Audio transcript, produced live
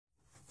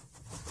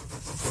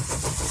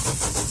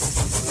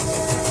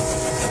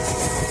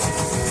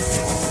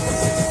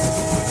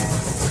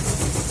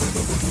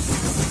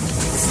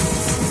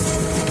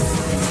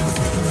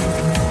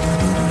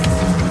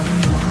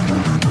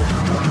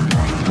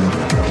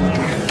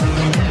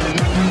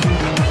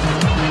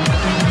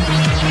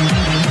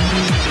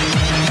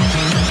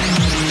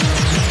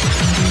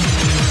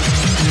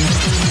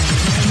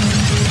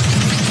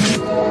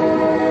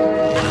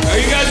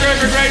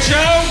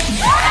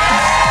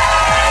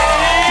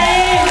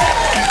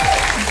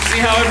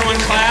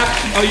clap?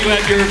 Oh, you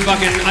had your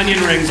fucking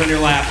onion rings on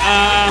your lap.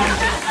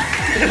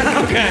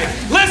 Okay.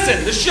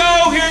 Listen, the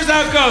show, here's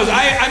how it goes.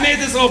 I made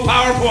this little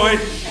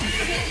PowerPoint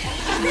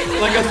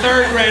like a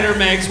third grader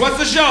makes. What's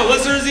the show?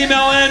 Listeners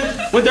email in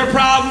with their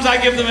problems. I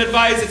give them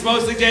advice. It's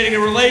mostly dating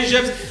and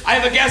relationships. I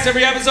have a guest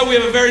every episode. We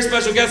have a very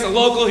special guest, a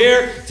local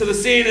here to the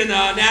scene in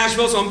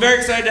Nashville, so I'm very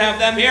excited to have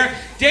them here.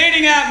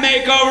 Dating app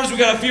makeovers, we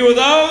got a few of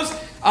those.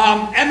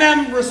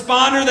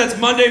 Responder, that's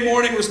Monday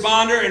morning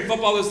responder. In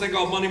football, there's a thing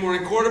called Monday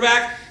morning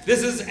quarterback.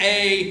 This is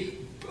a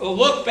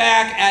look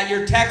back at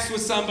your text with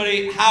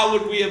somebody. How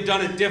would we have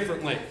done it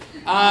differently?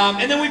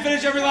 And then we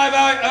finish every live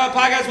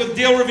podcast with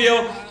deal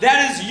reveal.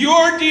 That is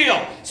your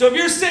deal. So if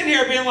you're sitting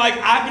here being like,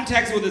 I've been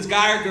texting with this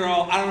guy or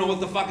girl, I don't know what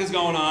the fuck is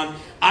going on,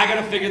 I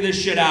gotta figure this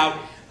shit out,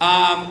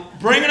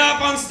 bring it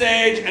up on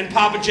stage and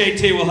Papa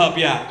JT will help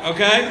you out,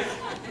 okay?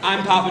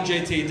 I'm Papa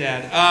JT,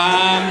 Dad.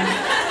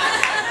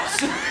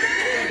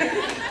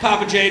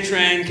 Papa J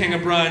Train, King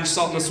of Brunch,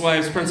 Sultan of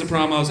Swipes, Prince of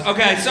Promos.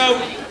 Okay, so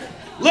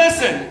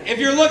listen, if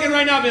you're looking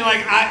right now being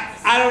like,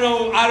 I don't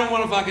know, I don't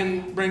want to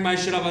fucking bring my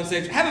shit up on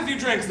stage, have a few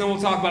drinks, then we'll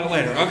talk about it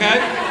later, okay?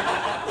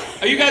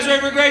 Are you guys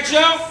ready for a great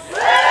show?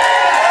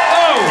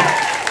 Oh,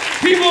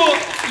 people,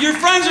 your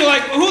friends are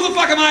like, who the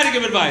fuck am I to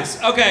give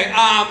advice? Okay,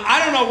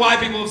 I don't know why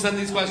people have sent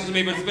these questions to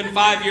me, but it's been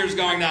 5 years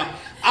going now.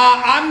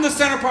 I'm the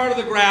center part of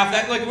the graph,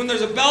 that like when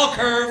there's a bell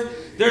curve,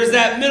 there's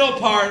that middle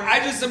part. I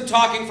just am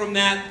talking from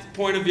that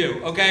point of view,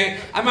 okay?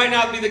 I might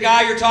not be the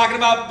guy you're talking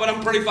about, but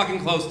I'm pretty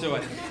fucking close to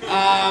it.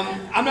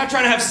 I'm not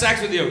trying to have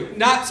sex with you,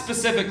 not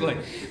specifically.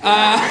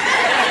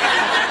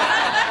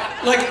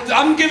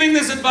 I'm giving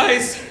this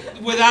advice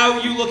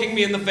without you looking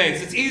me in the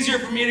face. It's easier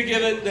for me to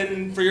give it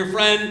than for your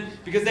friend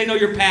because they know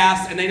your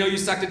past and they know you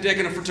sucked a dick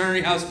in a fraternity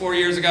house 4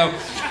 years ago.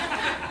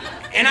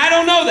 And I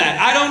don't know that.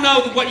 I don't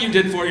know what you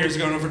did 4 years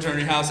ago in a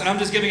fraternity house, and I'm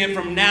just giving it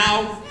from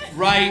now,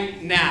 right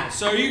now.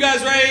 So are you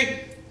guys ready?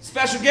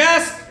 Special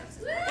guest?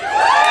 Okay,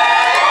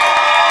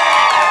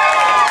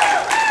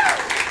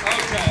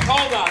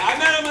 hold on. I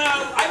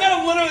met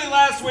him literally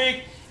last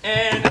week,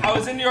 and I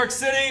was in New York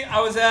City. I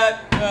was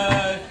at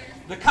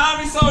the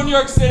Comedy Show in New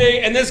York City,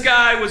 and this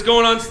guy was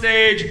going on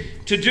stage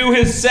to do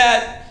his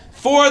set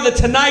for The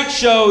Tonight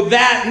Show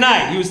that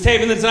night. He was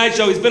taping The Tonight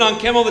Show. He's been on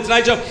Kimmel, The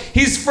Tonight Show.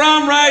 He's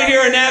from right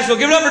here in Nashville.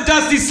 Give it up for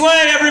Dusty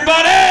Slay,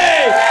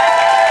 everybody!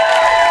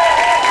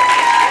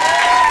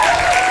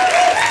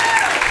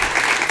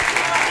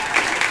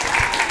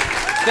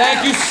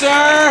 Thank you, sir.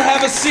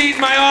 Have a seat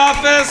in my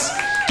office.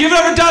 Give it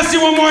up for Dusty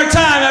one more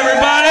time,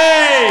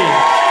 everybody!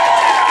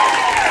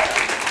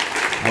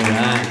 All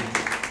right.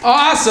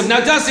 Awesome. Now,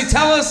 Dusty,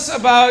 tell us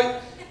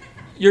about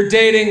your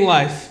dating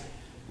life.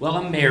 Well,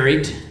 I'm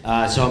married,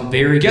 so I'm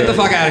very good. Get the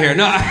fuck out of here.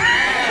 No.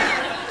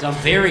 So I'm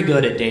very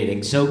good at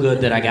dating. So good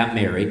that I got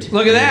married.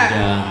 Look at that.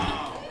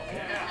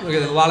 Look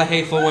at that. A lot of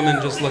hateful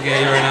women just looking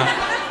at you right now.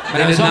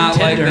 I was on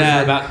Tinder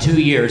for about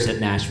 2 years at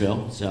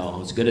Nashville, so I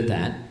was good at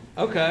that.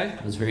 Okay.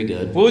 I was very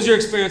good. What was your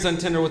experience on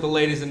Tinder with the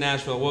ladies in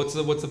Nashville? What's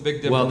the big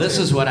difference? Well, this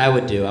is what I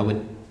would do. I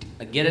would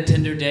get a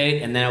Tinder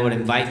date, and then I would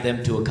invite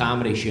them to a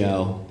comedy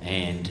show,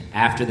 and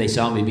after they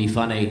saw me be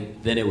funny,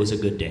 then it was a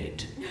good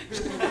date.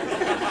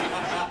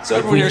 So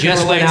if we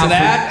just went out to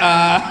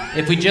that,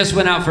 if we just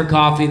went out for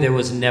coffee, there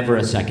was never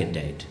a second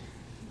date.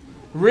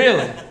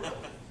 Really?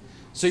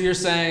 So you're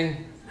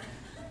saying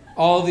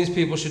all of these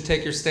people should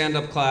take your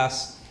stand-up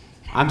class?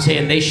 I'm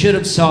saying they should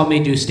have saw me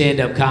do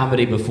stand-up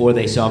comedy before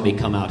they saw me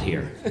come out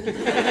here.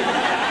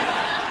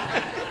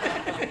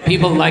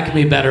 People like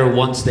me better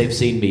once they've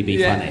seen me be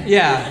funny.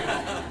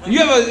 Yeah. Do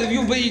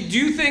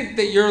you think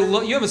that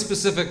you have a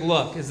specific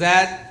look? Is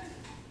that?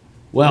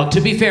 Well,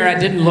 to be fair, I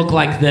didn't look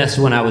like this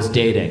when I was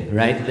dating,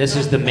 right? This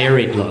is the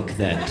married look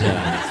that...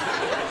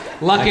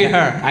 Lucky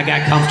her. I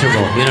got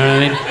comfortable, you know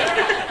what I mean?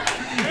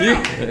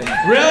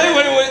 Really?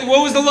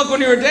 What was the look when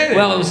you were dating?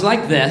 Well, it was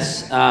like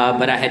this,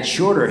 but I had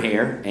shorter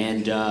hair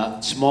and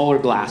smaller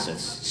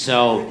glasses.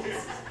 So,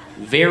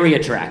 very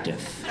attractive.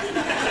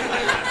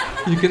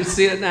 You can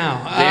see it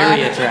now.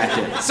 Very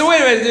attractive. So wait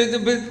a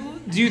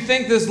minute, do you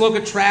think this look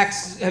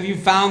attracts, have you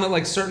found that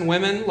like certain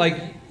women, like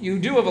you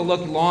do have a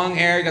look, long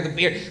hair, you got the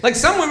beard. Like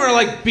some women are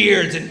like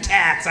beards and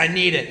tats, I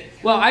need it.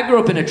 Well, I grew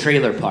up in a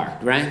trailer park,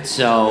 right?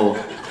 So,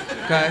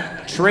 okay.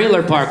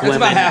 Trailer park women.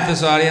 That's about half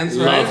this audience,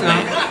 right? Love me,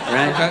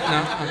 right? Okay,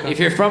 no, okay. If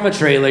you're from a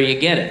trailer, you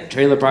get it.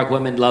 Trailer park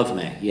women love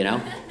me, you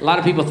know? A lot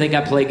of people think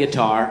I play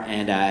guitar,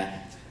 and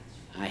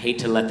I hate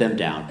to let them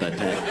down, but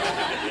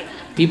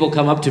people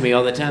come up to me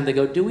all the time. They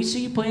go, "Do we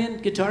see you playing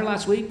guitar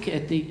last week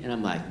at the..." And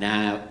I'm like,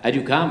 "Nah, I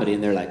do comedy."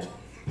 And they're like,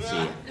 "See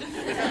ya.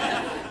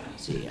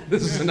 See ya."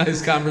 This is a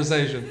nice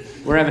conversation.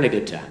 We're having a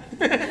good time.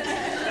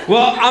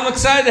 Well, I'm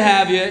excited to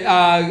have you.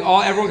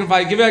 Everyone can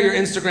find you. Give out your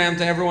Instagram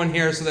to everyone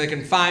here so they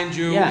can find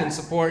you and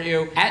support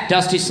you. At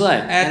Dusty Slay.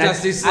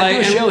 Dusty Slay. I do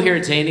a show here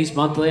at Zanies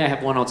monthly. I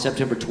have one on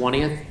September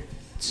 20th.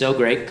 So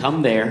great.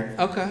 Come there.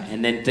 Okay.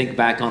 And then think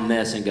back on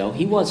this and go,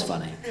 he was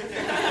funny.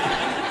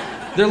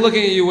 They're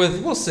looking at you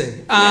with, we'll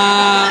see.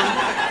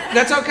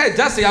 That's okay.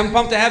 Dusty, I'm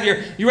pumped to have you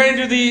here. You ready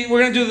to do we're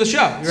going to do the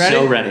show. You ready?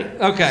 So ready.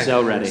 Okay.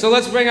 So ready. So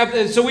let's bring up,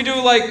 we're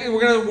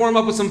going to warm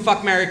up with some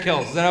fuck, marry,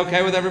 kills. Is that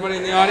okay with everybody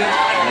in the audience?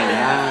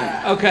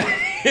 Yeah. Okay.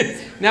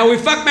 Now we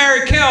fuck,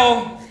 marry,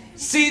 kill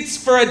seats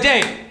for a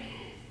date.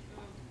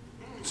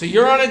 So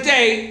you're on a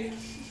date.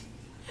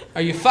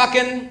 Are you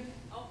fucking?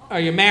 Are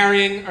you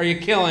marrying? Are you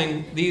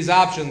killing? These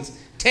options.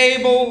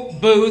 Table,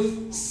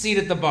 booth, seat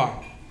at the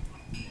bar.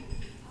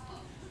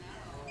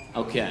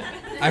 Okay.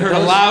 I heard a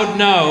loud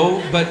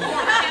no, but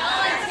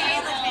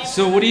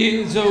so what are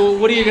you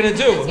gonna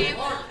do?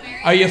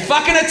 Are you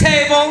fucking a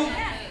table,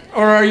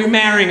 or are you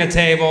marrying a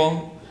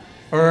table,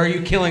 or are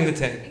you killing the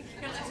table?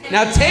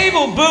 Now,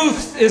 table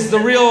booth is the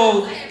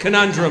real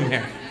conundrum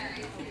here.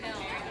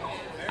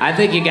 I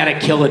think you gotta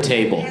kill a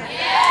table. You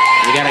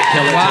gotta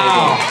kill a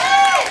table.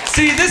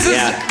 See, this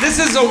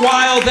is a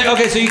wild thing.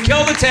 Okay, so you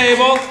kill the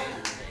table.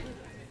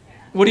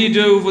 What do you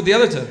do with the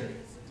other two?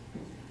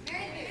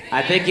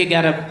 I think you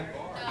gotta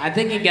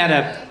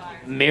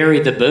marry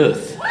the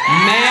booth.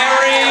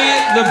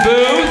 Marry the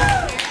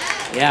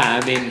booth? Yeah,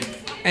 I mean.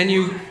 And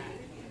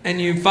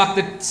you fuck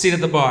the seat at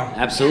the bar.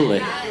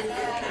 Absolutely.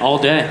 All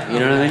day, you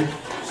know what I mean?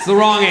 It's the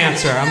wrong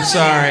answer, I'm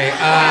sorry.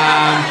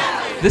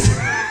 Listen,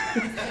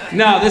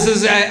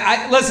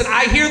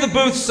 I hear the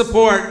booth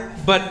support,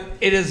 but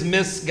it is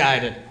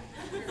misguided.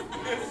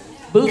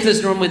 Booth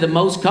is normally the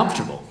most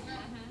comfortable.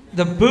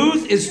 The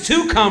booth is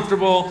too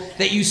comfortable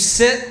that you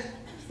sit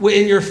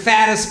in your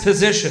fattest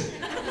position.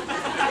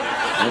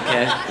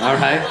 Okay, all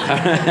right.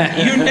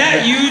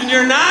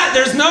 You're not,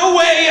 there's no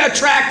way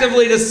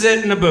attractively to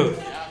sit in a booth.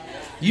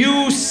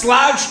 You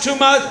slouch too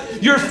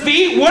much. Your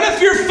feet, what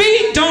if your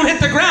feet don't hit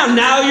the ground?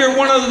 Now you're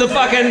one of the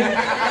fucking,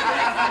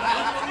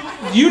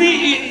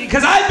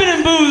 because I've been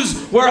in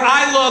booths where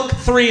I look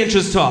 3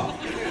 inches tall.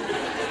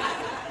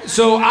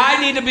 So I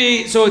need to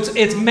be,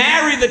 it's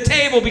marry the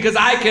table because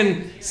I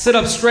can sit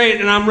up straight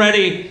and I'm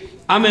ready.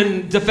 I'm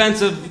in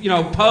defensive,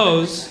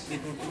 pose.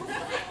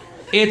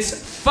 It's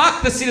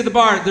fuck the seat at the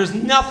bar. There's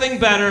nothing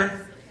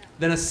better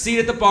than a seat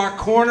at the bar,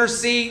 corner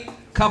seat,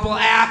 couple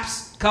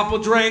apps, couple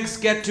drinks,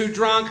 get too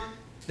drunk,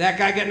 that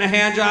guy getting a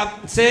hand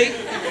job, see?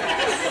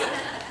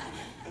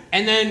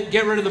 And then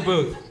get rid of the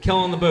booth,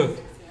 killing the booth.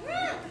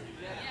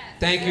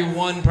 Thank you,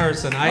 one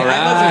person. All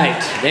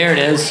right, there it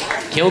is.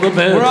 Kill the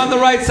booth. We're on the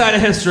right side of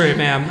history,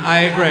 ma'am. I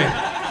agree.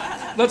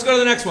 Let's go to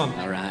the next one.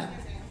 All right.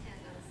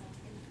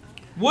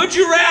 Would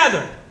you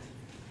rather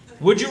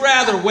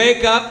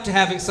wake up to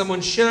having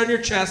someone shit on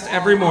your chest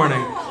every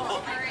morning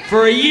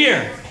for a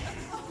year,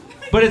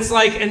 but it's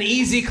like an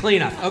easy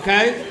cleanup,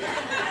 okay?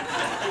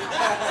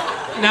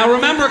 Now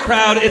remember,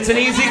 crowd, it's an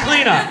easy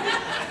cleanup.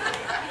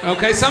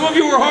 Okay, some of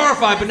you were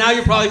horrified, but now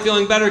you're probably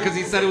feeling better because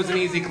he said it was an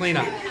easy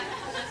cleanup.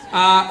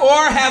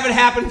 Or have it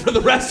happen for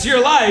the rest of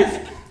your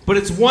life, but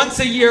it's once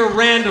a year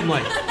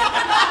randomly.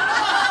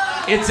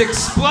 It's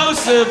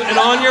explosive and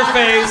on your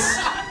face,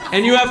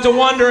 and you have to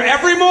wonder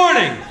every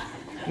morning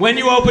when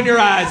you open your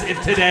eyes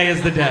if today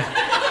is the day.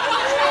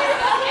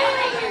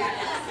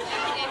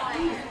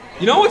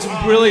 You know what's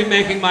really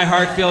making my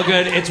heart feel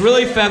good? It's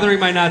really feathering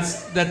my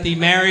nuts that the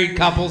married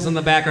couples in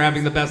the back are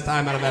having the best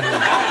time out of anyone.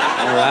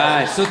 All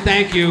right. So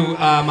thank you,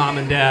 Mom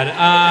and Dad.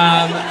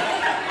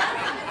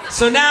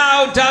 So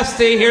now,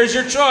 Dusty, here's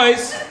your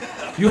choice.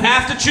 You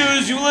have to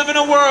choose. You live in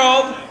a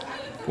world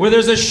where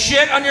there's a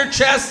shit on your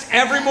chest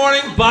every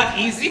morning, but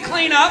easy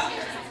cleanup.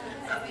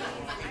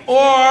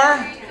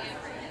 Or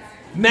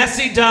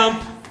messy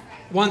dump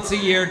once a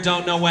year,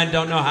 don't know when,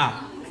 don't know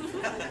how.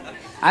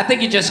 I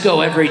think you just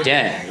go every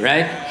day,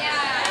 right?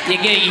 You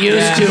get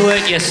used to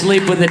it, you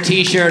sleep with a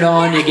t-shirt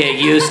on, you get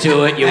used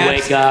to it, you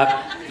wake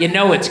up, you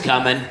know it's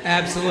coming.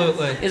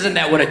 Absolutely. Isn't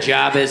that what a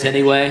job is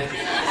anyway?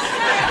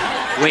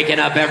 Waking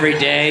up every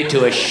day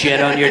to a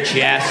shit on your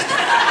chest.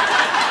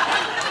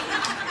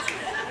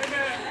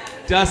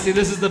 Dusty,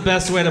 this is the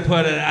best way to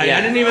put it. I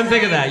didn't even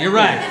think of that. You're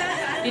right.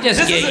 You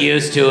just get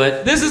used to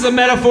it. This is a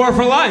metaphor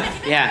for life.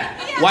 Yeah.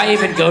 Why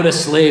even go to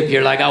sleep?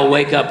 You're like, I'll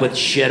wake up with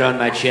shit on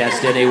my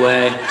chest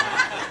anyway.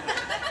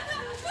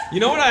 You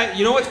know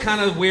what's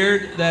kind of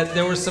weird? That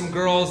there were some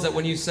girls that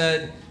when you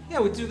said, yeah,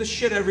 we do the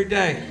shit every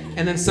day,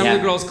 and then some of the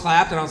girls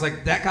clapped, and I was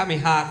like, that got me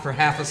hot for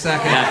half a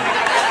second.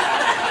 Yeah.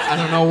 I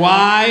don't know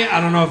why.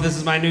 I don't know if this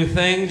is my new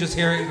thing, just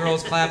hearing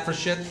girls clap for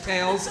shit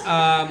tales.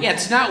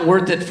 It's not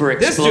worth it for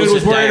explosive diarrhea. This dude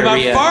was worried about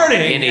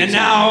farting, anytime. and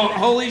now,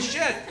 holy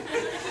shit.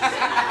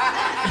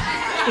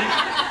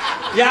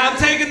 Yeah, I'm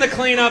taking the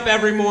cleanup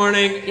every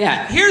morning.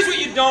 Yeah. Here's what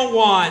you don't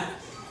want.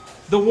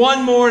 The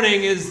one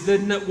morning is the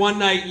one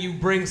night you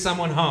bring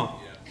someone home.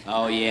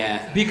 Oh,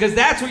 yeah. Because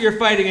that's what you're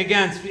fighting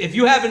against. If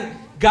you haven't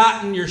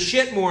gotten your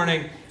shit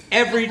morning,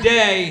 every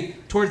day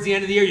towards the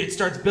end of the year, it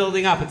starts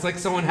building up. It's like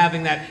someone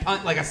having that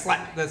punt, like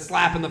the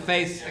slap in the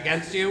face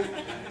against you.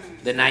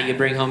 The night you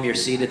bring home your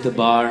seat at the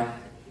bar.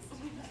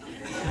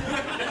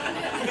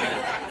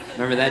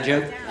 Remember that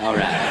joke? All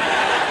right.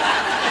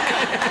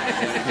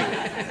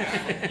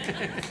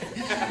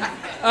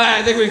 All right,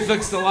 I think we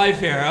fixed the life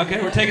here. Okay,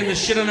 we're taking the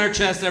shit on our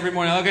chest every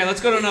morning. Okay, let's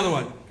go to another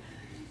one.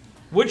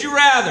 Would you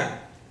rather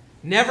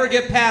Never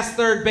get past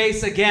third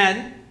base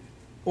again,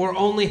 or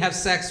only have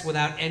sex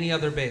without any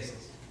other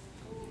bases.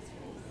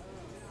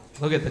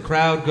 Look at the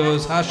crowd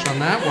goes hush on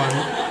that one.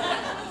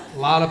 A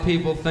lot of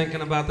people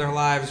thinking about their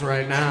lives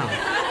right now.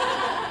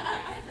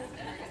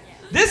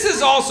 This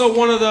is also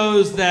one of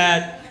those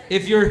that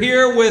if you're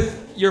here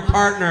with your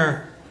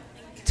partner,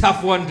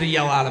 tough one to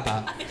yell out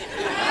about.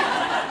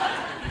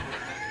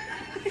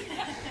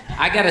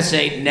 I gotta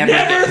say, never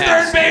Never get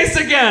past third base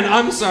again.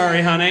 I'm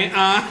sorry, honey.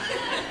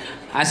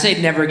 I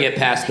say never get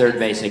past third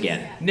base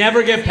again.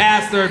 Never get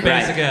past third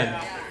base Right.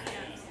 again.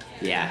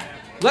 Yeah.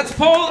 Let's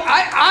poll.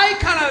 I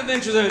kind of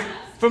interested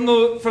from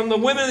the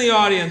women in the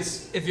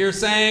audience. If you're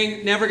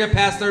saying never get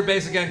past third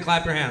base again,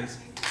 clap your hands.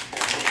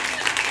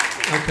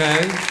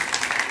 Okay.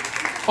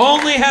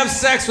 Only have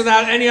sex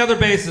without any other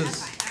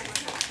bases.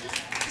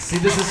 See,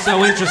 this is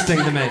so interesting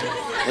to me.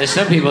 There's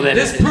some people that...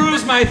 This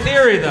proves my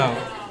theory, though.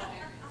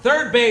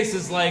 Third base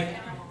is like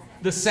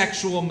the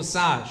sexual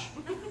massage.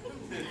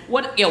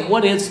 What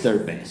is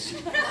third base?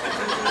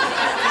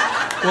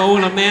 Well,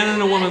 when a man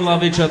and a woman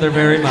love each other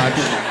very much.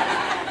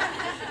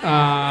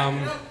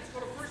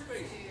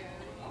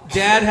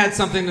 Dad had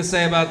something to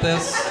say about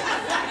this.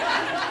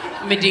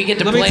 I mean, do you get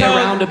to Let me play tell you,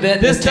 around a bit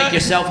and this then take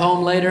does- yourself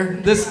home later?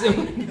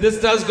 This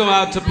does go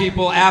out to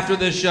people after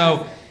this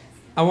show.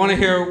 I want to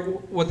hear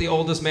what the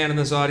oldest man in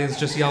this audience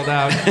just yelled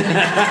out.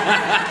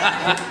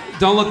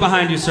 Don't look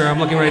behind you, sir. I'm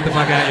looking right the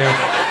fuck at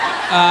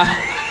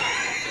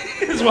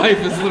you. His wife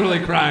is literally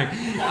crying.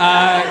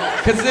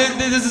 Because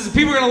this is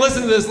people are going to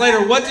listen to this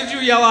later. What did you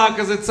yell out?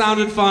 Because it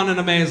sounded fun and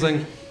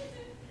amazing.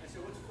 I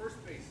said, what's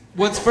first base?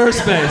 What's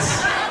first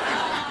base?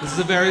 This is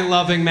a very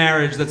loving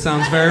marriage that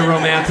sounds very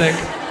romantic.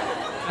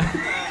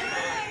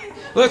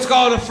 Let's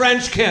call it a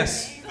French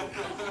kiss.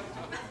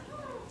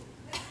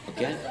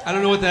 Okay. I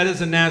don't know what that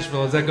is in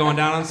Nashville. Is that going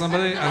down on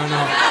somebody? I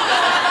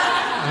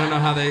don't know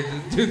how they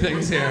do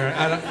things here.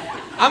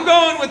 I'm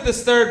going with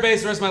this third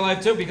base the rest of my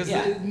life too because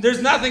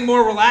there's nothing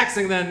more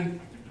relaxing than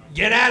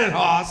get at it,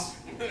 Hoss.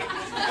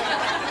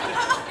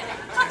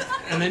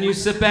 And then you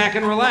sit back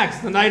and relax.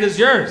 The night is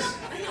yours.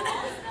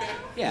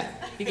 Yeah.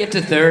 You get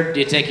to third,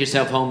 you take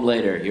yourself home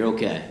later. You're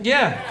okay.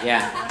 Yeah.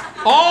 Yeah.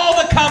 All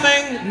the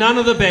coming, none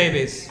of the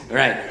babies.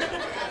 Right.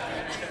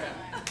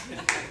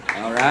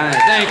 All right.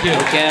 Thank you.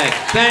 Okay.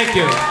 Thank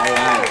you. All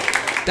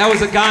right. That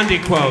was a Gandhi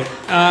quote.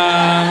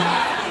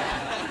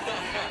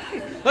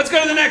 Let's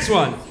go to the next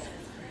one.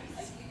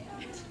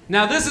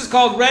 Now, this is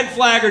called red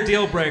flag or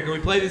deal breaker. We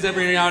play these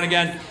every now and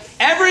again.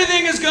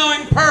 Everything is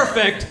going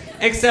perfect,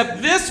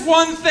 except this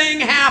one thing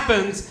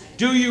happens.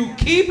 Do you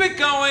keep it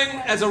going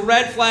as a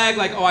red flag,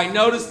 like, oh, I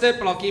noticed it,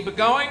 but I'll keep it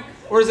going?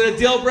 Or is it a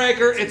deal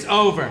breaker? It's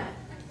over.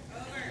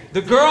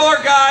 The girl or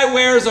guy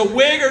wears a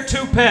wig or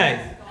toupee.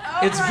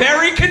 It's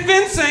very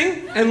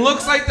convincing and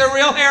looks like their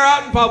real hair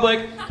out in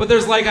public, but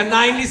there's like a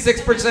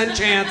 96%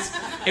 chance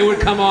it would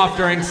come off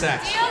during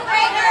sex. Deal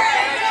breaker!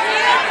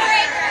 Deal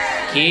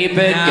breaker! Keep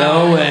it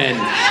going.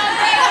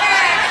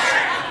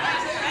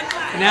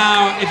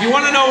 Now, if you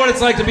want to know what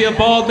it's like to be a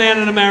bald man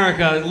in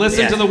America,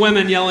 listen to the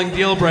women yelling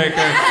deal breaker.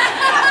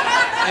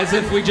 As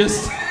if we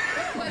just...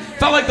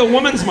 Felt like the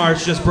Women's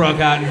March just broke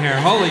out in here.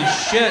 Holy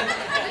shit.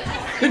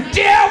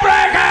 Deal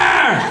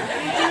breaker!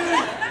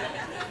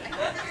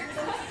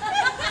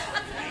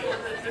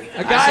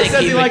 A guy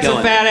says he likes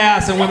a fat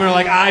ass, and women are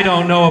like, I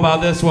don't know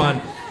about this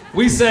one.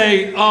 We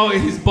say, oh,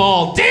 he's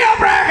bald. Deal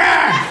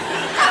breaker!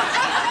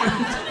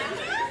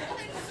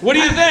 What do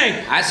you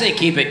think? I say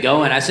keep it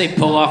going. I say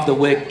pull off the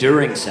wig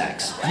during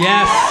sex.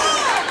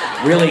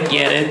 Yes. Really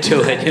get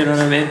into it, you know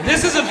what I mean?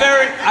 This is a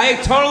very, I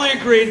totally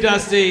agree,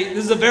 Dusty.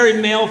 This is a very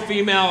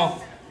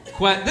male-female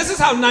question. This is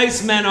how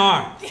nice men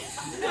are.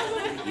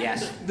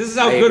 Yes. This is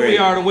how good we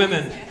are to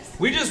women.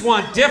 We just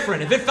want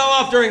different. If it fell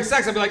off during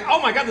sex, I'd be like,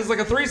 oh my God, this is like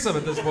a threesome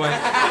at this point.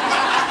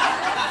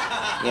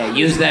 Yeah,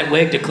 use that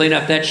wig to clean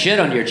up that shit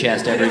on your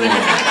chest every morning.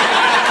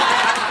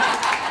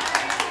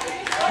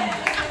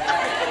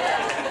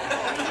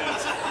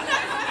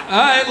 All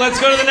right, let's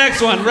go to the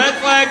next one. Red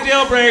flag,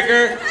 deal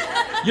breaker.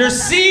 You're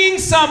seeing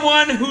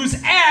someone whose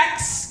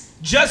ex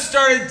just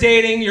started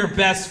dating your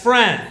best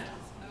friend.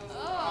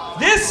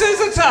 This is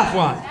a tough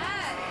one.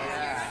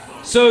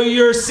 So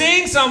you're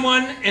seeing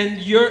someone and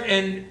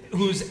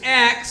whose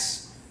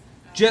ex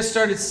just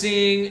started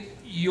seeing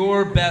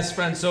your best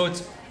friend. So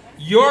it's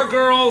your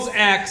girl's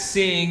ex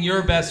seeing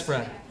your best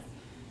friend.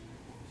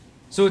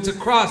 So it's a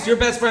cross. Your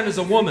best friend is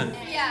a woman.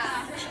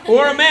 Yeah.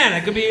 Or a man.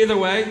 It could be either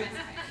way.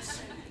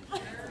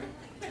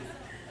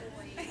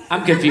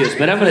 I'm confused,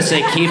 but I'm going to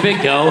say keep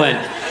it going.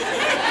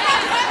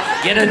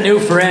 Get a new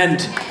friend.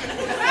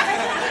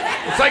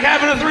 It's like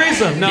having a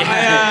threesome.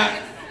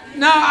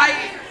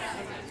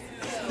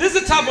 This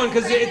is a tough one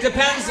because it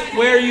depends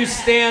where you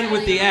stand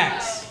with the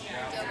ex.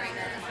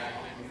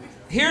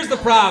 Here's the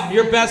problem.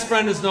 Your best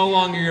friend is no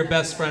longer your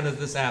best friend as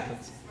this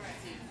happens.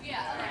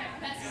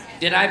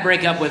 Did I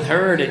break up with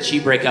her or did she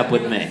break up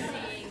with me?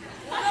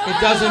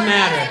 It doesn't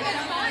matter.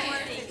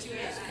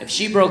 If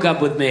she broke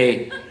up with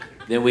me,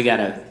 then we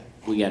gotta,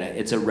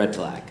 it's a red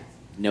flag.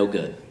 No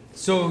good.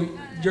 So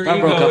your I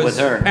broke ego up with is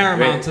her.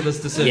 paramount Right. to this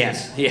decision.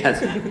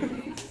 Yes.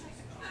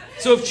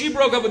 So if she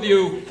broke up with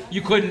you,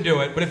 you couldn't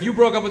do it. But if you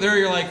broke up with her,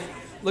 you're like,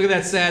 look at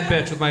that sad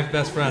bitch with my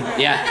best friend.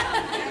 Yeah.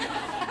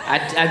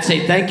 I'd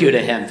say thank you to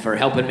him for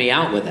helping me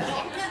out with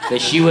that.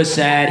 Because she was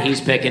sad, he's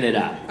picking it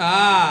up.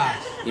 Ah.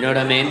 You know what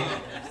I mean?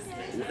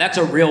 That's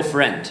a real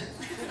friend.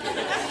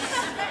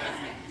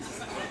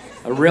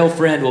 A real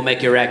friend will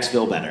make your ex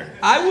feel better.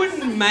 I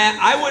wouldn't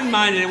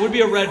mind it. It would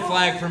be a red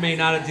flag for me,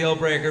 not a deal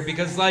breaker,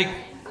 because like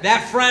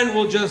that friend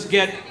will just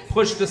get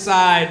pushed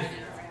aside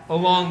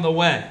along the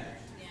way.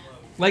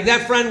 Like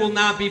that friend will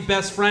not be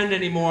best friend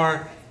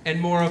anymore, and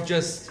more of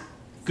just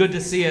good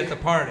to see you at the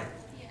party.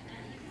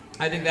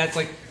 I think that's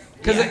like,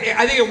 because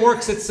I think it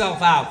works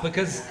itself out,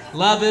 because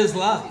love is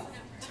love.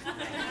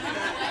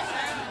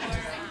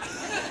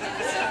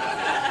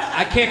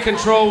 I can't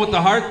control what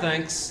the heart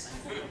thinks.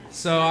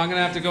 So I'm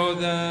gonna have to go with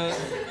the.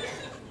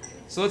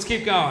 So let's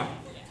keep going.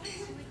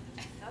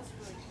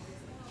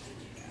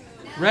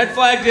 Red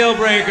flag deal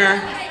breaker.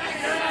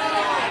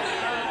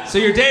 So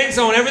you're dating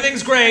someone,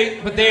 everything's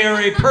great, but they are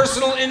a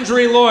personal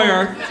injury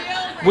lawyer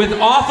with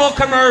awful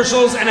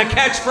commercials and a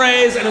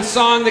catchphrase and a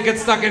song that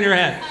gets stuck in your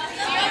head.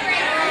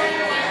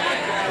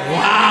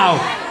 Wow.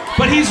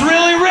 But he's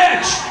really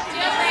rich.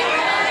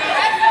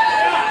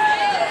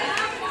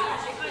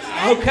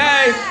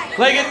 Okay.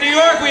 Like in New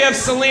York, we have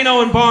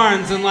Celino and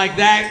Barnes, and like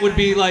that would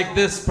be like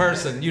this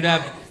person. You'd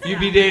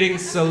be dating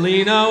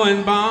Celino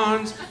and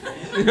Barnes.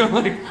 You know,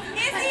 like. Is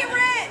he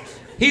rich?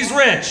 He's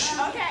rich.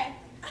 Okay.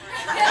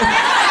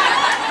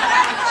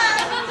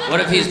 What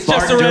if he's Just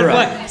Bart a red Durham?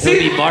 flag. It would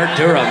be Bart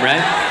Durham,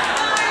 right?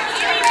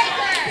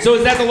 So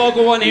is that the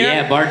local one here?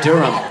 Yeah, Bart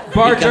Durham.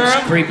 Bart he comes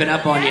Durham? creeping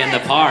up on you in the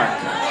park,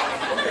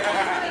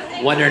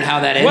 wondering how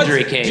that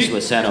injury case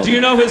was settled. Do you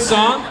know his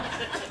song?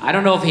 I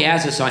don't know if he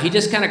has a song. He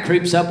just kind of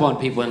creeps up on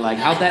people and like,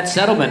 how'd that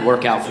settlement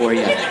work out for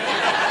you?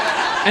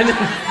 And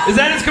is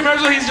that his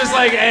commercial? He's just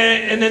like,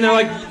 and then they're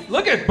like,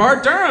 look at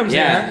Bart Durham's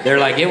Yeah, here. they're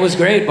like, it was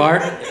great,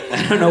 Bart.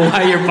 I don't know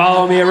why you're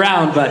following me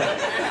around, but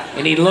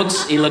and he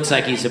looks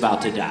like he's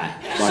about to die.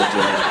 Bart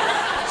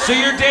Durham. So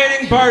you're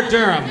dating Bart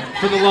Durham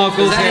for the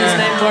locals Is that here. his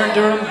name, Bart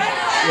Durham?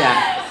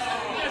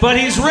 Yeah. But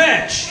he's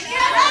rich.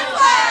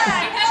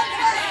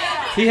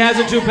 He has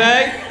a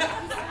toupee.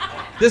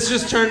 This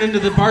just turned into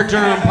the Bart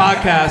Durham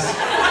podcast.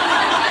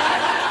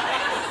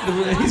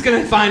 He's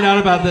gonna find out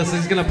about this.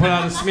 He's gonna put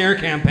out a smear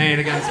campaign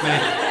against me.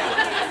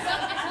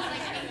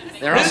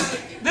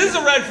 This is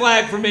a red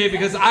flag for me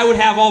because I would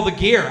have all the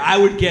gear. I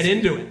would get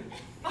into it.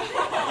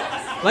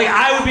 Like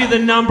I would be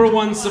the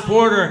 #1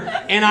 supporter,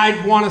 and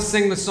I'd want to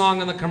sing the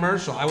song in the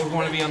commercial. I would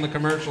want to be on the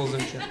commercials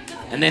and shit.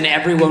 And then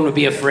everyone would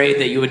be afraid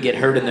that you would get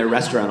hurt in their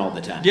restaurant all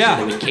the time. Yeah.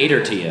 So they would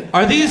cater to you.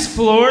 Are these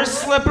floors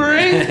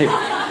slippery?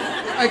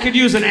 I could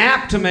use an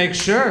app to make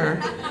sure.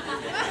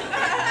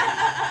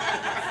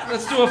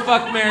 Let's do a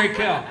fuck, marry,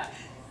 kill.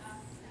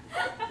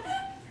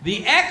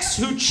 The ex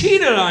who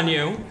cheated on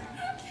you,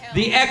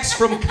 the ex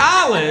from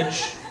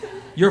college,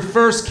 your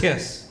first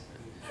kiss.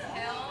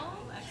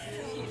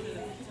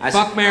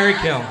 Fuck, marry,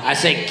 kill. I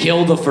say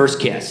kill the first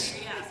kiss.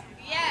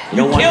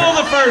 You kill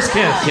the first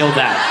kiss. Kill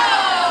that.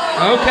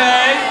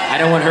 Okay. I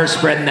don't want her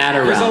spreading that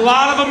around. There's a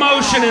lot of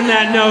emotion in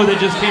that no that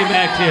just came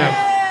back to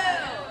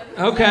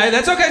you. Okay,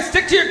 that's okay.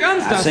 Stick to your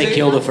guns, I Dusty. say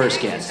kill the first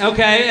kiss.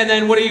 Okay, and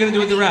then what are you going to do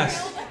with the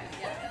rest?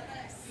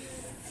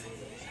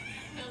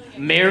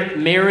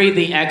 Marry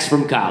the ex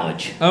from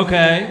college.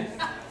 Okay.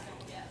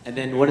 And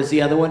then what is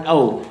the other one?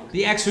 Oh.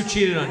 The ex who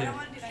cheated on you.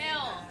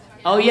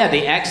 Oh yeah,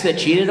 the ex that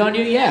cheated on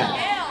you? Yeah.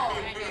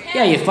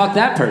 Yeah, you fuck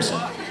that person.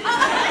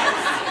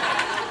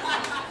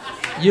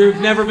 You've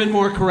never been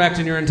more correct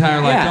in your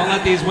entire life. Yeah. Don't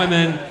let these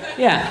women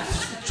Yeah.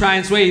 try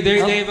and sway you.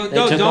 They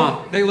took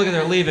off. They look at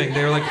they're leaving.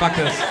 They were like, fuck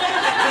this.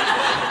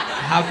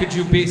 How could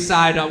you be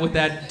side on with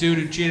that dude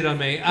who cheated on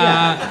me?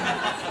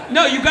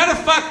 No, you gotta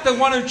fuck the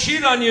one who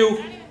cheated on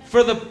you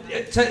for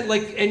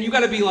and you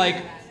gotta be like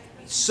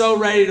so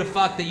ready to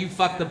fuck that you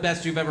fuck the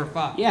best you've ever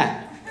fucked.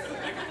 Yeah.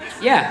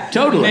 Yeah,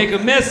 totally. Make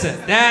them miss it.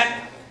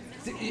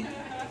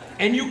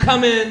 And you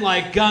come in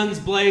like guns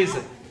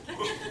blazing.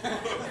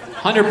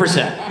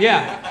 100%.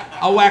 Yeah.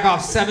 I'll whack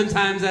off 7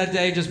 times that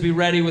day. Just be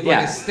ready with like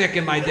Yeah. a stick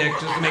in my dick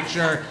just to make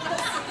sure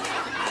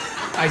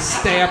I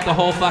stay up the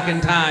whole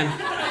fucking time.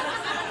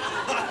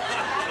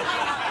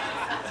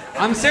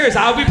 I'm serious.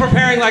 I'll be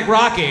preparing like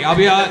Rocky. I'll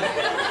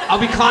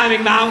be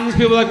climbing mountains.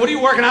 People are like, "What are you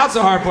working out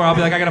so hard for?" I'll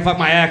be like, "I gotta fuck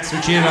my ex who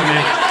cheated on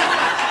me."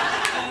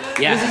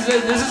 Yeah.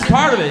 This is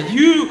part of it.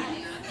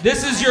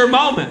 This is your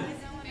moment.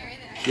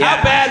 Yeah.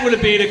 How bad would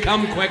it be to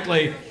come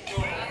quickly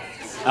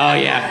Oh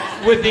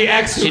yeah. with the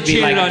ex who She'd be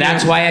cheated like, on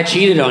that's you? why I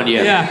cheated on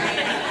you. Yeah.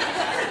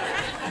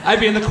 I'd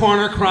be in the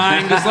corner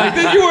crying, just like,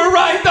 you were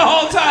right the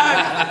whole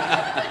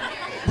time.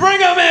 Bring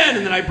him in,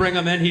 and then I'd bring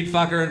him in. He'd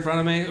fuck her in front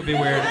of me. It would be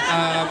weird.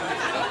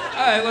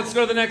 All right, let's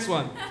go to the next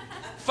one.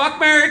 Fuck,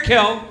 marry,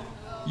 kill.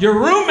 Your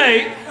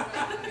roommate,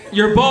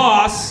 your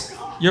boss,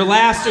 your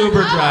last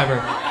Uber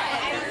driver.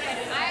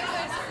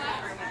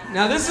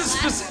 Now this is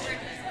specific.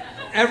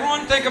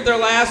 Everyone think of their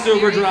last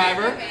Uber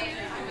driver.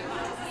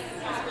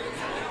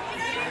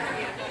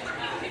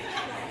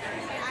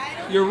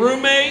 your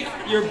roommate,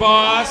 your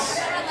boss.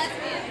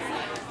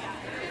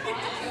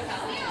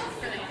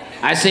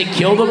 I say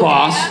kill the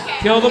boss.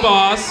 Kill the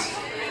boss.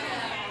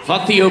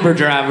 Fuck the Uber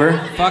driver.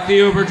 Fuck the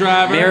Uber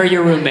driver. Marry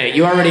your roommate.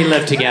 You already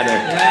live together.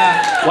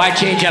 Yeah. Why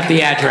change up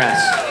the address?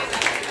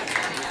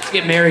 Let's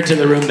get married to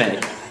the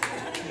roommate.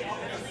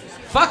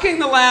 Fucking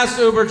the last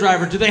Uber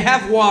driver. Do they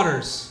have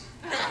waters?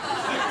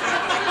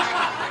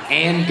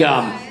 And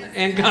gum.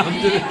 And gum.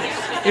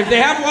 If they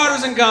have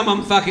waters and gum,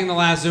 I'm fucking the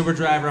last Uber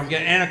driver. I'm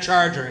getting and a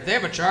charger. If they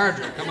have a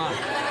charger, come on.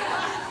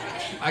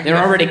 They're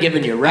already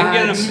giving you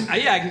rides.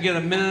 I can get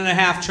a minute and a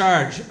half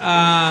charge.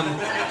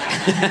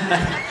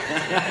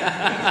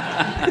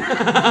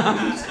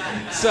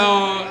 So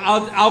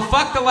I'll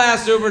fuck the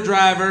last Uber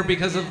driver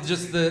because of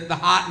just the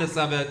hotness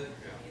of it.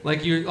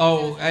 Like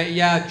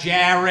yeah,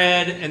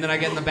 Jared, and then I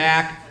get in the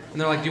back, and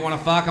they're like, "Do you want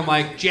to fuck?" I'm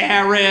like,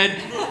 "Jared."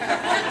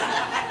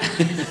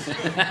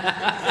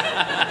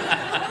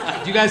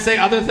 Do you guys say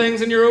other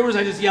things in your Ubers?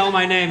 I just yell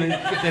my name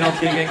if they don't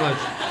speak English.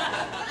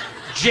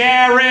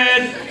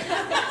 Jared.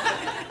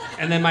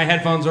 And then my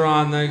headphones are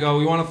on. They go,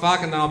 "You want to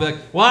fuck?" And then I'll be like,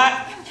 "What?"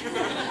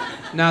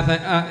 Nothing.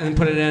 And then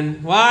put it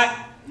in. What?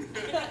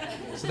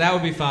 So that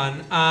would be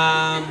fun.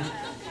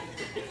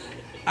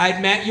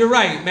 You're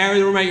right. Marry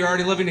the roommate. You're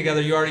already living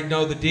together. You already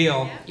know the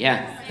deal.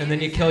 Yeah. And then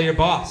you kill your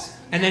boss.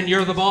 And then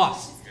you're the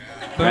boss.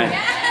 Boom. Right.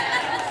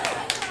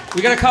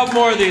 We got a couple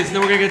more of these, and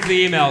then we're gonna get to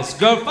the emails.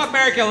 Go fuck,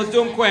 marry, kill. Let's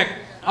do them quick.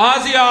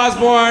 Ozzy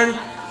Osbourne,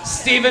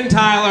 Steven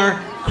Tyler,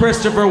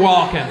 Christopher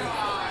Walken.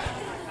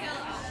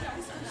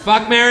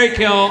 Fuck, marry,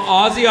 kill.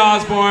 Ozzy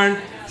Osbourne,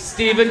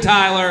 Steven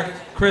Tyler,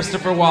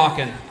 Christopher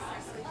Walken.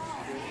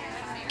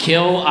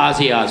 Kill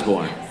Ozzy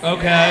Osbourne.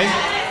 Okay.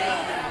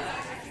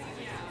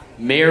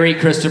 Marry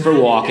Christopher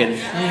Walken.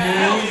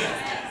 Mm-hmm.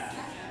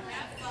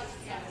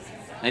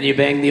 And you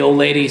bang the old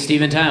lady,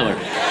 Steven Tyler.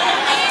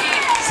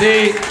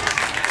 See,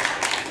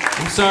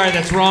 I'm sorry,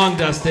 that's wrong,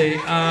 Dusty.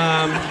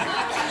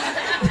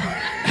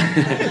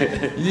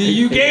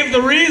 You gave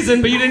the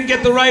reason, but you didn't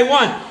get the right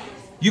one.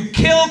 You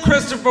kill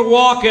Christopher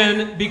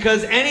Walken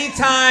because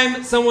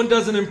anytime someone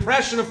does an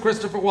impression of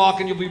Christopher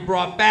Walken, you'll be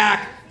brought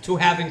back to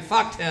having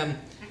fucked him.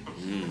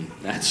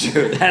 That's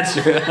true, that's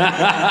true.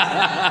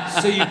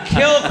 So you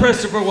kill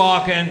Christopher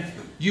Walken,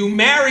 you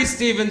marry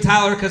Steven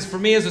Tyler, because for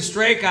me as a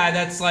straight guy,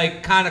 that's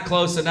like kind of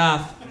close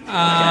enough. All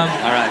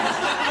right.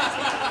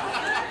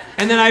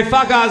 And then I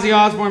fuck Ozzy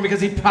Osbourne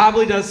because he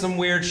probably does some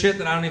weird shit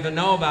that I don't even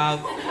know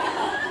about.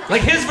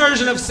 Like his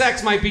version of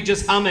sex might be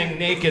just humming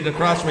naked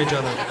across from each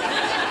other.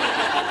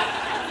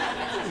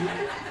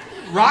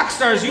 Rock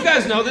stars, you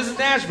guys know this is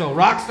Nashville.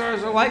 Rock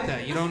stars are like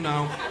that. You don't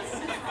know.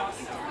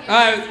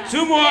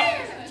 Two more.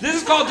 This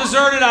is called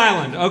Deserted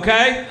Island,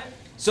 okay?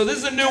 So this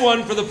is a new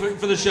one for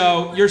the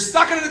show. You're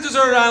stuck in a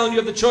deserted island. You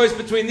have the choice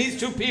between these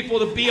two people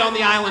to be on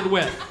the island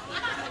with.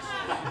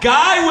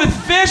 Guy with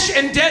fish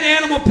and dead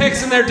animal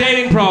pics in their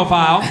dating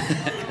profile,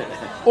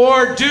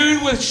 or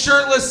dude with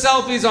shirtless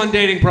selfies on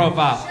dating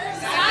profile.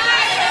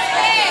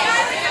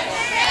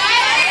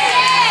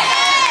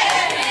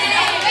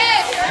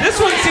 This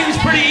one seems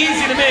pretty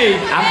easy to me.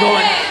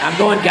 I'm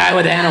going guy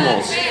with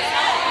animals.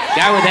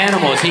 Guy with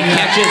animals. He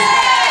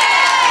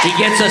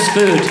gets us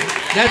food.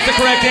 That's the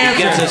correct answer.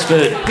 He gets us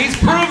food. He's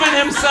proven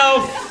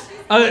himself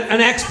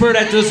an expert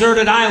at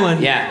Deserted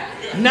Island. Yeah.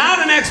 Not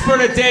an expert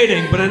at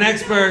dating, but an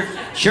expert.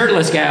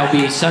 Shirtless guy will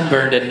be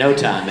sunburned in no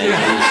time.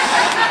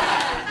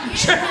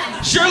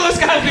 Shirtless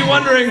guy will be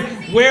wondering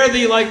where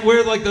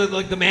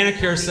the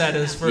manicure set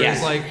is for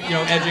his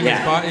edging his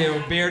body,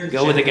 beard. And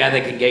Go with the guy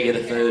that can get you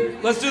the food.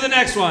 Let's do the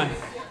next one.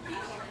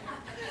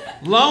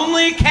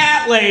 Lonely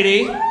cat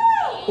lady,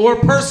 or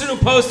person who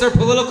posts their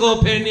political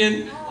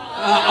opinion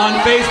on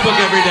Facebook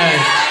every day.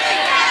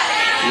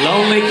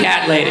 Lonely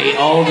cat lady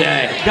all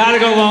day. Gotta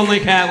go lonely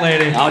cat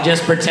lady. I'll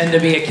just pretend to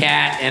be a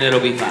cat and it'll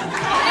be fun.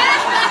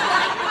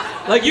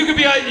 Like you could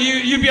be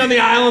you'd be on the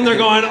island, they're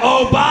going,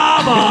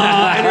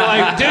 Obama! And you're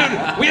like, dude,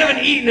 we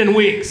haven't eaten in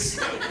weeks.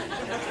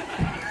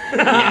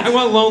 I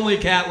want lonely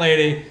cat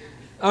lady.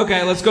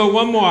 Okay, let's go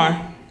one more.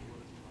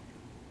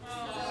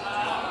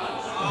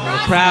 The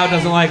crowd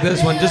doesn't like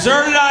this one.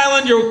 Deserted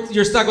island,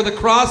 you're stuck with a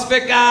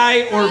CrossFit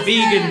guy or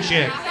vegan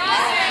chick.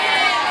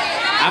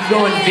 I'm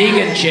going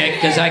vegan chick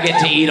because I get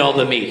to eat all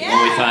the meat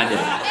when we find it.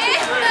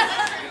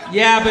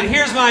 Yeah, but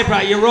here's my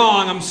problem. You're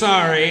wrong, I'm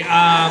sorry.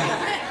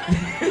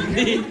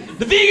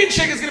 The vegan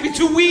chick is going to be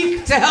too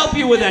weak to help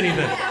you with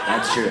anything.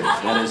 That's true.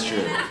 That is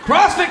true.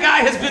 CrossFit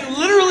guy has been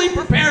literally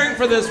preparing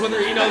for this, whether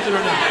he knows it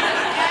or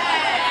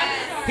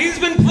not. He's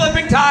been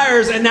flipping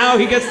tires, and now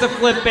he gets to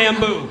flip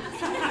bamboo.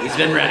 He's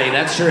been ready.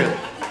 That's true.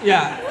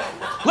 Yeah.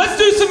 Let's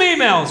do some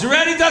emails. You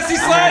ready, Dusty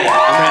Slay?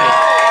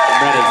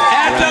 I'm ready.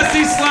 At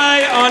Dusty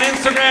Slay on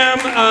Instagram.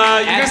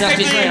 You're going to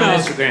Dusty skip the Slay on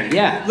emails. Instagram.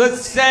 Yeah.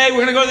 Let's say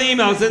we're going to go to the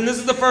emails, and this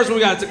is the first one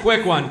we got. It's a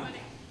quick one.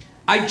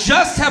 I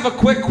just have a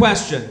quick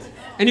question.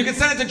 And you can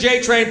send it to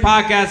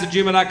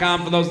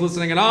jtrainpodcast@gmail.com for those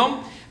listening at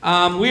home.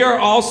 We are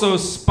also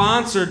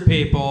sponsored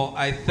people,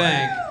 I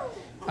think.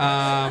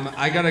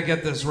 I gotta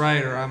get this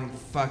right or I'm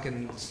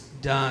fucking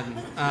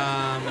Done.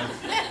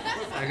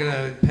 I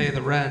gotta pay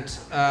the rent.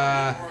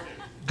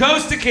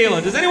 Ghost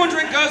Tequila. Does anyone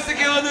drink Ghost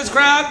Tequila in this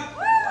crowd?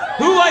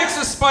 Who likes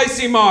a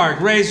spicy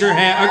marg? Raise your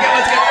hand. Okay,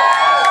 let's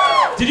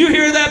get... Did you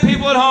hear that,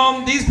 people at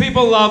home? These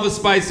people love a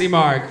spicy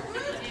marg.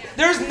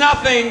 There's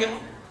nothing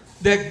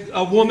that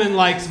a woman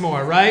likes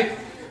more, right?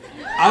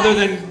 Other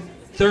than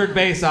third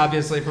base,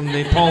 obviously, from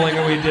the polling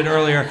that we did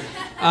earlier.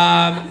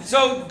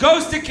 So,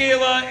 Ghost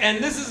Tequila,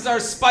 and this is our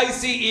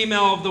spicy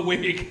email of the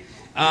week.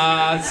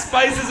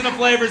 Spice isn't a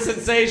flavor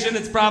sensation.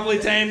 It's properly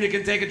tamed. It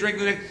can take a drink.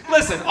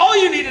 Listen, all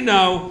you need to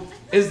know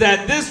is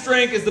that this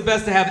drink is the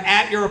best to have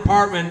at your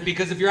apartment,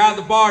 because if you're out at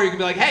the bar, you can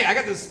be like, hey, I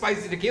got this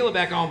spicy tequila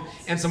back home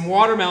and some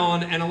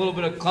watermelon and a little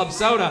bit of club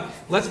soda.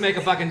 Let's make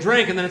a fucking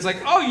drink. And then it's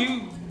like, oh,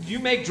 you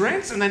make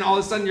drinks? And then all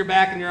of a sudden you're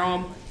back in your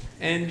home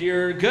and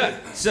you're good.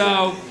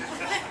 So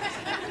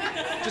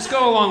just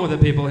go along with it,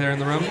 people here in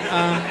the room.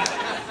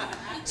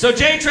 So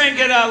J-Train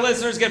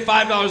listeners get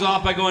 $5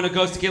 off by going to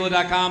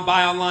ghosttequila.com.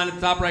 Buy online at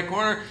the top right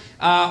corner.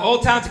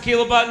 Old Town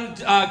Tequila button,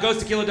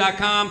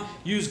 ghosttequila.com.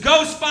 Use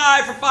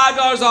Ghost5 for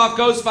 $5 off.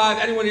 Ghost5.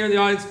 Anyone here in the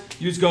audience,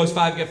 use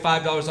Ghost5, get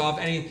 $5 off.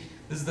 This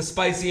is the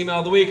spicy email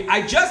of the week.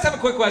 I just have a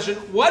quick question.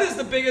 What is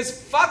the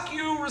biggest fuck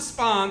you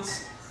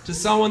response to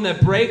someone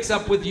that breaks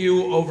up with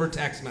you over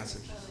text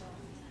message?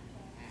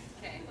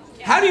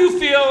 How do you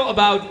feel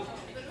about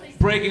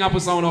breaking up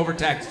with someone over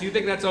text? Do you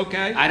think that's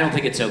okay? I don't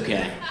think it's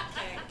okay.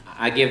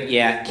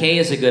 K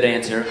is a good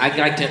answer. I'd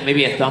like to,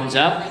 maybe a thumbs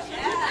up.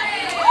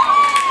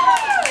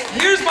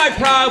 Here's my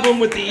problem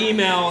with the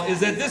email, is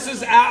that this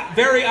is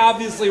very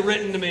obviously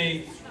written to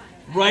me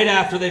right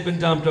after they've been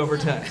dumped over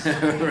text.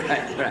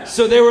 Right.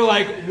 So they were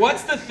like,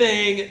 what's the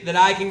thing that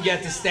I can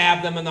get to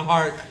stab them in the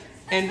heart?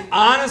 And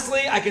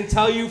honestly, I can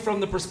tell you from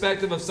the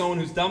perspective of someone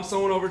who's dumped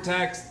someone over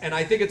text, and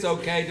I think it's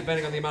okay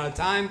depending on the amount of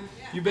time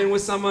you've been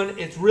with someone.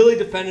 It's really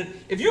dependent.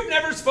 If you've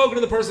never spoken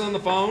to the person on the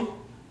phone,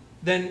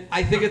 then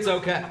I think it's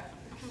okay.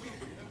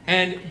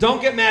 And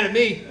don't get mad at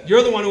me.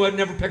 You're the one who had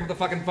never picked up the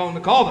fucking phone to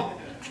call them.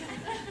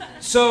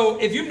 So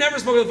if you've never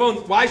spoken to the phone,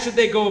 why should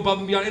they go above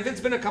and beyond? If it's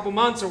been a couple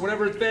months or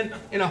whatever it's been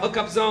in a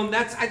hookup zone,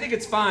 I think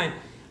it's fine.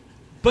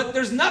 But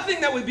there's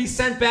nothing that would be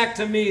sent back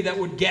to me that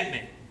would get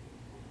me.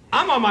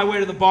 I'm on my way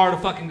to the bar to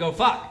fucking go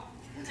fuck.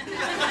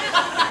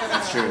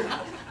 That's true.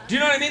 Do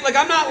you know what I mean? Like,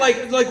 I'm not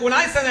like when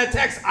I send that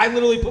text, I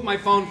literally put my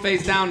phone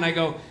face down and I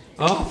go,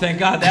 oh, thank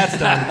God that's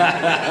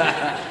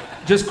done.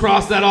 Just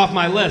cross that off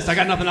my list. I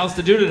got nothing else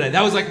to do today.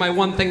 That was like my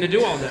one thing to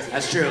do all day.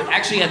 That's true.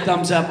 Actually, a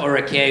thumbs up or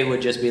a K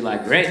would just be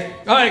like, great.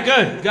 All right,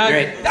 good.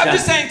 Great. I'm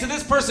just saying to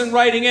this person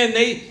writing in,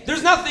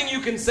 there's nothing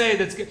you can say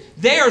that's good.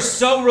 They are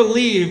so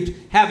relieved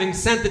having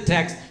sent the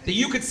text that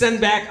you could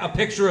send back a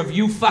picture of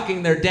you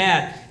fucking their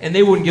dad and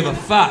they wouldn't give a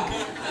fuck.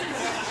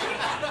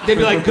 They'd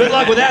be like, good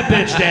luck with that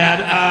bitch,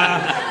 Dad.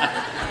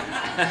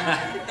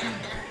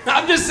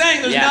 I'm just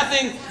saying there's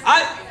nothing...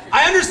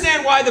 I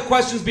understand why the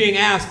question's being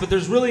asked, but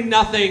there's really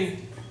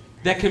nothing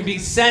that can be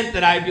sent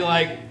that I'd be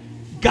like,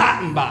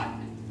 gotten by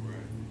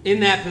in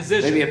that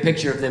position. Maybe a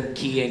picture of them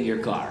keying your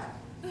car.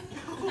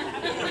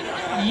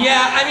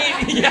 Yeah.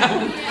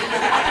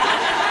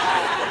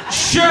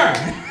 Sure.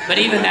 But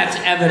even that's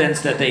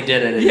evidence that they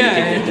did it. And you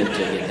can get them to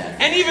get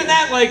that. And even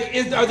that,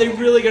 are they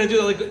really going to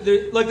do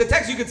that? Like the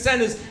text you could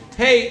send is,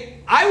 hey,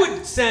 I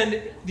would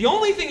send, the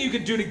only thing you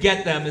could do to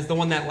get them is the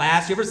one that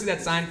lasts. You ever see that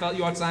Seinfeld?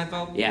 You watch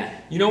Seinfeld? Yeah.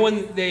 You know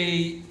when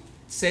they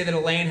say that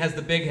Elaine has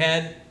the big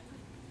head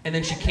and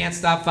then she can't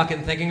stop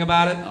fucking thinking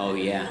about it? Oh,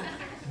 yeah.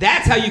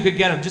 That's how you could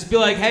get them. Just be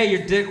like, hey,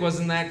 your dick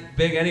wasn't that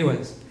big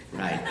anyways.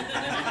 Right.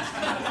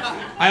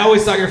 I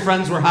always thought your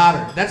friends were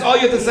hotter. That's all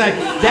you have to say.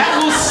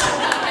 That will...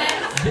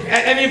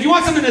 I mean, if you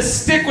want something to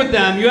stick with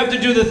them, you have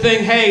to do the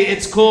thing, hey,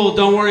 it's cool,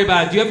 don't worry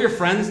about it. Do you have your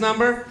friend's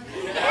number?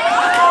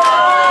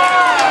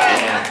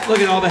 Look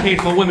at all the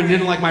hateful women who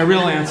didn't like my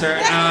real answer.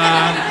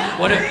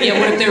 What if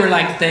they were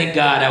like, thank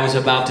God I was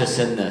about to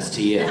send this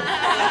to you?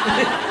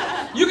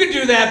 You could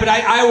do that, but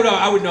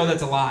I would know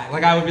that's a lie.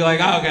 Like, I would be like,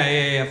 oh,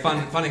 okay, yeah,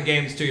 fun and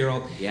games,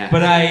 2-year-old. Yeah.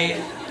 But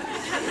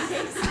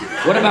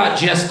What about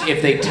just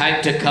if they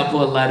typed a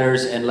couple of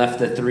letters and left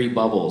the 3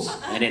 bubbles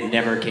and it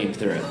never came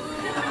through?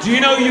 Do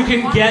you know you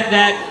can get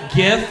that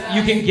GIF?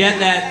 You can get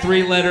that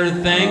 3-letter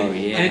thing, oh,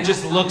 yeah. and it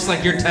just looks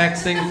like you're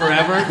texting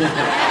forever.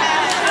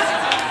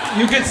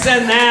 You could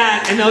send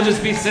that, and they'll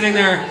just be sitting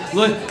there.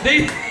 Look,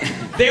 they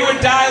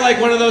would die like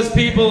one of those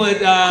people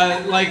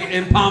at like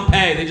in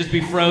Pompeii. They'd just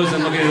be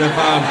frozen looking at their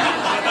phone.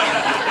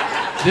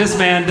 This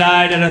man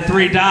died at a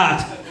 3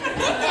 dot.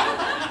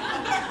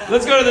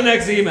 Let's go to the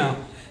next email.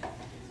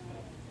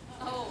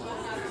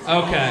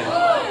 Okay.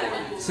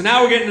 So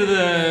now we're getting to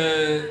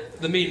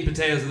the meat and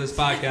potatoes of this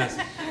podcast.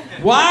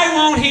 Why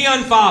won't he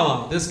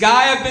unfollow? This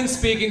guy I've been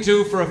speaking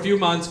to for a few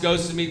months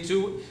ghosted me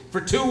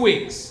for 2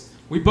 weeks.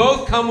 We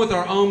both come with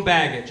our own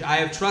baggage. I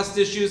have trust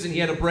issues and he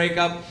had a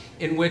breakup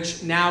in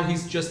which now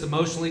he's just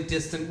emotionally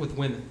distant with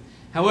women.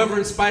 However,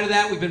 in spite of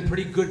that, we've been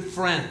pretty good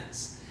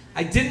friends.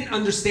 I didn't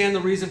understand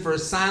the reason for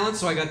his silence,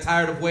 so I got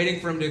tired of waiting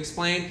for him to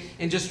explain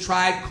and just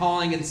tried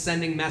calling and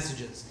sending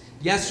messages.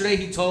 Yesterday,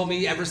 he told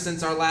me ever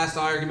since our last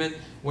argument,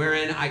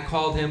 wherein I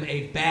called him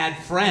a bad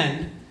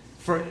friend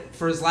for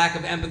his lack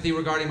of empathy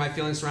regarding my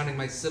feelings surrounding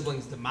my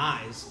siblings'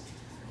 demise.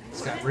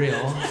 It's got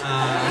real.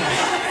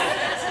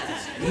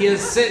 He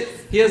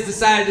has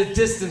decided to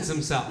distance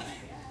himself.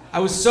 I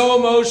was so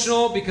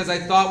emotional because I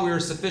thought we were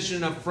sufficient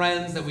enough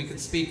friends that we could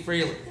speak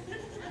freely.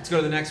 Let's go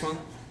to the next one.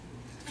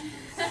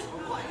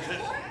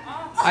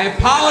 I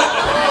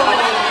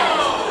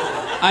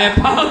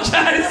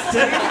apologize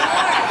to...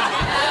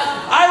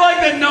 I like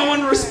that no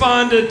one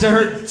responded to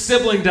her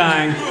sibling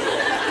dying.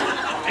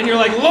 And you're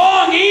like,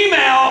 long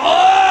email!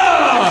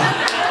 Oh!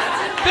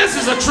 This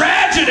is a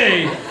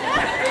tragedy!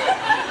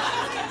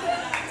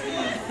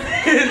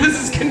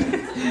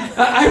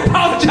 I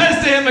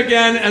apologize to him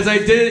again as I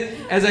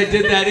did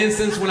that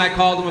instance when I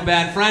called him a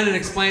bad friend and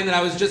explained that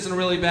I was just in a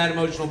really bad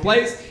emotional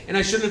place and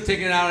I shouldn't have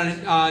taken it out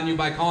on you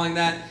by calling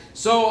that.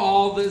 So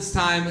all this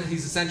time,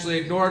 he's essentially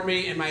ignored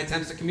me in my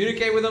attempts to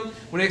communicate with him.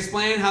 When I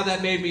explained how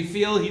that made me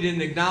feel, he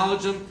didn't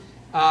acknowledge it.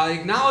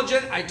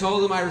 I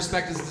told him I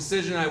respect his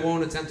decision. I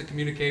won't attempt to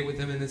communicate with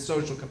him in his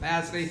social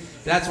capacity.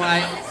 That's when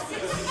I...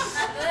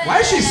 Why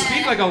does she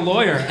speak like a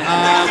lawyer?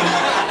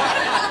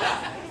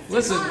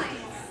 Listen,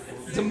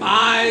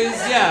 demise,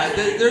 yeah,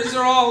 those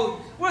are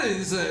all... What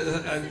is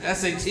an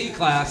SAT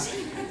class?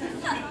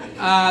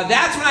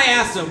 That's when I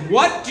asked him,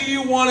 what do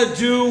you want to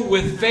do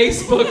with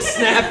Facebook,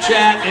 Snapchat,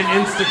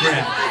 and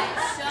Instagram?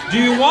 Do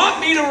you want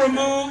me to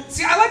remove...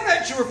 See, I like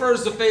that she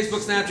refers to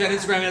Facebook, Snapchat,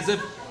 Instagram as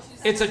if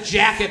it's a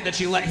jacket that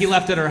he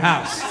left at her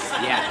house.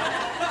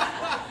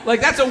 Yeah. Like,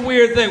 that's a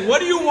weird thing. What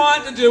do you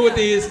want to do with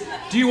these?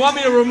 Do you want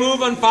me to remove,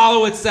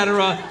 unfollow,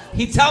 etc.?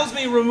 He tells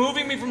me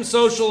removing me from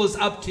social is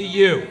up to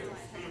you.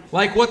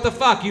 Like, what the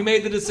fuck? You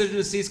made the decision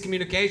to cease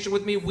communication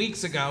with me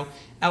weeks ago.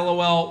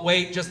 LOL.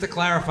 Wait, just to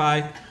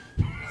clarify.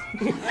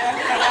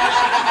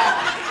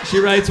 She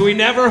writes, we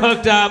never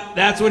hooked up.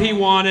 That's what he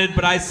wanted,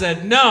 but I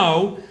said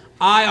no.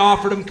 I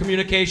offered him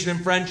communication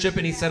and friendship,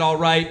 and he said all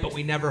right, but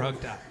we never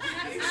hooked up.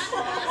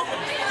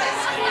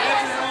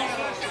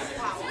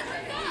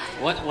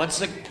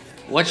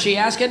 What's she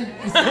asking?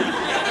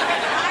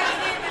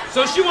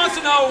 So she wants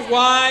to know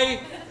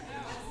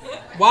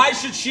why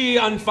should she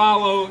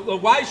unfollow?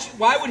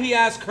 Why would he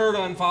ask her to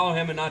unfollow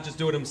him and not just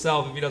do it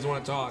himself if he doesn't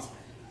want to talk?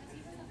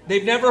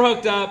 They've never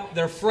hooked up.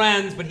 They're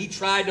friends, but he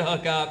tried to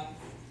hook up,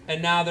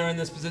 and now they're in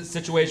this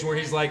situation where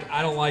he's like,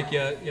 I don't like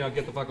you. You know,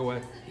 get the fuck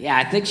away. Yeah,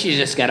 I think she's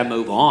just got to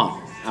move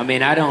on. I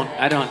mean, I don't.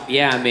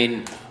 Yeah, I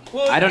mean.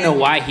 Well, I don't know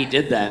why he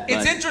did that.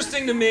 It's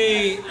interesting to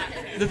me.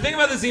 The thing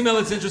about this email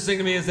that's interesting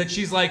to me is that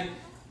she's like,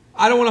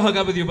 I don't want to hook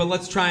up with you, but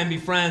let's try and be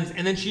friends.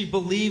 And then she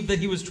believed that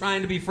he was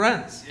trying to be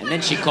friends. And then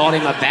she called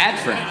him a bad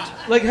friend.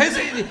 Like,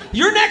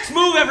 your next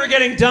move ever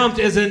getting dumped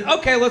isn't,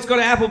 okay, let's go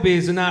to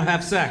Applebee's and not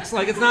have sex.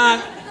 Like, it's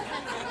not,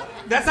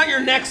 that's not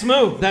your next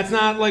move. That's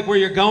not like where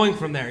you're going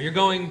from there. You're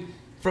going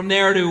from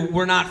there to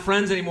we're not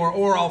friends anymore,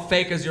 or I'll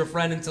fake as your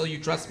friend until you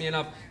trust me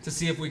enough to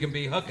see if we can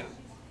be hookup.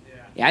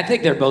 Yeah, I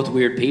think they're both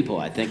weird people.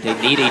 I think they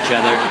need each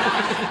other.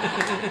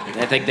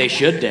 I think they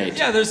should date.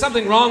 Yeah, there's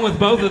something wrong with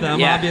both of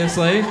them,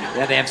 obviously.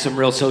 Yeah, they have some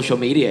real social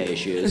media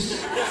issues.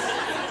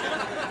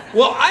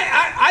 Well,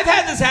 I've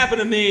had this happen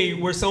to me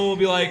where someone will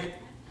be like,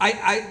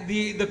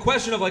 the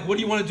question of like, what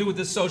do you want to do with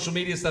this social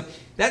media stuff?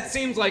 That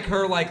seems like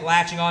her like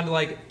latching on to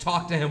like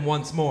talk to him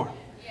once more.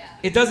 Yeah.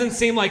 It doesn't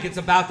seem like it's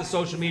about the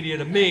social media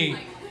to me.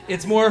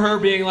 It's more her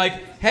being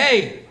like,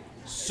 hey,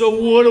 so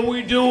what are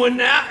we doing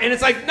now? And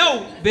it's like,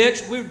 no,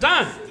 bitch, we're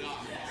done.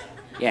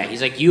 Yeah,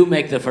 he's like, you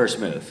make the first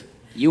move.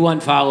 You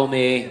unfollow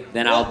me,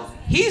 then I'll...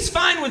 He's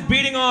fine with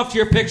beating off to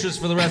your pictures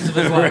for the rest of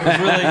his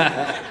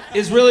life,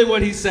 is really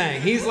what he's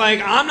saying. He's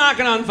like, I'm not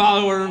going to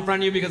unfollow or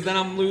unfriend you because then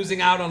I'm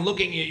losing out on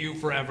looking at you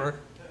forever.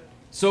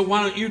 So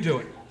why don't you do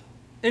it?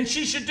 And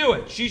she should do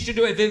it. She should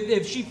do it.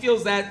 If she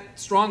feels that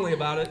strongly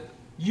about it,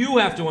 you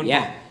have to unfollow.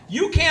 Yeah.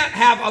 You can't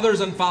have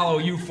others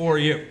unfollow you for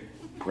you.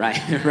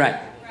 Right, right.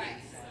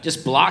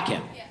 Just block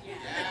him.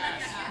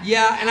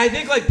 Yeah, and I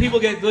think like people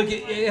get, look,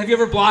 have you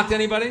ever blocked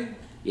anybody?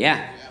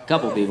 Yeah, a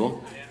couple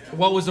people.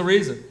 What was the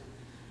reason?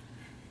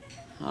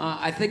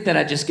 I think that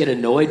I just get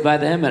annoyed by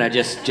them and I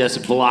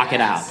just block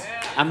it out.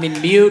 I mean,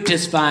 mute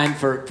is fine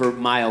for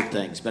mild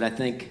things, but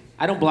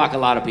I don't block a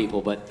lot of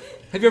people, but...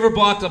 Have you ever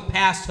blocked a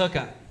past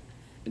hookup?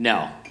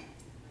 No.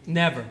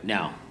 Never?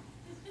 No.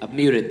 I've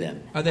muted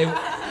them. Are they...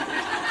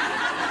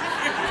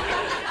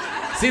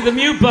 See, the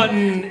mute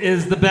button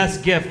is the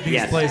best gift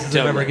these places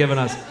have ever given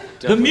us.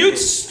 Totally. The mute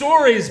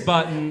stories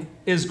button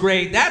is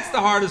great. That's the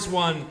hardest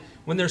one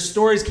when their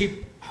stories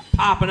keep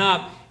popping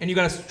up and you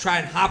gotta try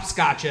and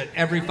hopscotch it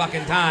every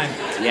fucking time.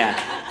 Yeah,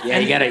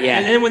 you gotta,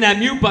 And then when that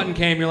mute button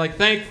came, you're like,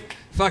 thank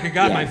fucking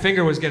God my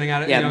finger was getting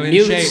at it. Yeah,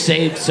 mute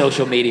saved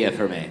social media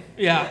for me.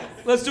 Yeah,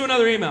 let's do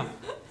another email.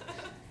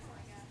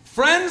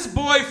 Friend's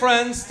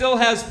boyfriend still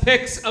has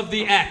pics of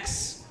the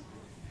ex.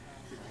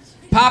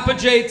 Papa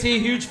JT,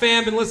 huge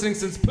fan, been listening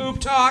since Poop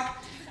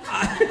Talk.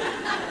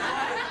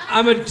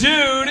 I'm a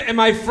dude, and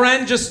my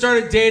friend just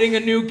started dating a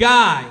new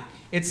guy.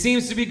 It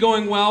seems to be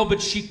going well,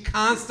 but she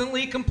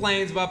constantly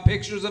complains about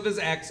pictures of his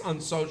ex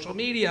on social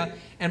media,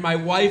 and my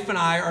wife and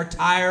I are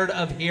tired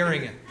of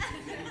hearing it.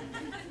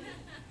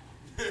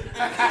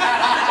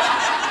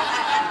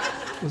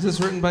 Was this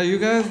written by you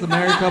guys, the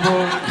married couple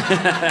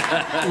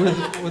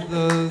with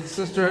the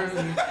sister?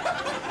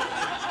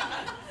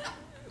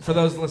 For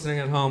those listening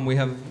at home, we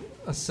have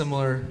a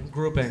similar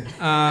grouping.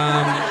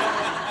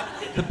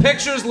 The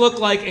pictures look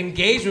like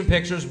engagement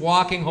pictures,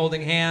 walking,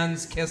 holding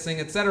hands,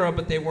 kissing, etc.,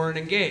 but they weren't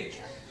engaged.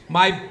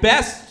 My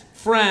best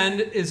friend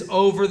is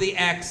over the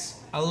ex,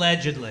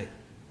 allegedly.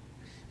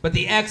 But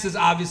the ex is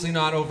obviously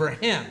not over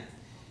him.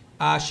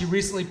 She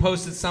recently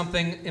posted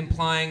something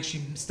implying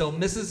she still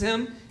misses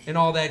him and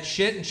all that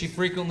shit, and she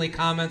frequently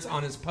comments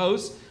on his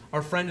posts.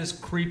 Our friend is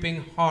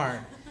creeping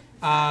hard.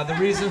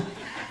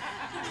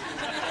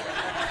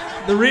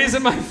 The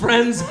reason my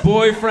friend's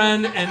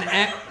boyfriend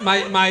and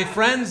my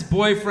friend's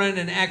boyfriend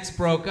and ex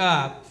broke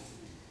up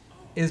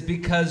is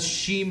because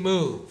she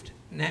moved,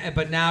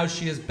 but now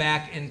she is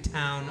back in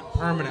town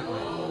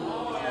permanently.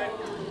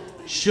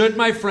 Should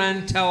my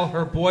friend tell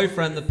her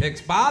boyfriend the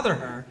pics bother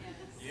her?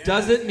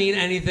 Does it mean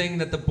anything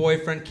that the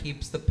boyfriend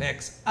keeps the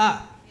pics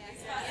up?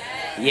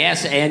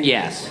 Yes and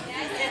yes.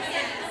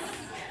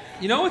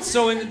 You know what's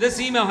this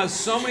email has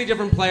so many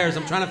different players.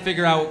 I'm trying to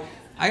figure out.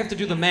 I have to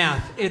do the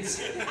math.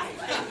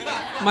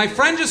 My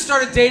friend just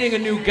started dating a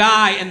new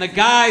guy, and the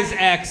guy's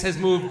ex has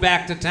moved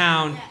back to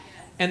town,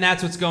 and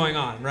that's what's going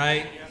on,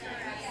 right?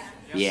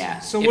 Yeah.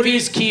 So if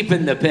he's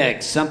keeping the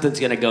pics, something's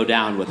gonna go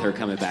down with her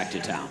coming back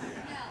to town.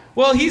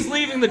 Well, he's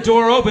leaving the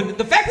door open.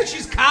 The fact that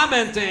she's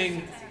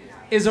commenting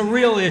is a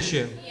real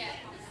issue.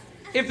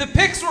 If the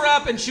pics were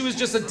up and she was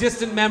just a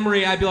distant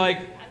memory, I'd be like,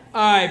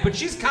 all right, but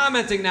she's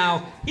commenting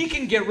now. He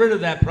can get rid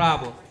of that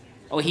problem.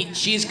 Oh,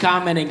 she's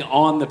commenting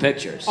on the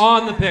pictures.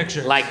 On the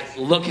pictures. Like,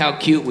 look how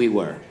cute we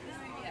were.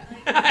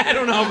 I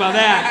don't know about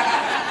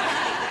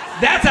that.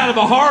 That's out of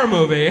a horror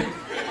movie.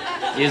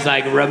 He's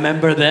like,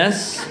 remember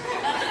this?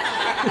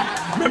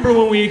 Remember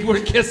when we were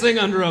kissing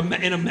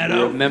in a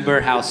meadow?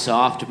 Remember how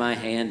soft my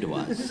hand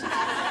was?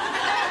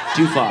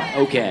 Too far.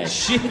 Okay.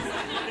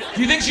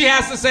 Do you think she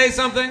has to say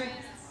something?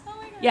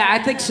 Yeah,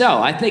 I think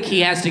so. I think he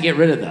has to get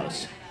rid of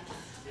those.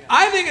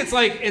 I think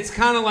it's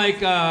kind of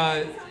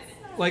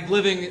like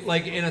living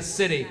like in a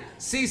city.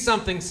 See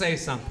something, say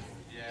something.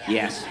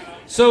 Yes.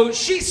 So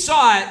she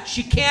saw it.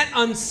 She can't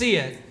unsee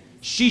it.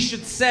 She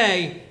should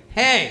say,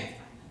 hey,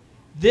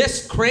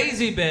 this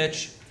crazy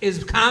bitch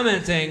is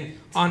commenting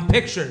on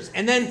pictures.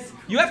 And then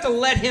you have to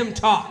let him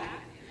talk.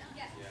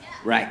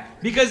 Right.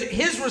 Because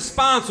his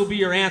response will be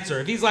your answer.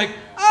 If he's like,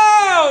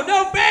 oh,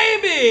 no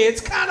baby,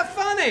 it's kind of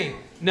funny.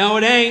 No,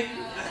 it ain't.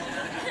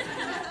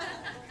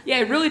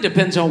 Yeah, it really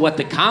depends on what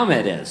the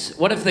comment is.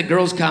 What if the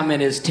girl's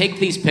comment is, take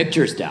these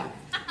pictures down?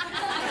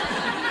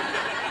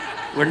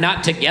 We're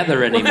not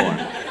together anymore.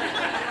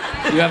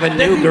 You have a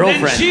new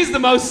girlfriend. Then she's the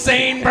most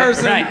sane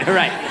person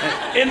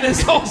right. in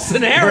this whole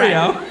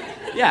scenario. Right.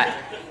 Yeah.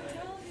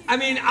 I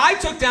mean, I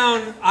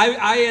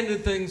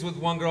ended things with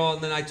one girl,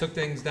 and then I took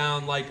things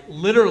down, like,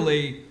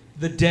 literally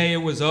the day it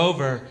was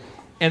over.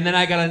 And then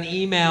I got an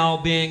email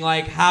being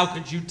like, how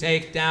could you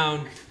take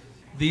down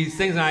these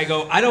things? And I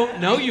go, I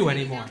don't know you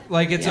anymore.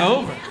 Like, it's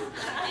over.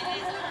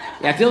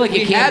 Yeah, I feel like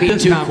you can't be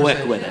too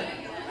quick with it.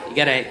 You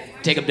gotta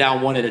take them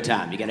down one at a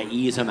time. You gotta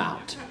ease them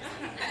out.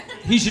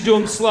 He should do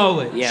them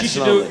slowly. Yeah,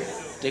 slowly.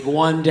 Take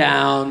one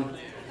down.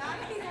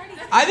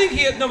 I think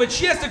but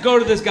she has to go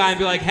to this guy and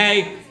be like,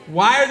 hey,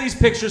 why are these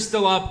pictures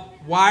still up?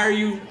 Why are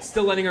you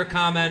still letting her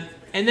comment?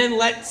 And then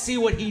let's see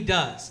what he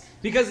does.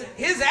 Because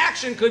his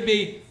action could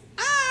be,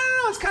 I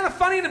don't know, it's kind of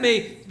funny to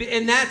me.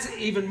 And that's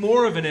even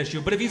more of an issue.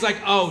 But if he's like,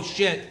 oh,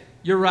 shit,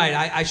 you're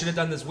right, I should have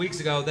done this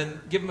weeks ago,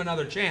 then give him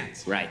another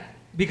chance. Right.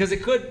 Because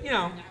it could,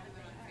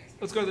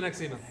 let's go to the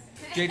next email.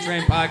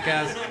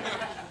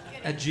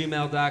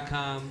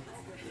 jtrainpodcast@gmail.com.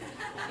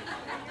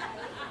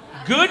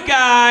 Good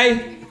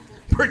guy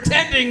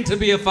pretending to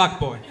be a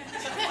fuckboy.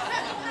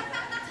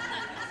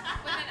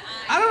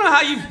 I don't know how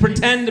you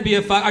pretend to be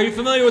a fuck. Are you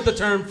familiar with the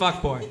term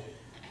fuckboy?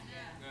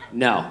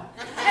 No.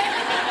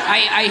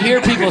 I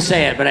hear people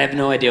say it, but I have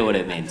no idea what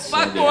it means.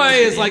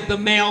 Fuckboy is like the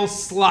male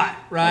slut,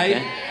 right?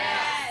 Okay.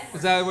 Yes.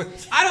 Is that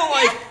what, I don't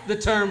like the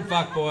term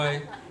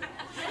fuckboy.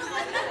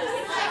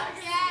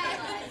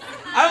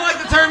 I don't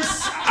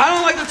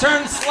like the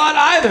term slut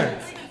either.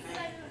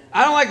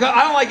 I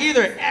don't like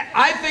either.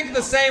 I think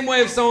the same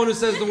way of someone who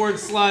says the word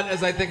slut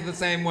as I think the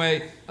same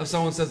way of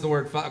someone who says the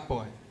word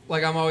fuckboy.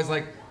 Like, I'm always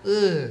like,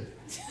 ugh.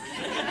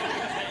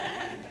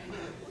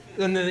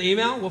 In the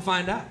email, we'll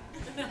find out.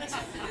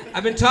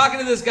 I've been talking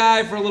to this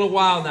guy for a little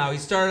while now. He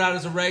started out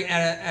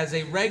as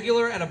a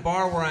regular at a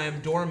bar where I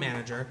am door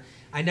manager.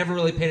 I never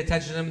really paid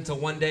attention to him until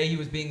one day he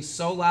was being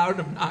so loud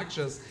and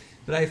obnoxious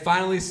that I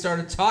finally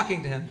started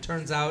talking to him.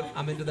 Turns out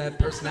I'm into that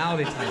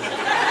personality type.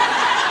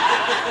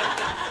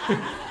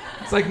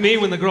 It's like me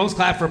when the girls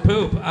clap for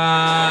poop.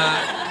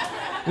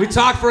 We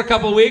talked for a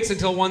couple of weeks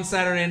until one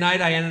Saturday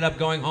night I ended up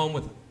going home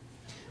with him.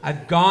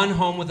 I've gone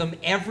home with him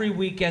every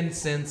weekend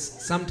since,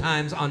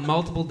 sometimes on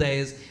multiple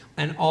days,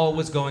 and all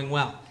was going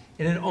well.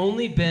 It had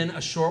only been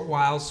a short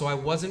while, so I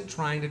wasn't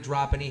trying to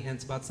drop any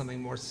hints about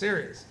something more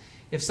serious.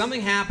 If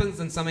something happens,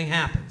 then something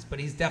happens, but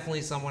he's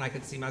definitely someone I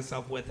could see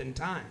myself with in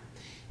time.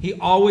 He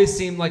always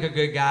seemed like a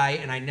good guy,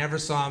 and I never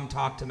saw him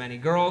talk to many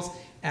girls,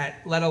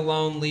 let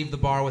alone leave the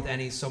bar with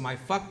any, so my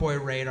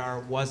fuckboy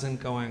radar wasn't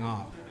going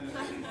off.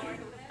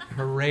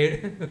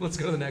 Let's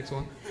go to the next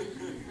one.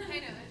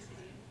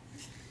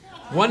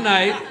 One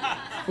night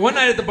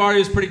at the bar, he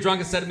was pretty drunk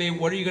and said to me,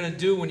 "What are you going to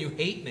do when you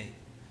hate me?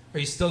 Are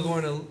you still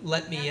going to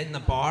let me in the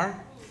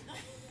bar?"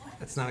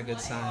 That's not a good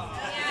sign.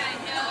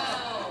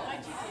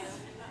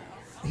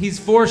 He's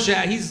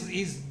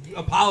he's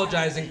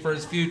apologizing for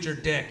his future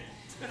dick.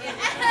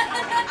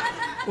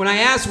 When I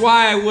asked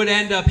why I would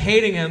end up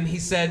hating him, he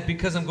said,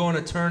 "Because I'm going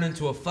to turn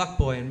into a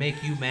fuckboy and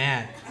make you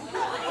mad."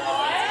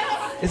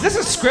 Is this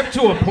a script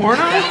to a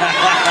porno? What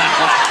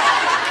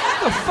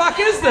the fuck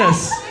is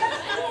this?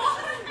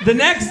 The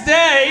next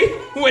day,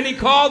 when he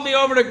called me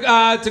over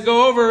to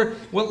go over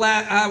what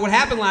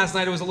happened last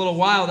night, it was a little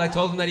wild. I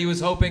told him that he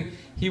was hoping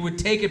he would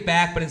take it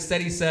back, but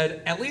instead he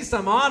said, "At least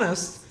I'm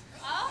honest."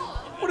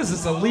 What is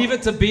this, a Leave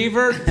It to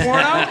Beaver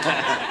porno?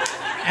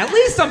 "At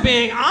least I'm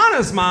being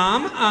honest,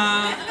 Mom.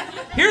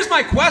 Here's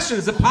my question.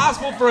 Is it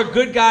possible for a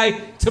good guy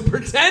to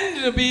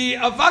pretend to be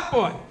a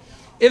fuckboy?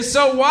 If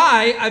so,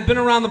 why? I've been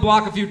around the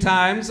block a few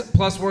times,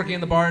 plus working in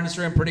the bar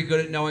industry, I'm pretty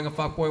good at knowing a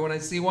fuckboy when I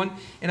see one,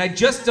 and I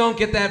just don't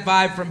get that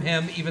vibe from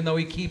him, even though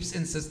he keeps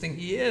insisting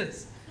he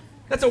is."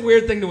 That's a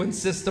weird thing to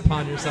insist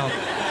upon yourself.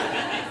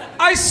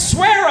 "I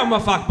swear I'm a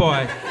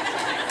fuckboy.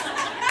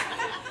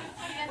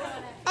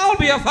 I'll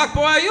be a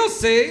fuckboy, you'll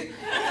see."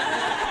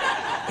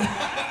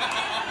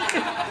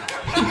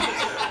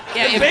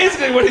 Yeah,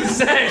 Basically what he's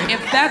saying.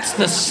 If that's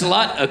the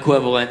slut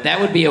equivalent,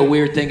 that would be a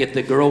weird thing if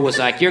the girl was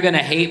like, "You're gonna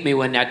hate me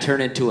when I turn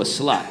into a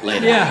slut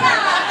later."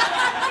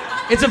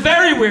 Yeah. It's a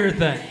very weird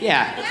thing.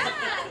 Yeah.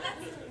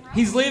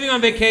 He's leaving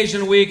on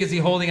vacation a week. Is he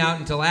holding out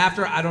until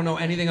after? I don't know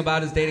anything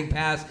about his dating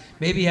past.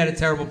 Maybe he had a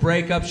terrible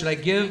breakup. Should I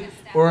give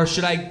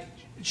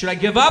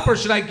up, or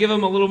should I give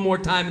him a little more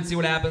time and see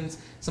what happens?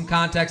 Some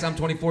context: I'm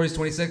 24, he's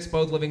 26,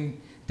 both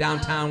living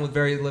downtown with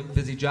very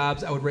busy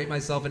jobs. I would rate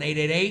myself an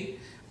 888.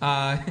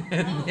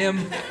 And him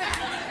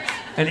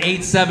an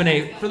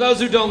 878. For those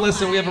who don't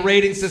listen, we have a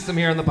rating system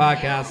here on the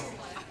podcast.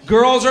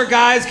 Girls or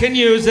guys can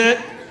use it.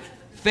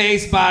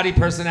 Face, body,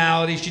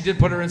 personality. She did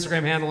put her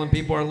Instagram handle, and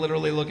people are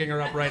literally looking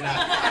her up right now.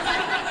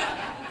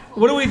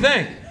 What do we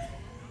think?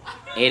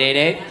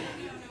 888?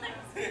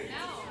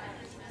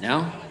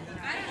 No?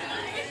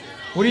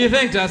 What do you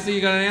think, Dusty? You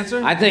got an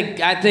answer? I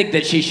think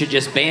that she should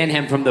just ban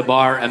him from the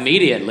bar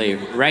immediately,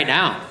 right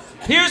now.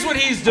 Here's what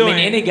he's doing. I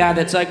mean, any guy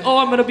that's like, "Oh,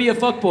 I'm gonna be a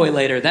fuckboy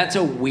later," that's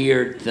a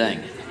weird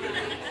thing.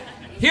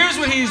 Here's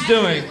what he's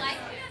doing.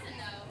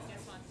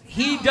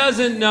 He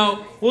doesn't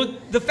know. Well,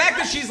 the fact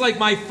that she's like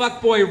my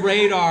fuckboy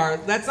radar,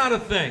 that's not a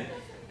thing.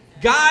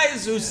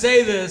 Guys who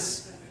say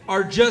this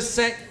are just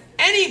saying,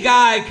 any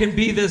guy can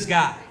be this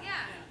guy.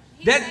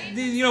 That,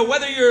 you know,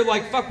 whether you're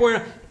like fuckboy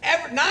or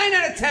 9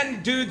 out of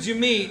 10 dudes you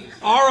meet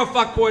are a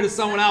fuckboy to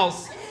someone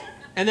else,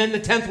 and then the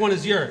 10th one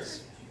is yours.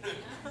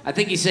 I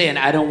think he's saying,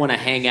 "I don't want to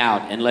hang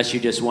out unless you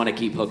just want to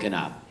keep hooking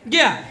up."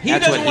 Yeah, he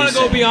That's doesn't what want to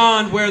he's go saying.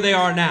 beyond where they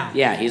are now.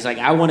 Yeah, he's like,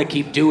 "I want to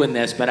keep doing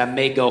this, but I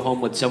may go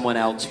home with someone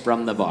else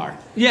from the bar."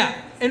 Yeah,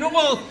 and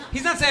well,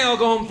 he's not saying I'll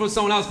go home with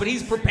someone else, but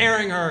he's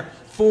preparing her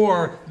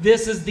for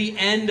this is the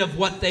end of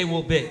what they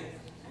will be.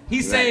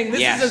 He's saying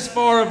this Yes. is as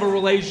far of a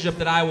relationship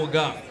that I will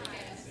go.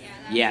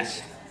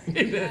 Yes.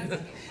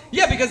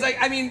 Yeah, because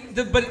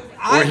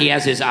Or he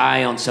has his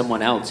eye on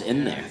someone else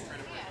in there.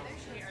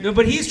 No,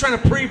 but he's trying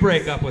to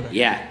pre-break up with her.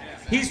 Yeah.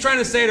 He's trying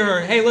to say to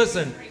her, "Hey,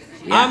 listen,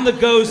 Yeah. I'm the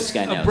ghost This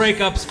guy of knows.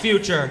 breakups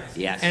future,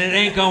 Yes. and it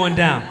ain't going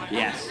down."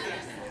 Yes.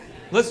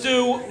 Let's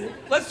do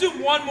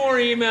one more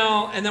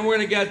email, and then we're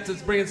gonna get to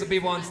bringing some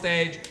people on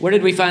stage. Where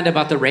did we find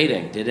about the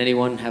rating? Did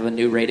anyone have a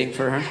new rating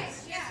for her?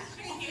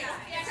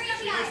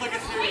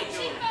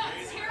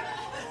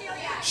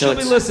 She'll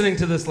be listening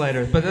to this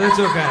later, but that's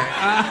okay.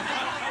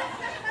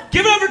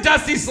 Give it up for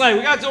Dusty Slay. We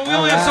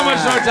only have so much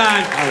more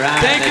time. All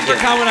right. Thank you for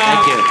coming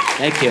out.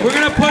 Thank you. We're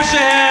gonna push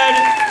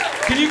ahead.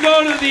 Can you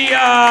go to the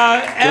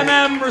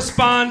MM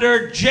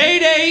responder,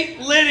 J-Date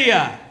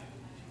Lydia?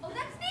 Oh,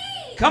 that's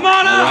me. Come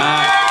on All up.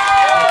 right.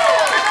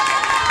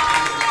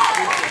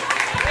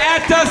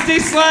 At Dusty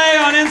Slay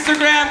on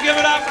Instagram. Give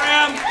it up for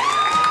him.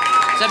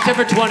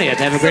 September 20th.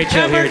 Have a great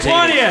show September here at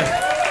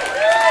 20th.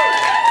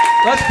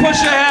 Let's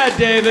push ahead,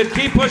 David.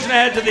 Keep pushing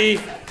ahead to the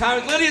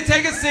time. Lydia,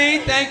 take a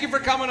seat. Thank you for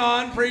coming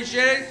on.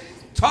 Appreciate it.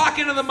 Talk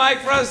into the mic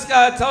for us.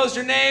 Tell us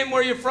your name,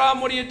 where you're from,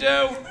 what do you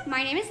do?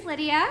 My name is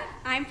Lydia.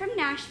 I'm from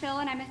Nashville,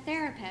 and I'm a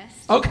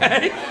therapist.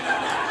 Okay.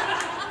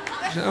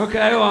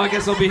 Okay, well, I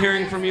guess I'll be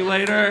hearing from you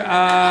later.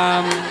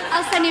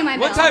 I'll send you my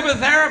bill. What type of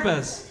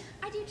therapist?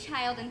 I do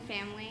child and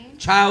family.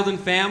 Child and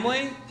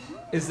family?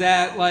 Is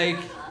that like,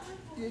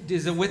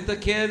 is it with the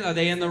kid? Are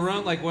they in the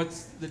room? Like,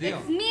 what's the deal?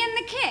 It's me and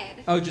the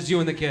kid. Oh, just you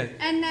and the kid.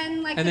 And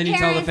then like And the then you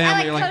parents, tell the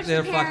family, I, you're like, coach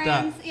they're the fucked up.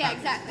 parents. Yeah,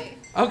 exactly.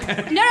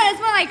 Okay. No,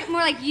 it's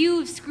more like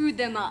you've screwed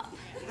them up.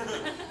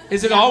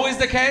 Is it always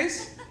the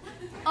case?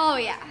 Oh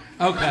yeah.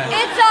 Okay.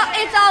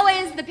 It's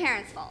always the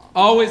parents' fault.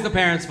 Always the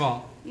parents'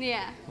 fault.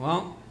 Yeah.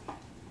 Well,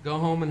 go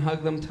home and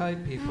hug them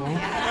tight, people.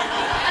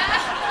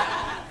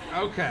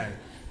 Okay.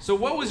 So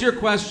what was your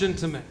question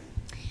to me?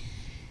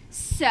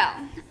 So,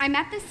 I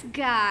met this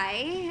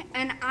guy,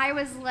 and I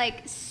was,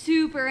 like,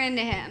 super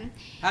into him.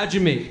 How'd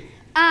you meet?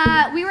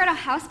 We were at a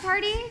house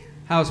party.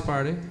 House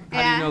party. How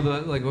Yeah. do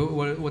you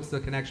know what's the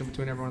connection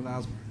between everyone at the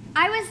house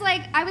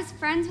party? I was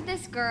friends with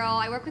this girl.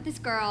 I work with this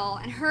girl,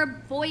 and her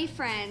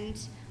boyfriend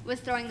was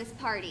throwing this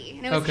party.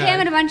 And it was Okay. him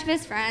and a bunch of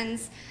his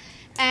friends.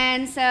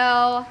 And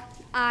so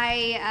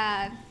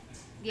I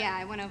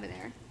went over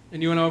there.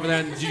 And you went over there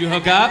and did you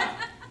hook up?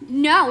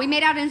 No, we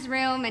made out in his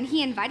room, and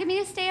he invited me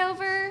to stay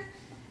over.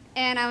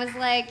 And I was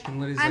like,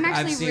 And Liddy's I'm like, "I've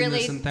actually seen really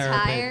this in therapy."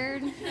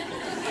 tired.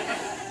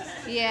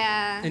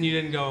 Yeah. And you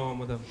didn't go home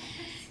with him.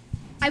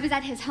 I was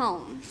at his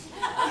home.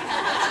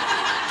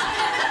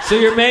 So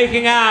you're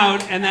making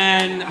out and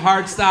then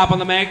hard stop on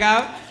the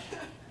makeout?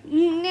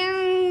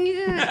 No.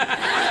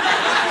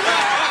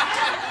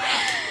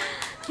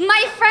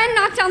 My friend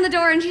knocked on the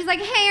door and she's like,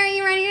 hey, are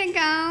you ready to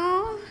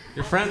go?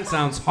 Your friend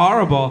sounds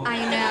horrible.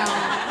 I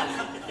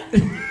know.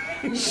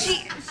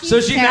 So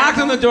she knocked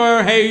on the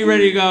door, hey, you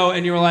ready to go?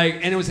 And you were like,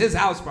 and it was his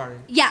house party.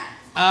 Yeah.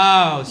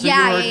 Oh, so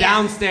Yeah, you were yeah.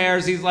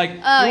 downstairs. He's like,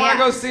 you Oh, want to yeah.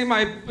 go see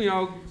my,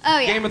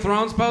 Game of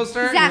Thrones poster?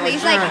 And Exactly. you're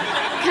He's like, "Sure."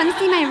 come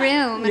see my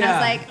room. And Yeah. I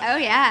was like, oh,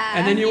 yeah.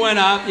 And then you went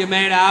up, you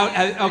made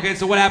out. Okay,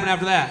 so what happened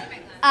after that?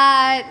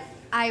 I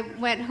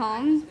went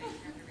home.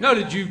 No,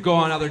 did you go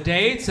on other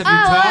dates? Have you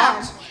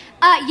talked?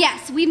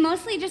 Yes, we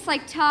mostly just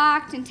like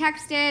talked and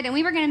texted, and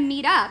we were gonna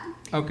meet up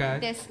Okay.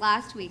 this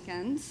last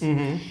weekend.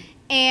 Mm-hmm.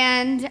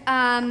 And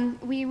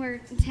we were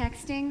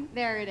texting.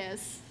 There it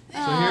is. So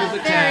here's the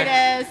there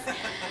text. it is.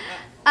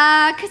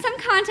 Cause some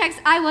context,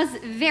 I was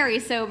very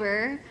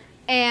sober,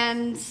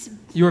 and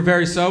You were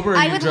very sober or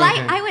I you would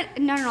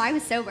drinking? no, I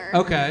was sober.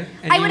 Okay.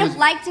 And I he would was- have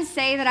liked to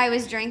say that I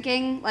was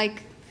drinking,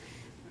 like,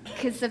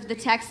 because of the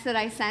text that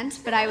I sent,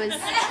 but I was. So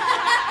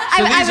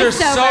I these was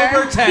are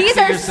sober texts These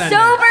that are you're sending.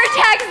 sober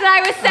texts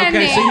that I was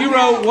sending. Okay, so you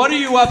wrote, what are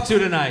you up to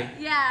tonight?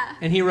 Yeah.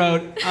 And he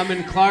wrote, I'm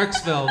in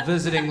Clarksville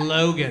visiting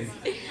Logan.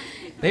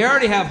 They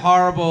already have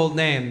horrible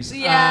names.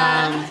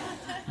 Yeah.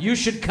 You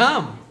should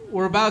come.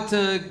 We're about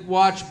to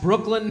watch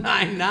Brooklyn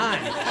Nine-Nine.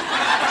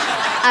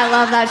 I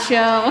love that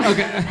show.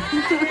 Okay.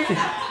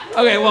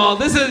 Okay, well,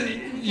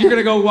 you're going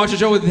to go watch a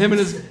show with him and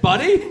his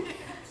buddy?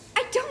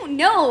 I don't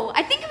know.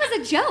 I think it was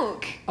a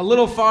joke. A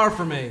little far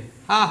from me.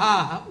 Ha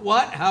ha.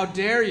 What? How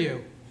dare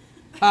you?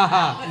 Ha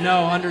ha.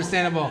 No,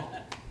 understandable.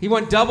 He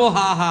went double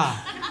ha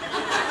ha.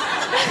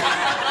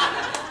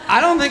 I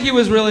don't think he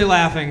was really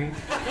laughing.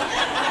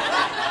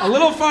 A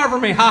little far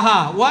from me. Ha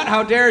ha. What?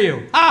 How dare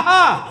you?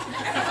 Ha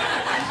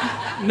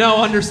ha.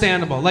 No,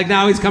 understandable. Like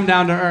now he's come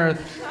down to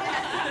earth.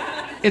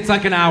 It's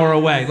like an hour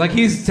away. Like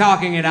he's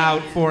talking it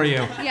out for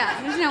you.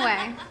 Yeah, there's no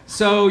way.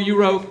 So you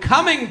wrote,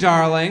 coming,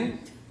 darling.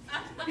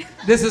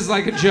 This is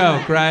like a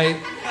joke, right?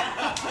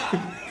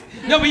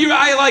 No, but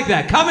I like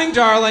that. Coming,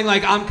 darling,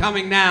 like I'm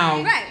coming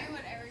now. Right.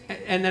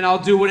 And then I'll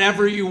do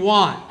whatever you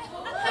want.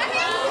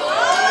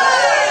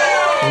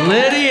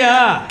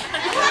 Lydia.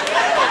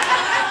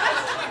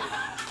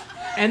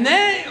 And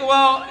then,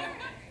 well,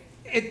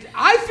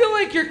 I feel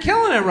like you're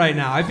killing it right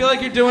now. I feel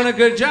like you're doing a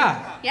good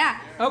job. Yeah.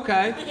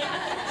 Okay.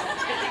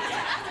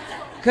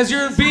 Because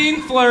you're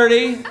being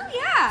flirty. Oh,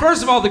 yeah.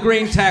 First of all, the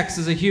green text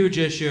is a huge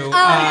issue.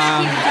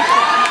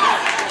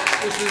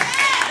 This is,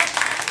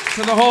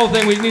 for the whole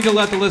thing, we need to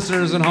let the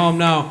listeners at home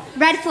know.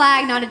 Red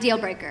flag, not a deal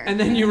breaker. And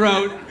then you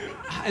wrote,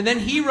 and then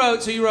he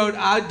wrote, so you wrote,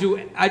 I'd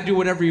do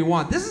whatever you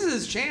want. This is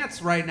his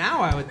chance right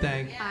now, I would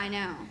think. I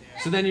know.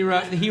 So then he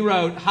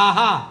wrote, ha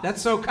ha,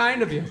 that's so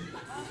kind of you.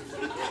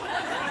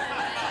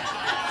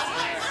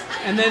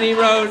 And then he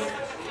wrote,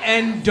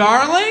 and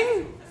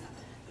darling,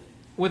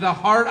 with a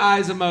heart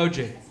eyes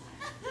emoji.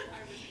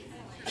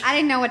 I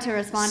didn't know what to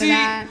respond See, to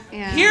that.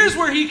 Yeah. here's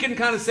where he can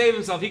kind of save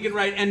himself. He can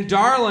write, and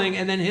darling,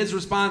 and then his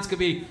response could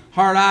be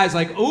hard eyes,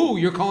 like, ooh,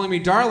 you're calling me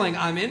darling,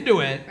 I'm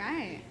into it.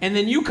 Right. And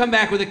then you come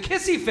back with a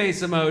kissy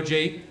face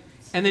emoji,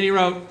 and then he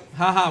wrote,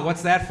 haha,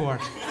 what's that for?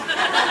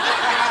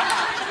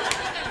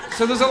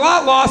 So there's a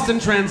lot lost in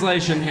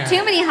translation here.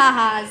 Too many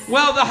ha-has.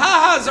 Well, the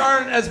ha-has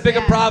aren't as big a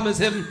Yeah. problem as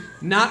him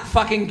not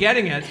fucking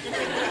getting it.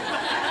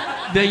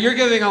 That you're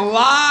giving a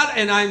lot,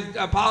 and I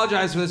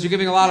apologize for this, you're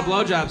giving a lot of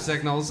blowjob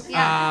signals.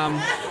 Yeah.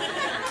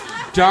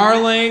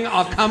 Darling,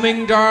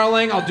 coming,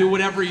 darling, I'll do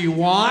whatever you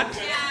want.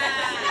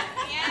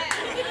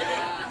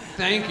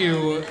 Thank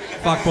you,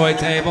 fuckboy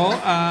table.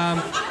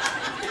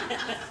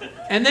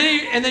 And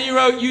then you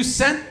wrote, you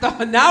sent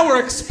the, now we're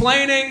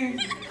explaining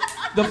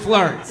the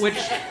flirt, which,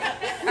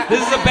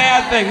 this is a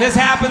bad thing. This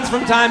happens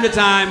from time to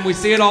time. We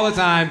see it all the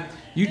time.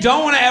 You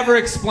don't want to ever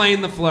explain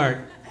the flirt.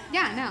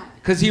 Yeah, no.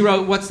 Because he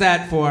wrote, what's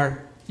that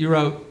for? You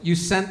wrote, you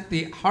sent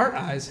the heart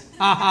eyes.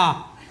 Ha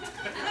ha.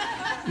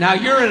 Now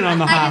you're in on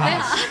the ha I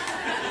ha's.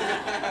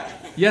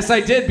 Yes,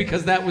 I did,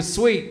 because that was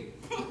sweet.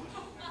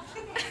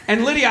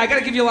 And Lydia, I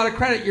gotta give you a lot of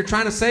credit. You're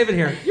trying to save it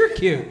here. You're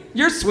cute.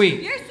 You're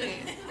sweet. You're sweet.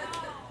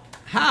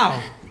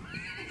 How?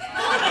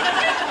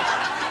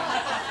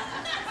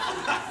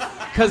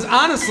 Because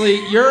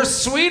honestly, you're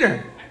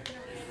sweeter.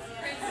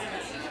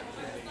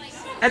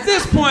 At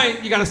this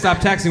point, you gotta stop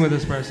texting with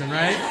this person,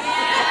 right?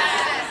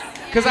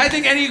 Because I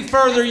think any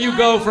further you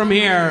go from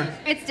here,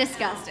 It's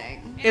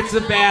disgusting. it's a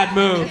bad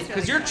move.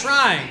 Because you're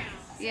trying.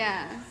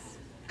 Yeah.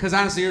 Because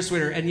honestly, you're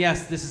sweeter. And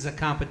yes, this is a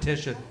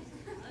competition.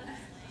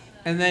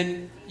 And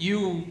then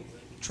you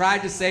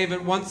tried to save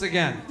it once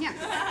again Yeah.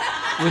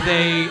 with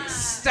a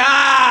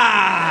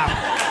stop.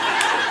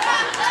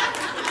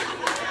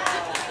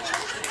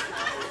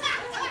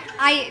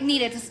 I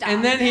needed to stop.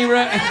 And then he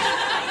wrote.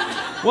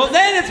 Well,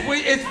 then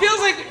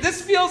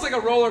this feels like a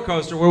roller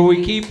coaster where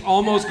we keep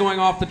almost going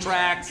off the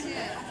tracks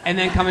and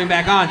then coming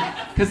back on.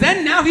 Because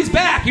then now he's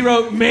back. He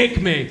wrote,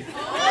 "Make me." Which,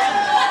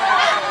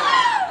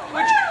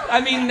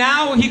 I mean,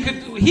 now he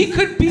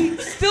could be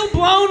still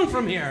blown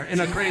from here in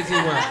a crazy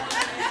world.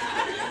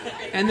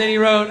 And then he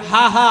wrote,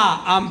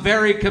 "Haha, I'm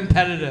very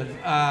competitive."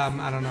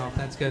 I don't know if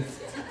that's good.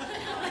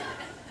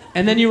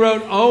 And then you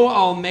wrote, "Oh,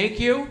 I'll make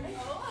you."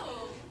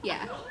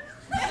 Yeah.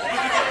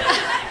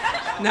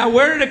 Now,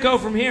 where did it go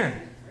from here?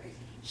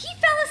 He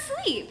fell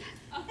asleep.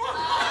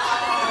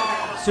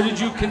 So did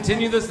you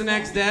continue this the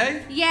next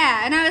day?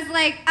 Yeah, and I was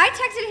like, I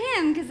texted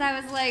him because I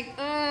was like,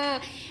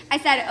 I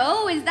said,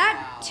 oh, is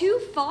that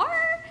too far?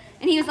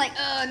 And he was like,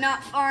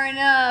 not far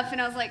enough. And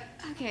I was like,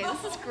 okay,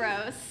 this is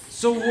gross.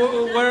 So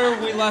where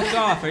we left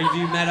off? Have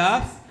you met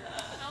up?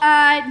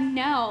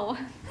 No.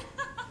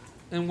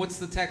 And what's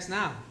the text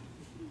now?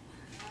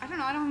 I don't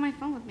know, I don't have my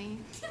phone with me.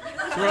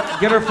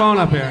 Get her phone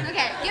up here.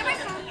 Okay, get my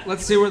phone.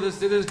 Let's see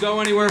did this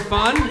go anywhere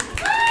fun?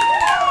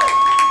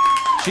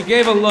 She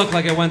gave a look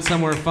like it went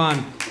somewhere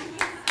fun.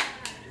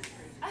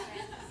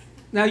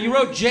 Now you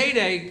wrote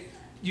J-Day.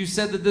 You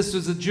said that this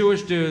was a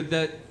Jewish dude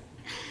that...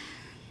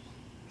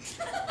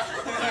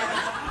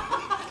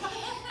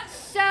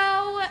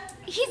 So,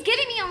 he's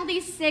giving me all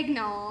these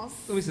signals.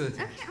 Let me see the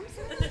Okay, text. I'm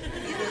sorry.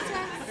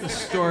 The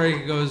story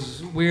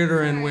goes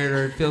weirder and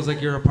weirder. It feels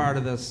like you're a part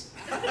of this.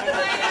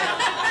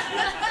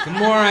 The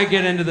more I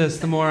get into this,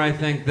 the more I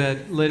think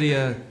that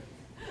Lydia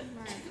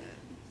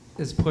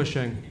is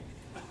pushing.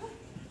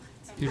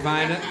 Do you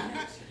find it?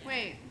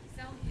 Wait.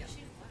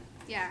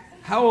 Yeah.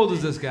 How old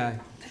is this guy?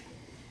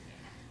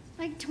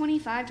 Like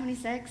 25,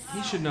 26.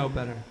 He should know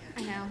better.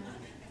 I know.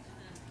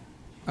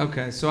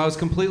 Okay, so I was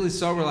completely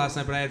sober last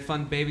night, but I had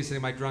fun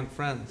babysitting my drunk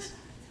friends.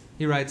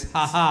 He writes,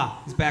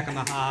 "Ha-ha." He's back on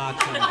the ha-ha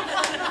train.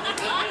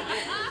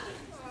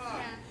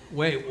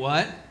 Wait,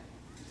 what?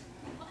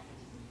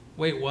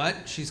 Wait, what?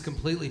 She's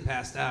completely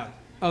passed out.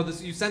 Oh,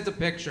 you sent a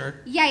picture.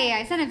 Yeah.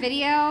 I sent a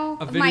video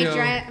of my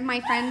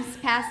friends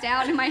passed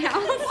out in my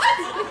house.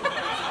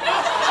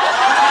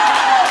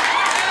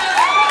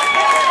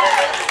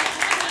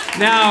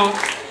 Now,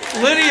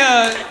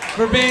 Lydia,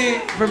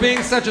 for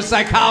being such a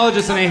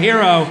psychologist and a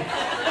hero,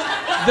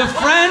 the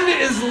friend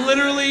is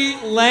literally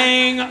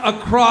laying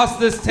across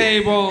this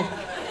table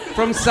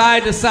from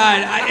side to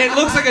side. It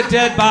looks like a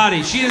dead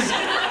body. She is,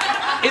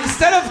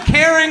 instead of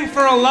caring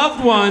for a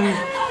loved one,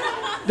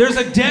 there's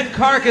a dead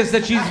carcass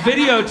that she's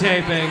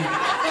videotaping.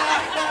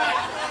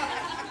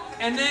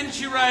 And then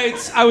she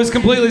writes, "I was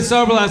completely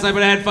sober last night,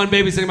 but I had fun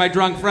babysitting my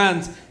drunk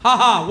friends.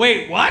 Haha,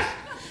 wait, what?"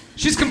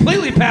 She's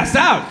completely passed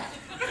out.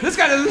 This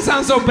guy doesn't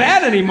sound so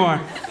bad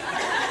anymore.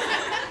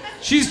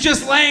 She's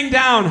just laying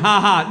down,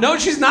 haha. No,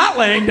 she's not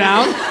laying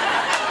down.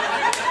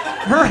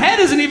 Her head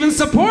isn't even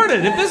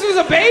supported. If this was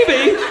a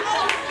baby,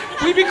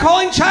 we'd be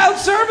calling child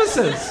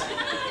services.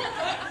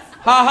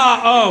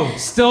 Haha, oh,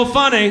 still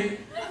funny.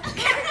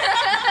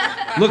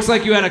 Looks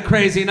like you had a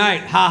crazy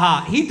night,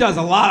 haha. He does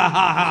a lot of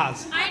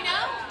ha-has. I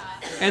know.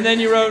 And then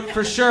you wrote,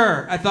 "For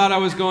sure, I thought I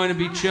was going to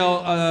be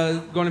chill,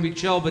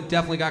 but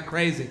definitely got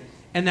crazy."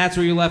 And that's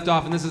where you left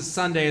off, and this is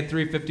Sunday at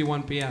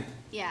 3:51 p.m.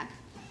 Yeah.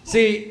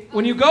 See,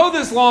 when you go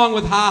this long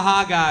with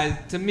ha-ha guys,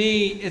 to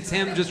me, it's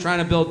him just trying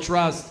to build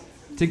trust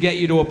to get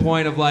you to a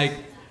point of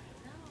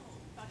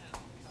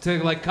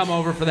to come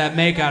over for that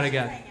makeout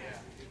again.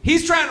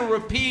 He's trying to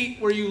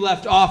repeat where you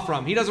left off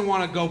from. He doesn't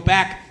want to go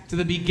back to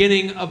the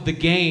beginning of the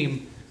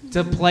game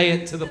to play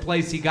it to the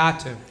place he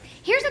got to.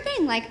 Here's the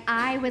thing,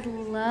 I would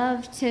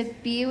love to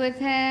be with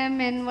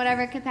him in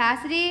whatever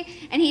capacity,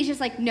 and he's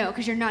just like, no,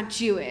 because you're not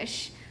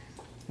Jewish.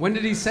 When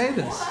did he say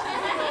this?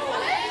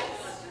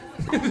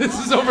 This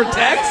is over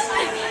text?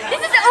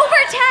 This is over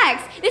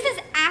text. This is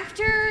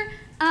after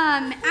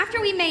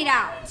we made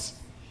out.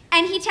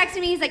 And he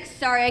texted me, he's like,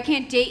 sorry, I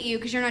can't date you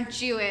because you're not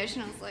Jewish.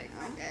 And I was like,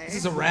 okay. Is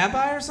this a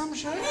rabbi or some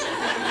shit?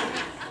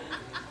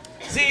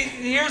 See,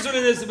 here's what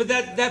it is, but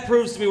that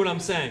proves to me what I'm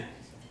saying.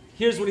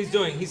 Here's what he's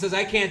doing. He says,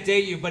 I can't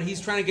date you, but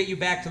he's trying to get you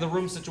back to the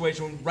room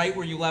situation right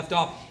where you left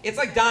off. It's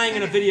like dying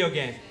in a video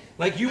game.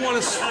 You want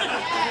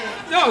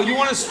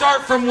to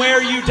start from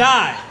where you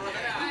die.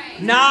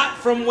 Not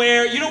from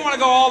where, you don't want to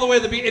go all the way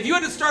to the beginning. If you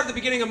had to start at the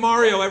beginning of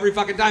Mario every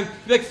fucking time,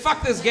 you'd be like,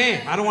 fuck this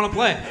game, I don't want to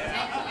play it.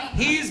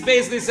 He's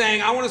basically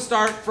saying, I want to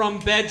start from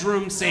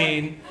bedroom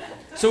scene,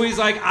 So he's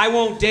like, I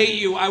won't date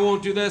you. I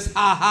won't do this. Ha,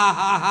 ha,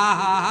 ha, ha,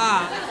 ha,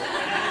 ha.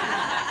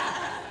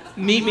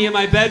 Meet me in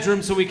my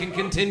bedroom so we can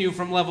continue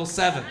from level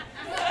 7.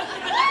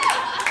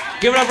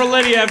 Give it up for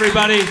Lydia,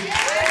 everybody. We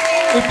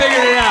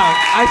figured it out.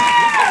 I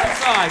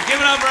saw it. Give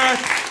it up for her.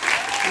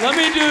 Let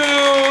me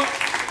do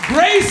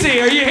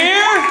Gracie. Are you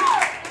here?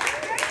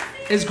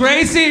 Is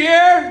Gracie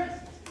here?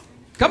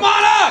 Come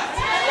on up.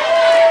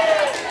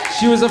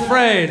 She was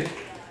afraid.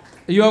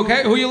 Are you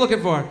okay? Who are you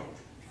looking for?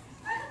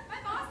 My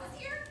boss is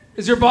here.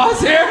 Is your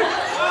boss here?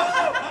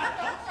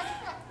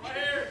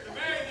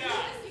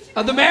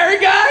 The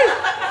married guy?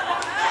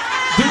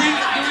 Do we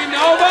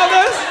know about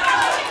this?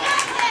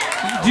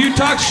 Do you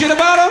talk shit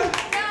about him? No,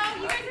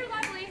 you guys are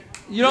lovely.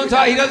 You don't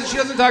talk. She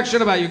doesn't talk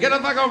shit about you. Get the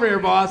fuck over here,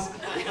 boss.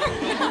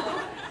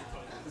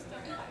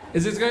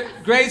 Is this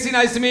Gracie?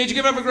 Nice to meet you.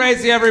 Give it up for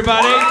Gracie,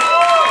 everybody.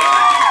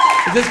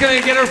 Is this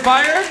gonna get her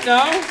fired?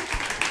 No.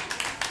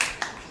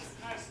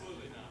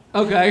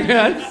 Okay,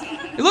 good.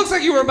 It looks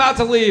like you were about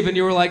to leave, and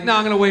you were like, "No,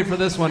 I'm gonna wait for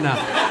this one now."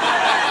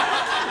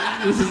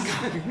 This is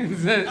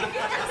it.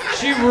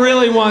 She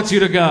really wants you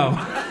to go.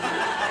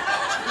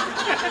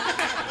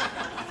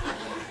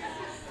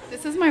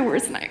 This is my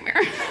worst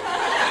nightmare.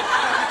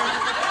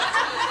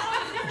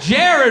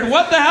 Jared,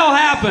 what the hell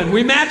happened?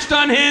 We matched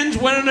on Hinge,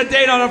 went on a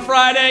date on a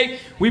Friday.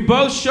 We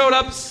both showed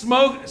up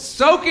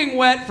soaking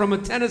wet from a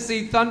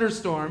Tennessee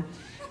thunderstorm.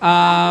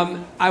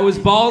 I was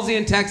ballsy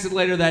and texted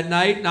later that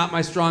night. Not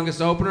my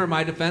strongest opener. In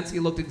my defense, he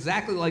looked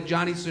exactly like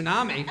Johnny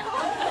Tsunami.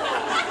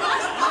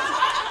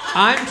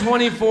 I'm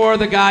 24,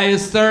 the guy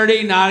is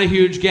 30, not a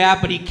huge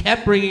gap, but he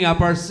kept bringing up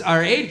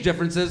our age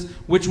differences,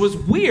 which was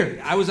weird.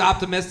 I was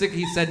optimistic.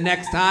 He said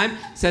next time,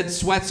 said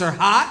sweats are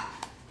hot.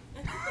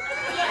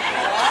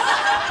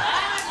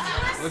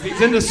 Well, if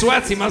he's into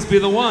sweats, he must be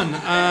the one.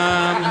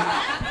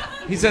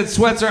 He said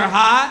sweats are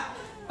hot.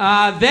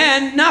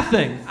 Then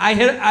nothing. I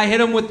hit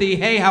him with the,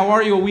 hey, how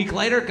are you, a week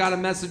later. Got a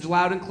message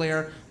loud and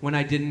clear when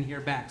I didn't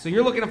hear back. So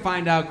you're looking to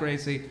find out,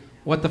 Gracie,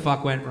 what the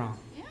fuck went wrong.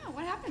 Yeah,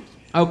 what happened?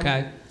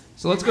 Okay.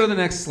 So let's go to the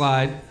next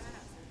slide.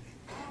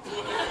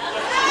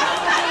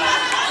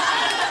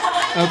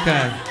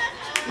 Okay.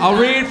 I'll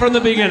read from the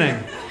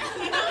beginning.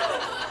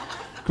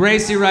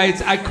 Gracie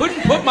writes, I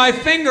couldn't put my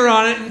finger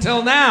on it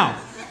until now.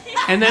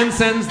 And then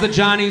sends the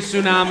Johnny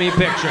Tsunami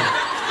picture.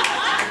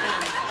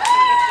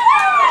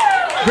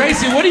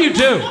 Gracie, what do you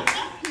do?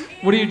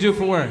 What do you do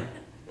for work?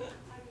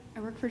 I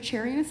work for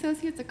Cherry &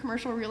 Associates, a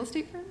commercial real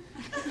estate firm.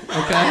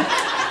 Okay.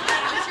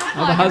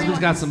 Well, the husband's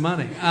got some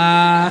money.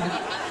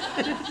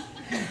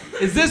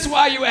 Is this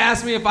why you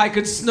asked me if I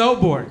could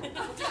snowboard?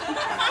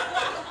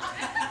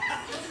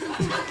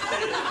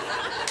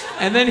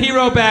 And then he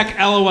wrote back,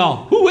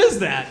 LOL. Who is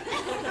that?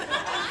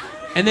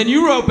 And then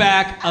you wrote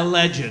back, a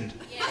legend.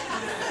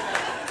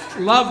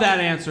 Love that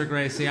answer,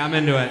 Gracie. I'm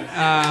into it.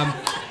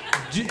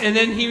 And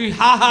then he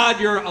ha-ha'd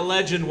your a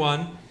legend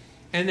one.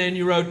 And then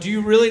you wrote, do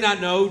you really not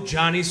know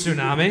Johnny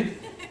Tsunami?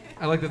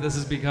 I like that this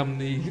has become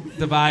the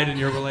divide in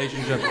your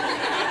relationship.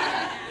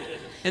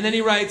 And then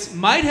he writes,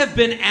 might have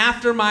been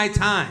after my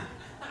time.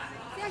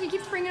 Yeah, he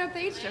keeps bringing up the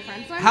age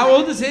difference. So How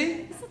old is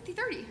he? He's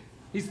 30.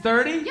 He's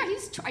 30? Yeah,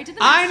 I did the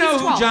I math. know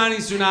He's who 12. Johnny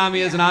Tsunami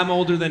is, and I'm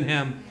older than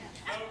him.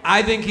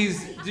 I think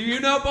he's... Do you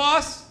know,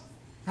 boss?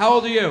 How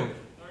old are you?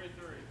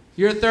 33.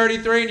 You're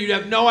 33, and you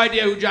have no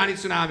idea who Johnny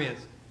Tsunami is.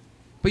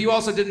 But you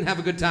also didn't have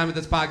a good time with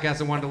this podcast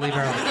and wanted to leave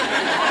early.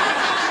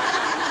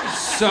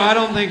 So I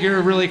don't think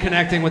you're really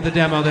connecting with the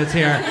demo that's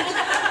here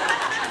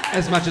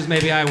as much as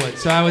maybe I would.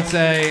 So I would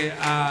say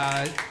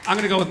I'm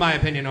going to go with my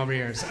opinion over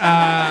yours.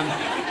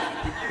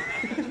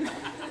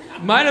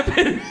 Might have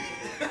been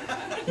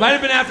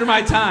after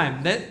my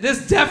time.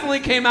 This definitely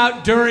came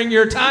out during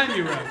your time,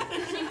 you wrote.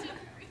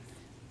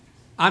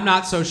 I'm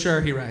not so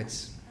sure, he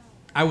writes.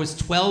 I was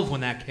 12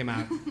 when that came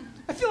out.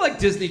 I feel like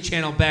Disney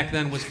Channel back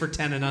then was for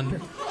 10 and under.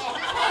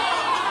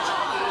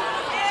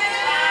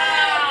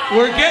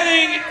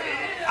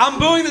 I'm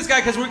booing this guy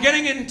because we're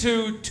getting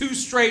into too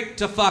straight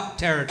to fuck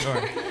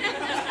territory.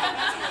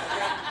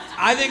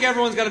 I think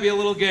everyone's got to be a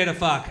little gay to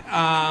fuck.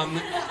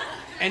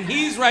 And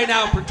he's right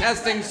now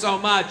protesting so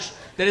much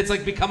that it's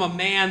like become a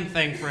man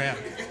thing for him.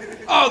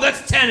 Oh,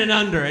 that's 10 and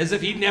under, as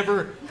if he'd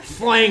never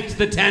flanked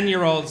the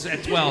 10-year-olds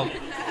at 12.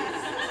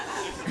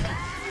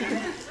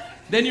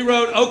 Then you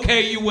wrote,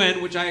 okay, you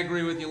win, which I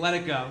agree with you, let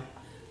it go.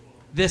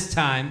 This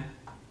time,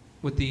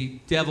 with the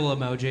devil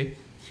emoji.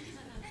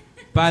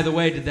 By the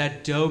way, did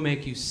that dough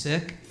make you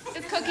sick?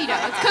 It's cookie dough.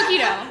 It's cookie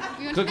dough.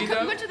 We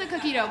went to the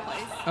cookie dough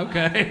place.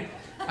 Okay.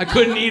 I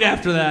couldn't eat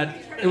after that.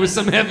 It was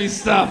some heavy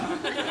stuff.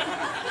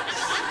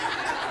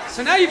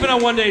 So now you've been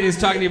on one date and he's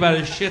talking to you about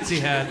his shits he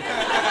had.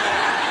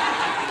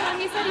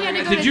 He said he had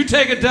to go Did you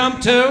take a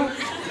dump too?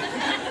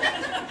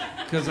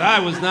 Because I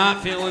was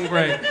not feeling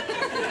great.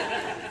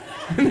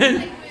 And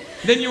then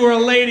you were a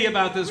lady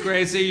about this,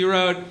 Gracie. You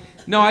wrote,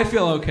 no, I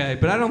feel okay,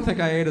 but I don't think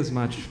I ate as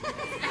much.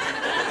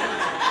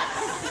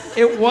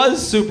 It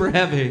was super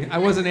heavy. I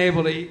wasn't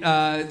able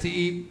to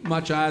eat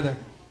much either.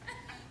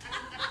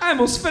 I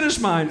almost finished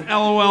mine,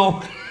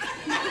 LOL. He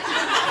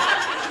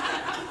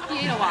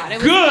ate a lot. It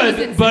was Good,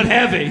 insane. but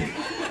heavy.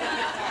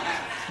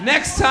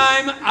 Next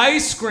time,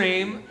 ice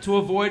cream to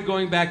avoid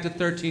going back to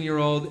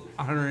 13-year-old,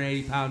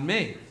 180-pound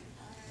me.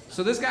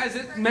 So this guy's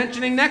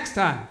mentioning next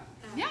time.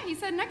 Yeah, he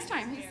said next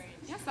time.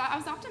 Yes, I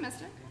was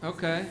optimistic.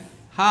 Okay.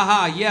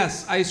 Haha,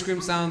 yes, ice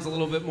cream sounds a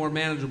little bit more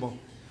manageable.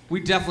 We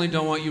definitely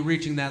don't want you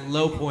reaching that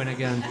low point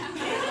again.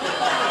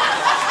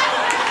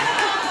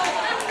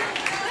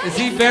 Is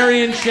he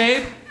very in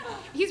shape?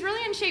 He's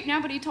really in shape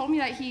now, but he told me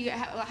that he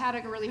had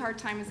a really hard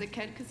time as a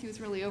kid because he was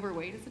really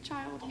overweight as a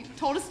child. He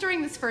told us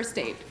during this first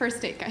date.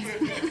 First date, guys.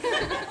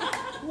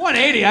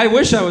 180, I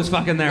wish I was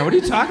fucking there. What are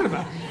you talking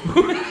about?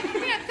 I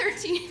mean, at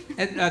 13.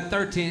 At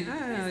 13,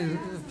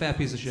 fat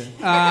piece of shit.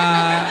 No,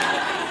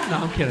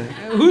 I'm kidding.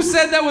 Who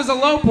said that was a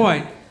low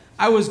point?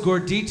 I was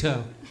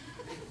gordito.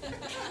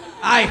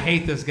 I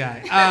hate this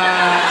guy.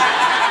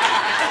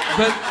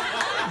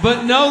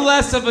 But no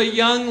less of a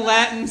young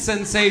Latin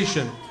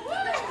sensation.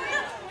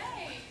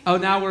 Oh,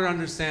 now we're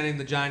understanding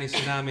the Johnny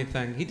Tsunami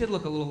thing. He did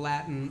look a little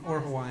Latin or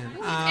Hawaiian.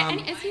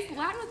 And he's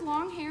Latin with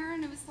long hair,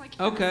 and it was like...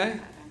 Okay.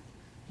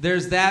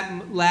 There's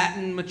that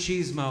Latin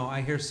machismo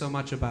I hear so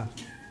much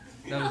about.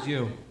 That was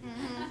you.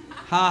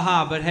 Ha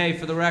ha, but hey,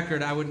 for the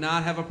record, I would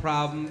not have a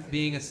problem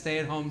being a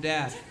stay-at-home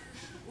dad.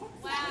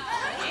 Wow.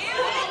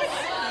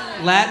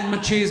 Latin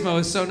machismo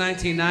is so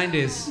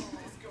 1990s.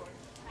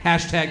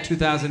 Hashtag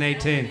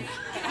 2018.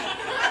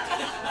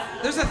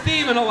 There's a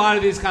theme in a lot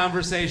of these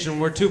conversations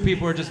where two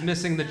people are just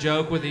missing the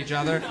joke with each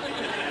other.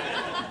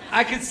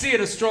 I could see it,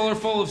 a stroller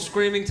full of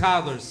screaming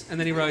toddlers, and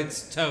then he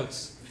writes,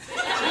 totes.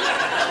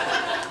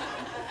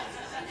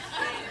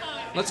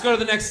 Let's go to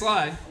the next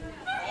slide.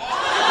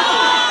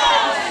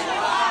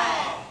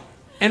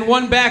 And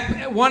one in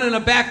a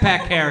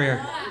backpack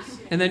carrier.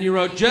 And then you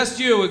wrote, just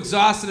you,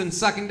 exhausted and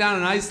sucking down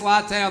an iced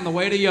latte on the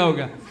way to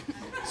yoga.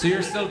 So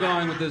you're still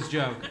going with this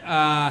joke.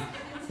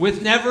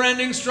 With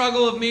never-ending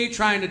struggle of me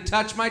trying to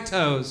touch my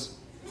toes.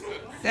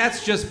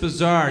 That's just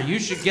bizarre. You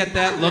should get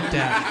that looked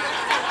at.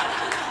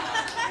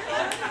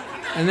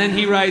 And then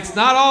he writes,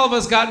 not all of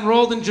us got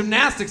enrolled in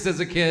gymnastics as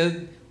a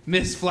kid,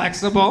 Miss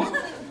Flexible.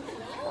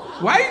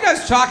 Why are you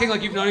guys talking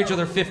like you've known each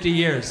other 50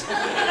 years?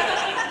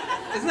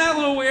 Isn't that a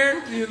little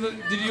weird?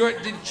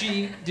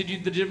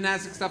 Did the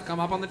gymnastic stuff come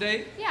up on the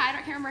date? Yeah, I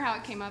can't remember how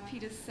it came up. He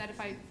just said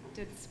if I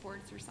did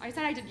sports or something. I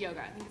said I did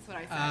yoga. I think that's what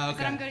I said. I Okay.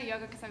 said I'm good at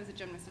yoga because I was a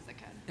gymnast as a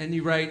kid. And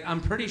you write,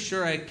 I'm pretty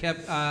sure I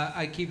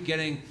keep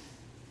getting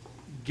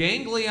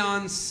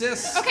ganglion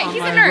cysts Okay, on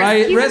he's my a nurse.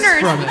 right He's wrist a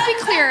nurse. from Let's it.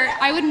 be clear.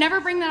 I would never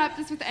bring that up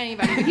just with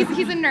anybody. But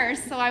he's a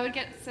nurse, so I would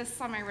get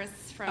cysts on my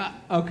wrists from.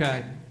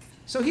 Okay.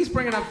 So he's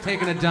bringing up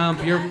taking a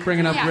dump, you're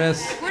bringing up Yeah,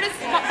 wrists. we're just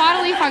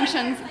bodily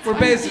functions. It's We're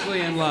fine.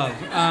 basically in love.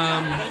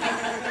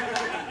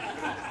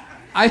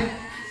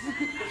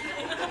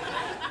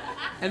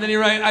 And then you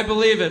write, I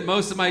believe it.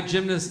 Most of my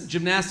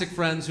gymnastic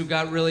friends who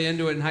got really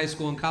into it in high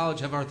school and college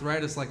have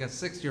arthritis like a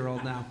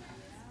 6-year-old now.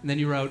 And then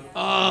you wrote,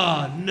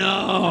 oh,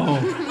 no.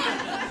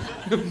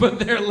 But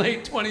they're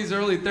late 20s,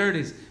 early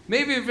 30s.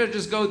 Maybe if it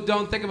just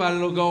don't think about it,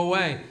 it'll go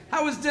away.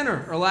 How was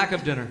dinner or lack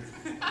of dinner?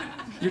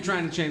 You're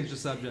trying to change the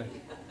subject.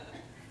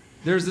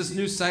 There's this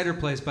new cider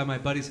place by my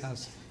buddy's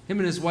house. Him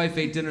and his wife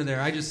ate dinner there.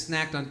 I just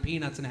snacked on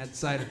peanuts and had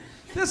cider.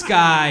 This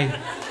guy,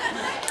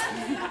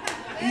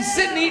 he's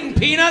sitting eating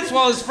peanuts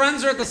while his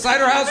friends are at the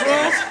cider house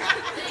rolls?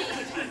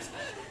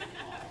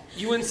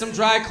 You in some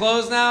dry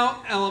clothes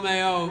now?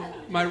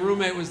 LMAO, my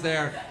roommate was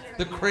there.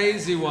 The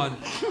crazy one.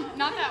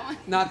 Not that one.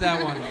 Not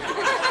that one.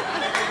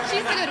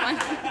 She's the good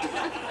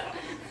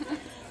one.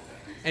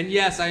 And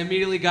yes, I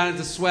immediately got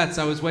into sweats.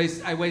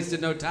 I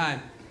wasted no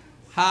time.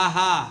 Ha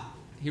ha,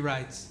 he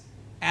writes.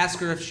 Ask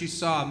her if she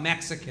saw a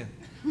Mexican.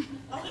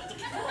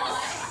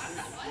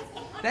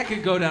 That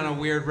could go down a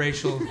weird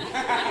racial.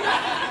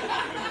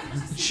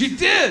 She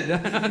did.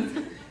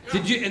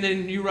 Did you? And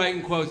then you write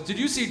in quotes. Did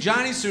you see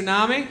Johnny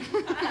Tsunami?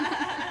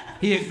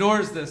 He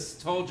ignores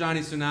this whole Johnny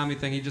Tsunami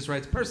thing. He just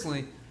writes,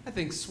 personally, I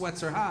think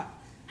sweats are hot.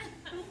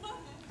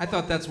 I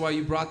thought that's why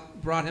you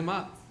brought him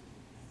up.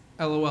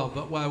 LOL.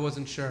 But I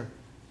wasn't sure.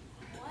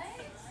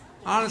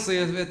 Honestly,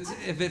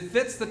 if it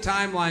fits the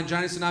timeline,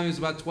 Johnny Tsunami was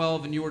about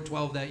 12 and you were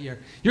 12 that year.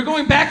 You're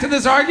going back to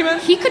this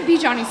argument? He could be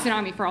Johnny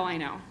Tsunami for all I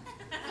know.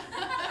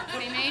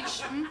 Same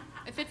age.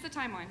 It fits the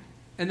timeline.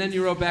 And then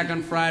you wrote back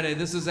on Friday.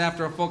 This is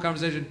after a full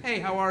conversation. Hey,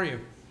 how are you?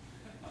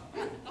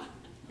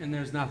 And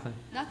there's nothing.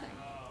 Nothing.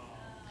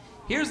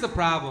 Here's the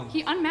problem.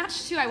 He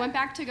unmatched too. I went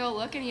back to go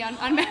look and he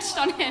unmatched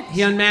on Hinge.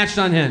 He unmatched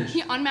on Hinge.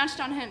 He unmatched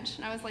on Hinge.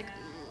 And I was like,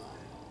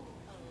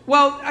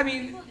 Well, I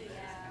mean,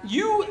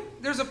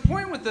 there's a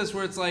point with this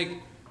where it's like,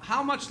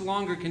 how much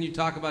longer can you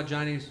talk about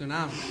Johnny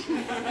Tsunami?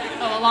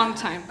 oh, a long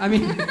time. I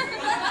mean,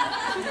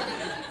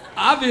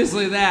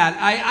 obviously that.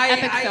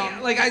 Epic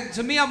film.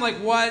 To me, I'm like,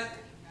 what?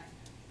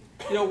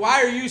 You know,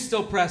 why are you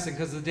still pressing?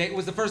 Because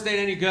was the first date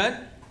any good?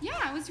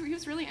 Yeah, he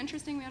was really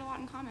interesting. We had a lot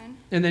in common.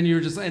 And then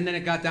and then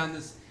it got down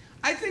this.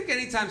 I think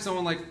anytime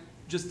someone like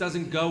just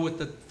doesn't go with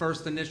the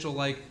first initial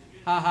like,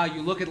 haha,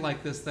 you look at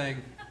like this thing,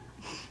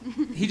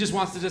 he just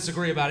wants to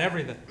disagree about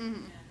everything.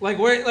 Mm-hmm. Like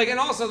where, like, and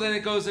also then it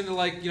goes into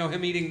like, you know,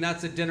 him eating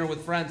nuts at dinner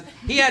with friends.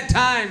 He had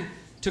time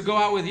to go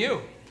out with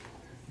you.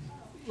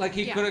 Like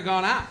he could have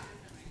gone out.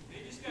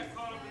 They just got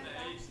caught up in the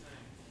age thing.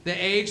 The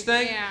age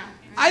thing? Yeah.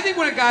 I think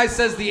when a guy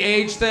says the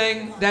age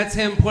thing, that's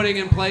him putting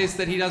in place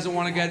that he doesn't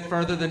want to get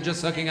further than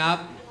just hooking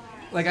up.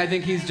 Like I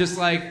think he's just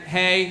like,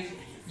 hey,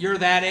 you're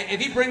that age.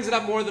 If he brings it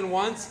up more than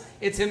once,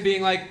 it's him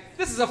being like,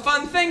 this is a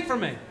fun thing for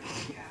me.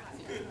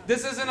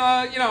 This isn't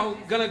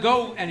gonna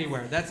go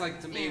anywhere. That's like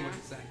to me what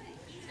he's saying.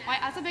 Well,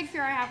 that's a big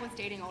fear I have with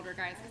dating older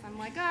guys because I'm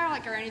like, oh,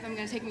 like, are any of them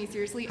gonna take me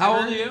seriously? How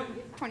ever? old are you?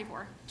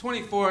 24.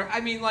 24.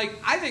 I mean, like,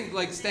 I think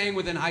like staying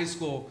within high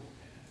school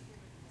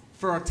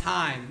for a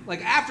time,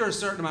 like after a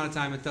certain amount of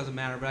time, it doesn't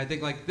matter. But I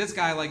think like this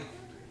guy, like,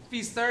 if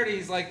he's 30,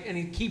 he's like, and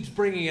he keeps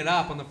bringing it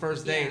up on the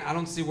first date. Yeah. I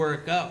don't see where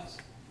it goes.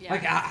 Yeah.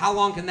 Like, how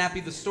long can that be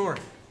the story?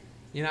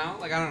 You know,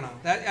 like I don't know.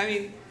 That I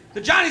mean,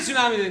 the Johnny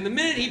Tsunami thing. The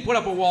minute he put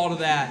up a wall to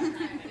that,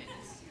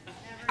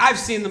 I've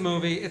seen the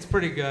movie. It's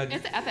pretty good.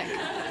 It's epic.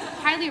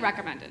 Highly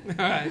recommended.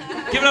 All right,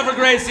 give it up for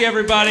Gracie,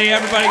 everybody.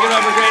 Everybody, give it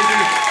up for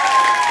Gracie.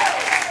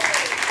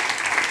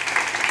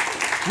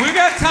 We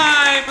got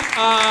time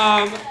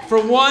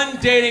for one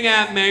dating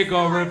app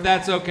makeover, if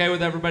that's okay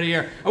with everybody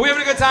here. Are we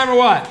having a good time or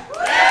what?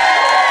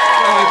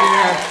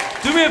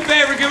 Do me a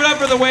favor, give it up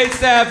for the wait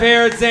staff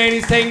here at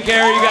Zanies taking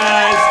care of you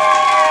guys.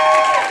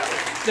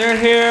 They're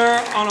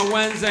here on a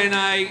Wednesday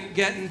night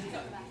getting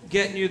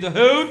you the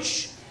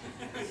hooch.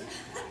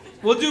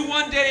 We'll do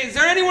one dating. Is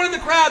there anyone in the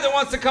crowd that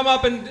wants to come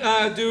up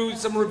and do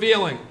some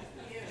revealing?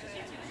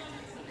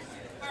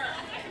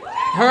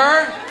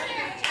 Her?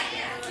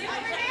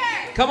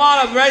 Come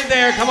on up, right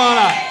there, come on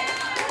up.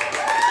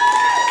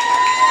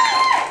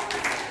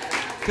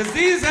 Because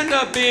these end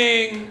up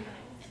being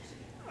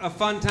a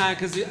fun time,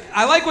 because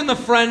I like when the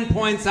friend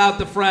points out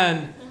the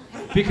friend,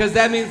 because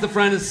that means the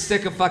friend is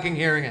sick of fucking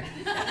hearing it.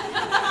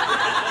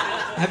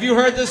 Have you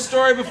heard this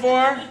story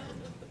before?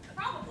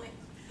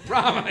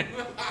 Probably.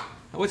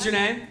 What's your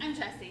name? I'm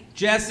Jessie.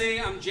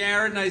 Jesse, I'm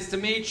Jared, nice to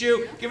meet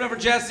you. Give it up for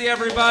Jesse,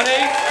 everybody. We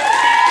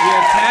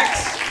have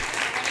Tex.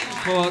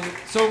 Cool.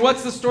 So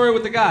what's the story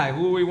with the guy?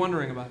 Who are we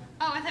wondering about?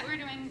 Oh, I thought we're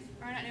not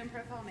doing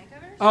profile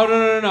makeovers?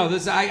 Oh, no.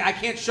 This I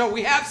can't show.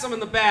 We have some in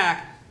the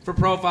back for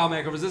profile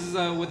makeovers. This is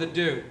with a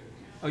dude.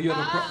 Oh, you have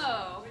a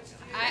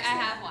I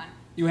have one.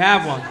 You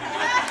have one.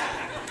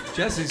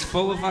 Jesse's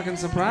full of fucking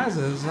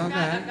surprises. Okay.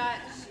 I've got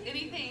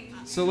anything.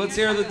 So let's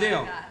hear the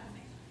deal.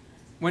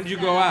 When did you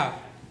go out?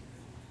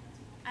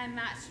 I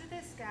matched with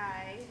this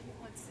guy.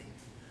 Let's see.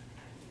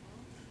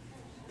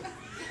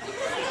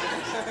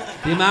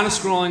 The amount of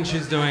scrolling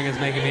she's doing is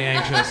making me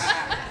anxious.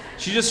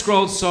 She just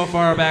scrolled so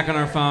far back on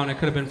her phone, it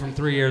could have been from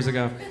 3 years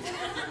ago.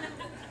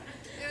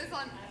 It was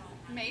on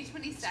May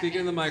 22nd. Speaking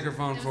of the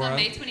microphone It for was on us.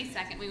 May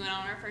 22nd. We went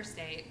on our first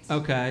date.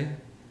 Okay.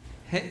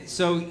 Hey,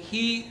 so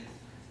you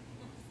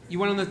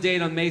went on the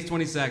date on May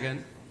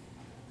 22nd,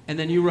 and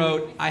then you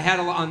wrote,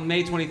 on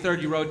May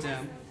 23rd, you wrote to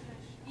him,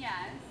 Yes.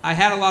 I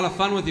had a lot of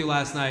fun with you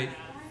last night.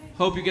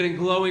 Hope you're getting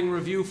glowing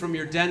review from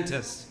your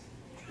dentist.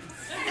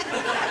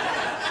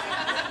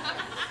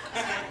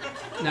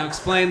 Now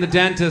explain the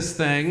dentist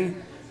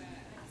thing.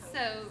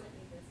 So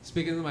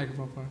Speaking of the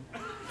microphone for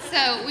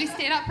So we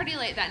stayed out pretty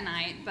late that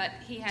night, but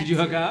he had. Did you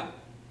to- hook up?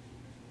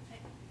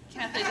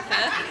 Can I play the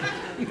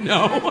fifth?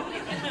 No.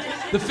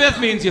 The fifth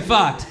means you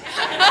fucked. Did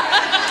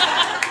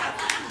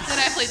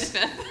I play the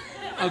fifth?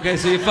 Okay,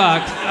 so you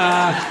fucked.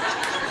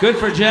 Good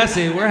for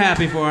Jessie. We're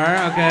happy for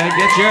her. Okay,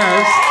 get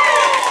yours.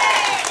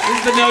 This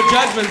is the no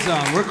judgment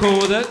zone. We're cool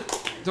with it.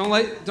 Don't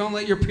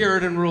let your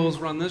Puritan rules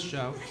run this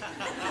show.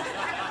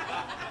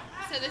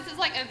 So this is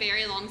like a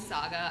very long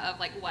saga of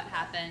like what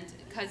happened,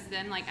 because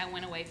then like I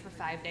went away for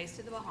 5 days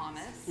to the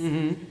Bahamas,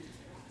 Mm-hmm.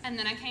 and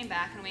then I came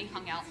back and we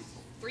hung out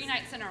 3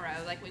 nights in a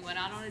row. Like we went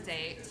out on a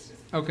date,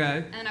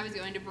 Okay. and I was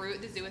going to brew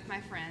at the zoo with my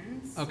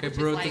friends. Okay, which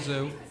brew is at the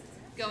like zoo.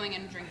 Going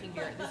and drinking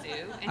beer at the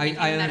zoo. And I he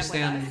met up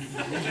understand. with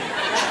us.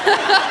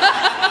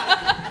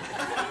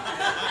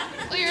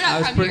 Well, you're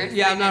not from here.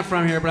 Yeah, I'm not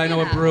from here, but I know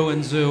what brew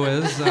and zoo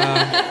is.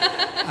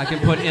 I can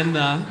put in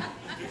the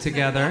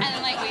together. And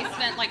then like we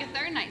spent like a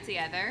third night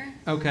together.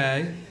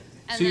 Okay.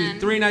 And So you then-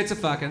 3 nights of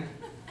fucking.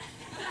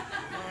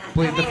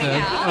 Plead the fifth.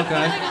 Yeah.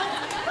 Okay.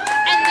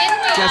 And then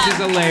we, Jessie's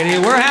a lady.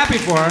 We're happy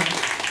for her.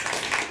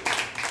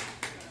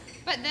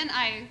 but then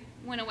I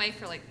went away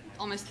for like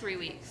almost 3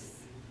 weeks.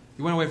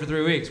 You went away for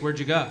 3 weeks. Where'd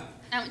you go?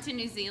 I went to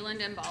New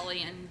Zealand and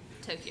Bali and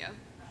Tokyo.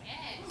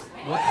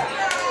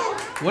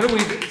 What do we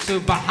do? So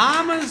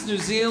Bahamas, New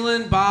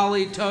Zealand,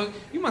 Bali, Tokyo.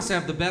 You must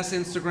have the best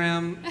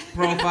Instagram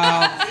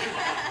profile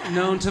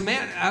known to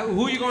man.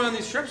 Who are you going on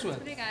these trips with?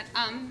 Pretty good.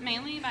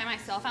 Mainly by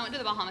myself. I went to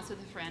the Bahamas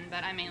with a friend,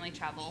 but I mainly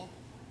travel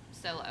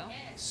solo.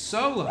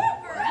 Solo.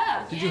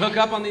 Yeah. Did you hook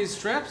up on these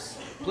trips?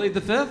 Plead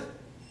the fifth?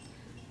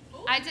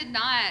 I did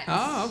not.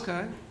 Oh,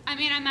 okay. I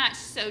mean, I matched,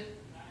 so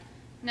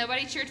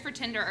nobody cheered for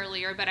Tinder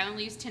earlier, but I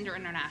only use Tinder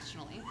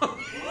internationally.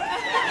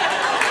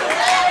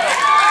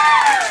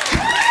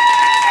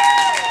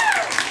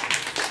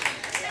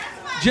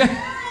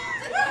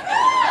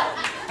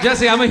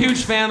 Jessie, I'm a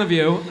huge fan of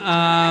you.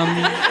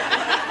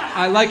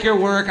 I like your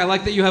work. I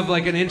like that you have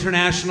like an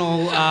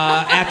international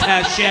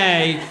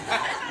attaché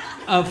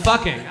of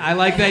fucking. I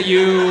like that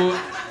you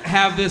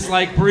have this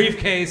like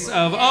briefcase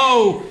of,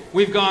 oh,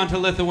 we've gone to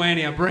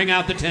Lithuania. Bring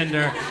out the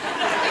Tinder.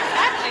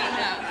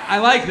 I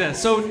like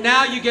this. So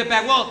now you get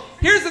back. Well,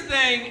 here's the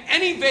thing.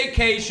 Any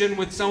vacation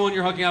with someone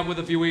you're hooking up with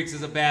a few weeks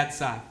is a bad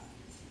sign.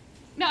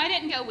 No, I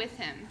didn't go with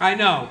him. I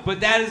know,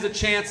 but that is a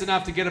chance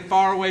enough to get it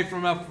far away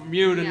from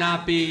you to Yeah.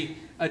 not be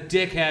a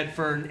dickhead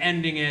for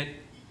ending it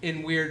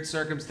in weird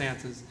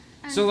circumstances.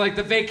 So like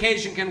the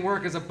vacation can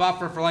work as a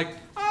buffer for like,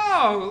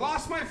 oh,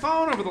 lost my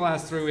phone over the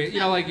last 3 weeks.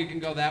 You know, like you can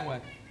go that way.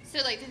 So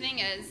like the thing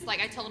is,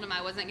 like I told him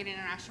I wasn't getting an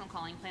international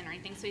calling plan or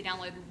anything, so he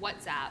downloaded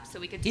WhatsApp so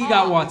we could talk. He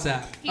got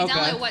WhatsApp. He Okay.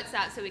 downloaded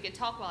WhatsApp so we could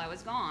talk while I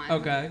was gone.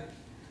 Okay.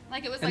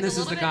 Like it was And like this a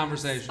is little the bit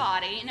conversation.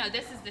 spotty. No,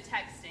 this is the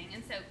texting.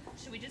 And so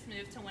should we just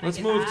move to when Let's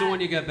I get move back? to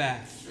when you get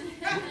back.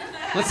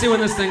 Let's see when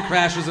this thing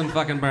crashes and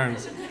fucking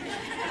burns.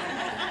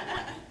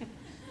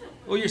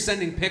 Oh, you're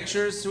sending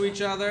pictures to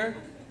each other?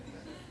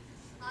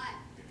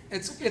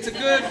 It's a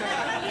good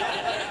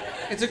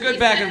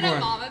back and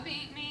forth. Obama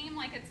meme,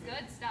 like it's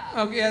good stuff.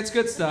 Okay, yeah, it's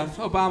good stuff.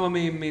 Obama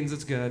meme means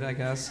it's good, I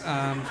guess.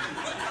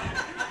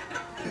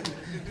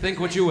 Think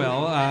what you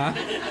will.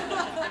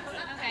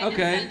 Okay. And so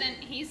then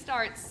he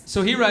starts.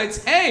 So he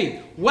writes,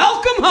 "Hey,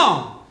 welcome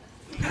home."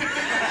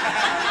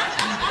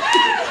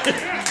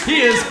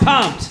 He is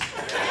pumped.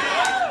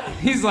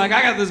 He's like,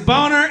 "I got this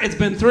boner. It's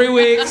been 3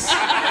 weeks.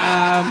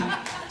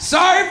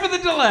 Sorry for the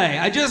delay.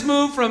 I just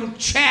moved from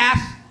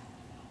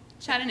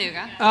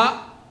Chattanooga.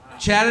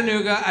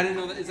 Chattanooga. I didn't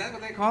know that. Is that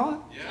what they call it?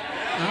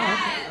 Yeah.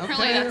 Oh, okay.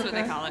 Apparently that's what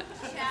they call it.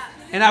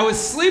 And I was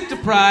sleep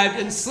deprived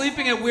and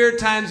sleeping at weird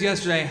times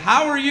yesterday.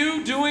 How are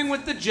you doing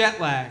with the jet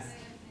lag?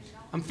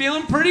 I'm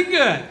feeling pretty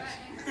good.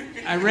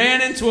 I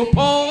ran into a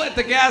pole at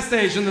the gas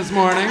station this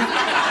morning.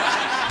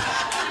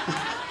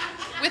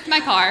 With my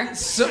car.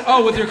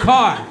 With your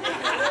car.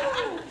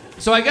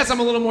 So I guess I'm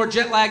a little more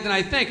jet lagged than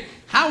I think.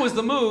 How was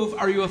the move?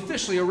 Are you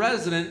officially a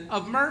resident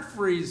of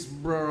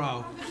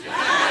Murfreesboro?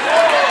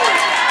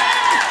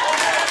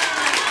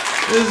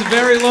 This is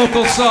very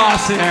local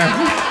sauce here.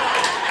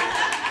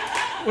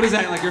 What is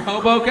that, like you're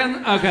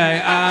Hoboken? Okay.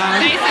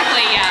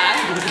 Basically, yeah.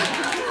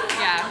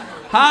 Yeah.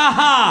 Ha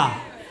ha!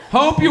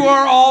 Hope you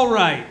are all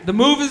right. The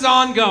move is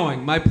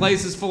ongoing. My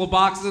place is full of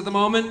boxes at the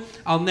moment.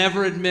 I'll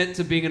never admit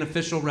to being an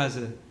official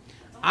resident.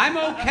 I'm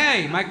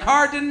okay. My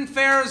car didn't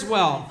fare as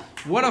well.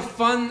 What a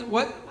fun...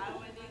 What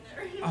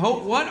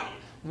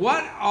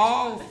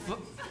all...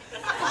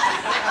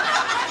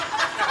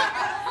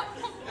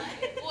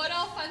 What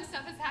all fun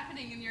stuff is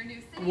happening in your new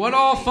city? What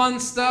all fun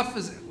stuff?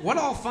 Is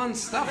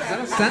that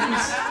a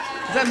sentence? Is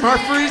that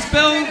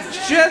Murfreesboro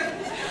shit?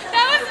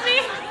 That was me.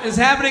 Is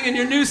happening in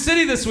your new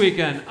city this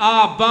weekend?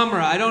 Ah, bummer.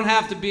 I don't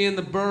have to be in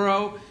the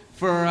borough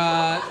for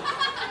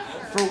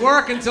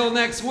work until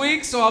next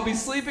week, so I'll be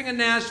sleeping in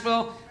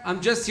Nashville. I'm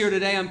just here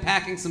today. I'm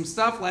packing some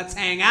stuff. Let's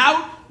hang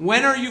out.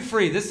 When are you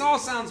free? This all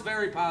sounds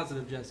very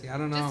positive, Jesse. I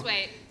don't know. Just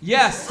wait.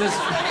 Yes. This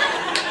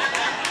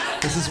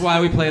is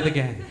why we play the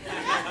game.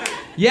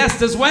 Yes.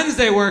 Does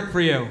Wednesday work for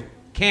you?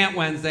 Can't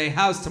Wednesday.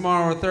 How's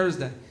tomorrow or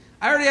Thursday?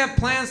 I already have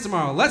plans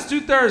tomorrow. Let's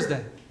do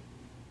Thursday.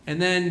 And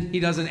then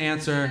he doesn't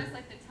answer. It's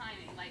like the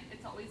timing. Like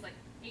it's always like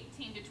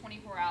 18 to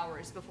 24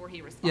 hours before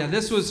he responds. Yeah,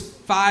 this was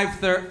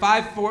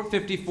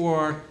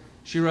 5:54.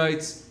 She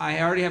writes, I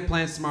already have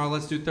plans tomorrow.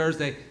 Let's do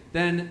Thursday.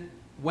 Then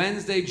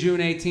Wednesday, June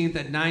 18th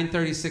at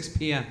 9:36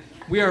 p.m.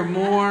 We are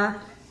more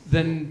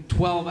than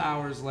 12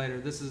 hours later.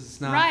 This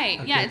is not right.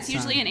 a Yeah, good it's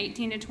usually sign. an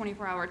 18 to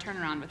 24 hour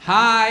turnaround with them.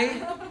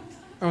 Hi.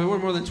 Oh, we're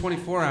more than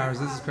 24 hours.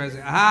 This is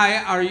crazy. Hi.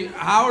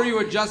 How are you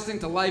adjusting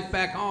to life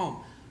back home?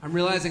 I'm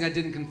realizing I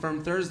didn't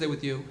confirm Thursday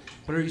with you,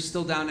 but are you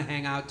still down to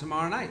hang out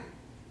tomorrow night?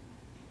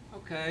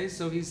 Okay,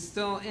 so he's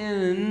still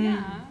in.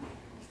 Yeah.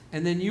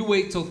 And then you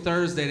wait till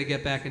Thursday to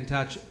get back in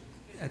touch.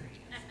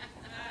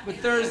 But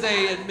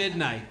Thursday at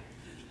midnight.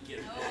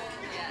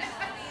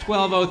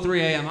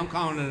 12:03 a.m. I'm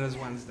calling it as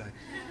Wednesday.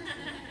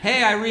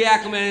 Hey, I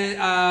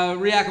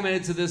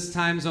reacclimated to this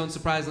time zone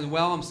surprisingly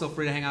well. I'm still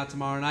free to hang out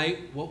tomorrow night.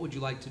 What would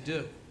you like to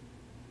do?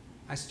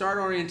 I start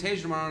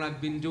orientation tomorrow, and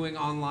I've been doing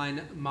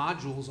online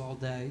modules all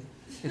day.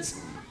 It's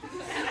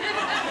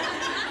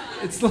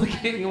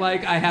looking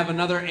like I have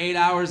another 8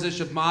 hours-ish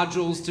of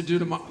modules to do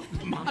tomorrow.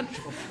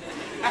 Module.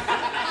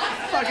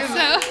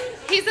 So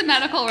he's a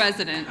medical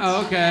resident.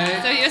 Oh, okay.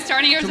 So he was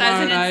starting his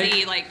Tomorrow residency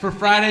night, like for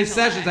Friday July.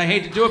 sessions. I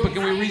hate to do it, but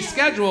can we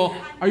reschedule?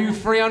 Are you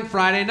free on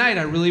Friday night?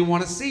 I really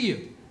want to see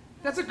you.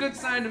 That's a good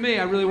sign to me.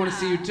 I really want to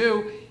see you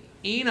too.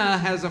 Ina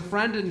has a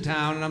friend in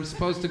town, and I'm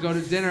supposed to go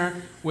to dinner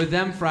with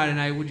them Friday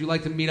night. Would you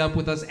like to meet up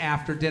with us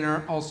after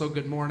dinner? Also,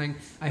 good morning.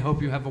 I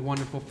hope you have a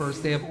wonderful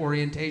first day of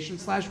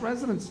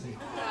orientation/residency.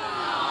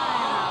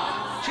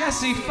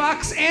 Jessie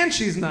fucks, and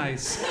she's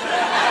nice.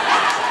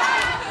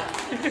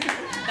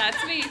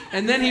 That's me.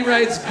 And then he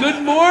writes,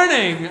 good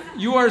morning.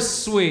 You are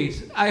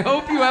sweet. I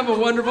hope you have a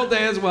wonderful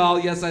day as well.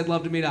 Yes, I'd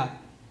love to meet up.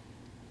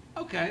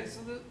 Okay, so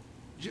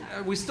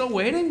are we still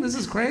waiting? This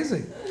is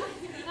crazy.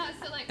 No,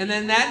 so like, And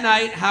then that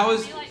night, how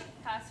is... Can we like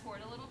fast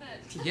forward a little bit?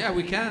 Yeah,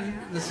 we can.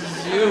 This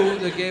is you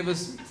that gave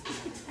us.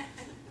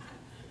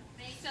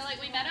 So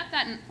like we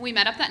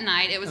met up that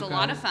night. It was Okay. a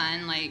lot of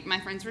fun. Like my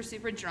friends were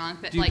super drunk,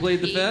 but Do you like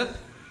plead the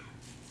fifth?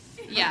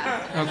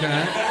 Yeah,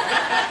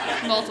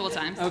 Okay. multiple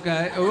times.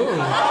 Okay.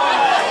 Ooh.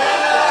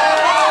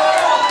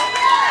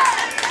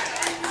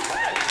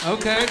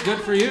 Okay, good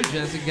for you,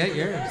 Jesse. Get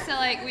yours. So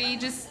like we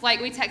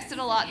texted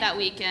a lot that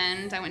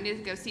weekend. I went to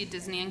go see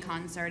Disney in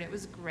concert. It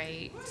was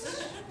great.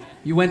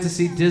 You went to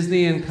see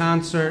Disney in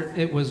concert.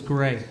 It was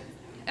great.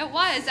 It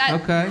was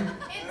Okay.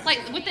 like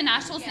with the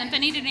Nashville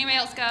Symphony. Did anybody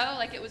else go?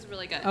 Like it was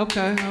really good.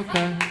 Okay.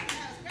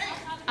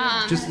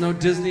 Just no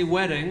Disney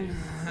wedding.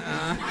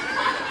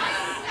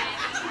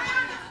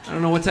 I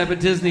don't know what type of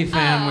Disney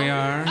fan we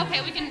are.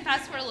 Okay, we can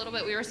fast forward a little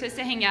bit. We were supposed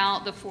to hang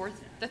out the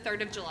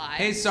 3rd of July.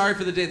 Hey, sorry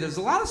for the day. There's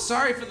a lot of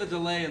sorry for the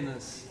delay in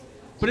this.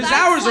 But his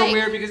That's hours are like-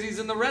 weird because he's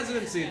in the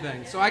residency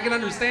thing, so I can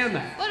understand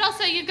that. But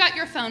also, you've got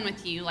your phone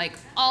with you, like,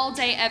 all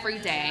day, every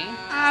day.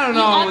 I don't You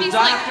know, a obviously-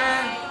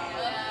 doctor.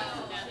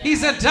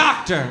 He's a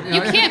doctor.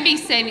 You can't be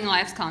saving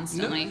lives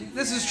constantly. No,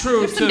 this is true,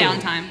 There's some too.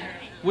 downtime.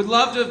 Would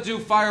love to do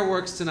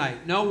fireworks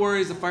tonight. No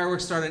worries, the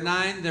fireworks start at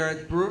 9. They're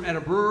at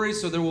a brewery,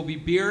 so there will be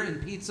beer and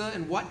pizza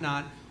and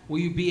whatnot. Will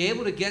you be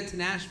able to get to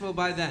Nashville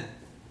by then?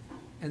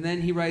 And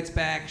then he writes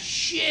back,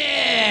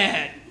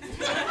 shit!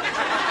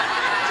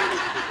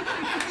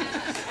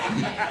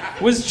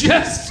 Was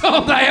just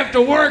told I have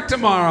to work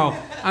tomorrow.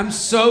 I'm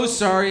so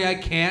sorry I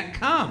can't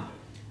come.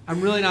 I'm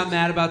really not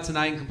mad about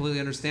tonight and completely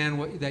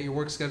understand that your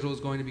work schedule is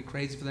going to be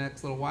crazy for the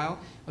next little while.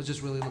 I was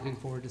just really looking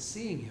forward to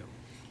seeing you.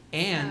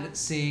 And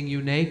seeing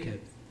you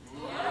naked.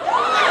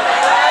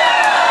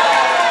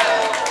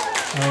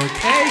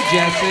 Okay,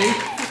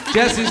 Jesse.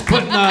 Jesse's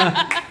putting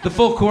the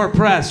full court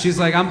press. She's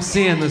like, I'm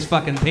seeing this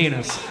fucking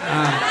penis.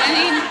 I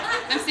mean,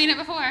 I've seen it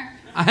before.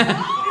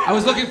 I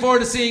was looking forward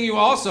to seeing you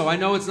also. I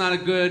know it's not a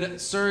good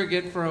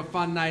surrogate for a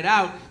fun night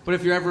out, but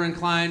if you're ever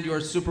inclined, you're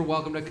super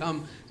welcome to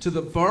come to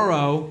the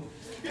borough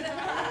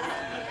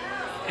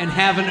and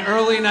have an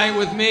early night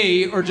with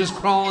me or just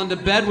crawl into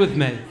bed with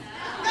me.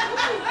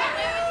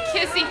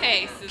 Kissy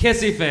face.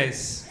 Kissy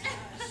face.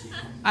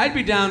 I'd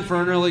be down for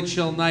an early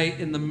chill night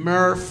in the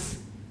Murph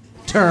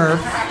turf.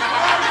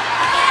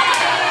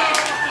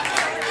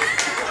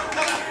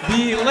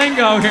 The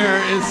lingo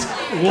here is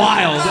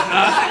wild.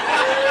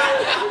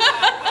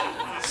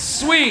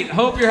 Sweet.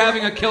 Hope you're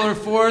having a killer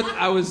 4th.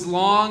 I was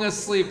long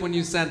asleep when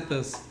you sent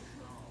this.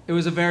 It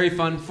was a very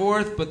fun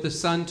 4th, but the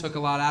sun took a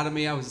lot out of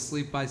me. I was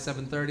asleep by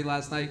 7:30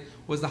 last night.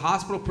 Was the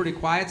hospital pretty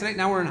quiet tonight?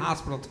 Now we're in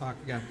hospital talk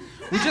again.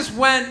 We just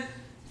went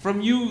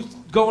from you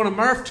going to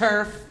Murph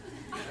turf.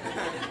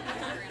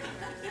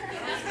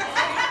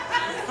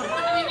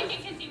 I mean, we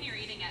can continue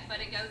reading it, but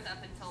it goes up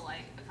until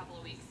like a couple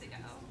of weeks ago.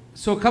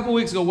 So a couple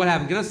weeks ago, what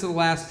happened? Get us to the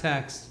last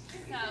text.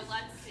 So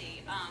let's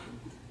see.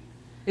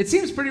 It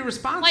seems pretty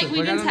responsive. Like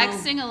we've I been don't know.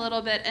 texting a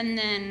little bit, and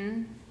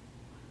then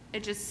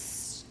it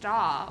just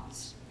stopped.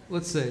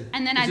 Let's see.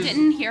 And then It's I just-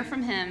 didn't hear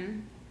from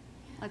him.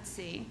 Let's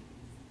see.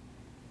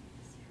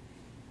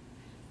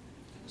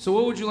 So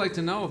what would you like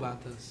to know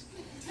about this?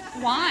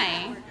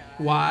 Why?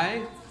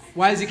 Why?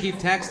 Why does he keep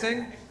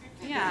texting?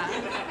 Yeah.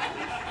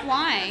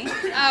 Why?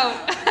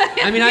 Oh.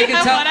 I mean, I can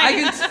Yeah, tell. what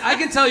I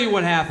can tell you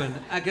what happened.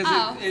 So I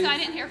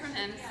didn't hear from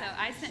him. So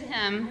I sent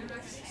him.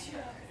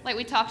 Like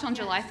we talked on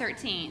July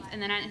 13th,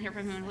 and then I didn't hear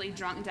from him until he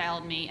drunk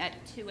dialed me at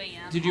 2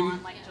 a.m. Did you-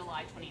 on like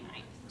July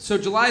 29th. So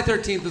July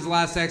 13th is the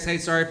last text. Hey,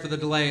 sorry for the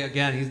delay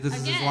again. This is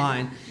his Again.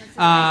 line. That's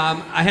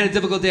I had a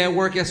difficult day at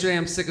work yesterday.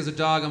 I'm sick as a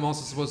dog. I'm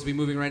also supposed to be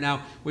moving right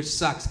now, which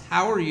sucks.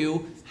 How are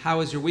you? How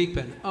has your week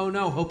been? Oh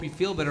no, hope you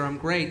feel better. I'm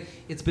great.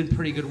 It's been a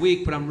pretty good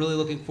week, but I'm really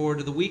looking forward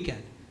to the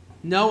weekend.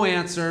 No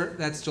answer.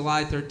 That's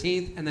July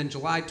 13th. And then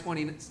July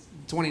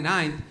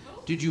 29th.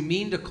 Did you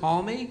mean to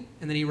call me?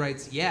 And then he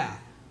writes, yeah.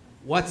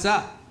 What's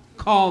up?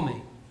 Call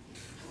me.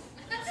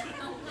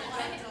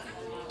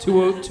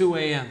 2:02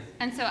 a.m.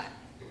 And so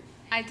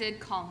I did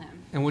call him.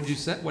 And what'd you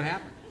say? What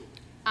happened?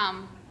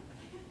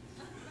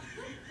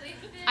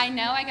 I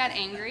know I got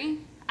angry.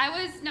 I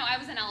was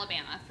in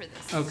Alabama for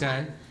this. Okay.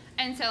 time.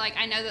 And so like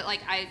I know that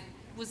like I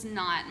was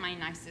not my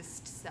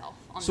nicest self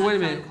on So that wait a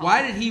phone minute. call.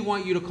 Why did he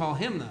want you to call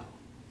him though?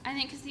 I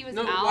think because he was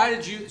No. out. Why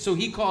did you? So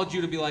he called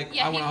you to be like,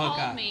 Yeah, I he want to hook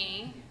called up.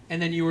 me.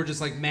 And then you were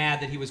just like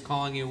mad that he was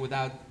calling you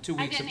without 2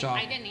 weeks of I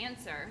talking. didn't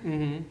answer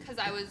Mhm. because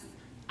I was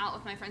out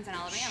with my friends in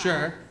Alabama.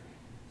 Sure.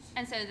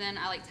 And so then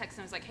I like texted him.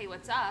 I was like, "Hey,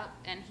 what's up?"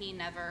 And he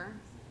never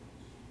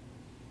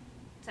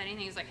said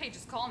anything. He was like, "Hey,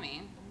 just call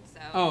me." So.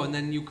 Oh, and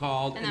then you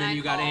called, and then I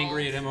you got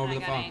angry at him called, over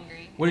and the I got phone.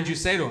 angry, What did yeah. you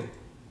say to him?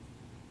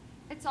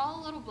 It's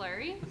all a little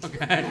blurry. Okay.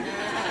 I'd been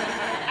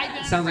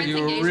at a Sounds like friend's you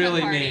were engagement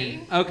really party.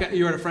 mean. Okay,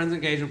 you were at a friend's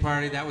engagement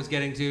party. That was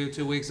getting to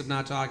 2 weeks of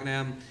not talking to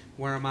him.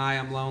 Where am I?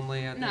 I'm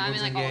lonely. No, I mean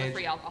Everyone's like all the engaged.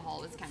 free alcohol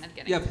was kind of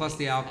getting. Yeah, to plus me,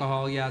 the so.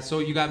 alcohol, yeah. So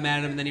you got mad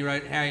at him, and then he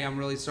wrote, hey, I'm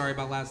really sorry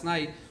about last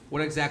night.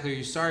 What exactly are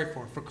you sorry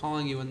for? For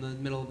calling you in the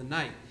middle of the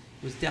night.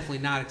 It was definitely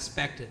not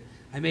expected.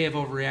 I may have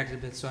overreacted a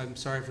bit, so I'm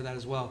sorry for that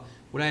as well.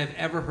 Would I have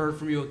ever heard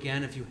from you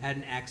again if you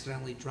hadn't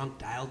accidentally drunk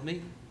dialed me?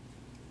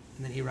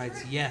 And then he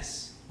writes,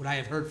 yes. Would I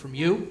have heard from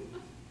you?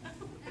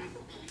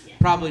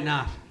 Probably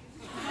not.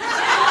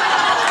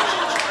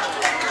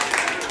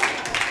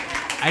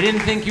 I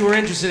didn't think you were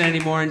interested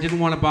anymore and didn't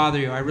want to bother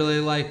you. I really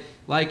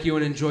like you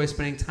and enjoy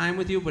spending time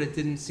with you, but it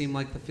didn't seem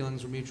like the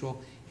feelings were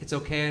mutual. It's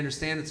okay, I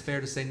understand. It's fair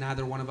to say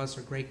neither one of us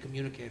are great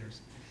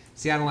communicators.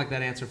 See, I don't like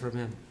that answer from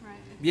him. Right.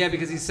 Yeah,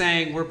 because he's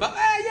saying we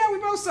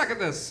both suck at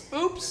this.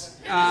 Oops.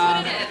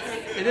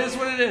 It is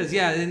what it is.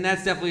 Yeah, and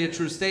that's definitely a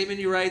true statement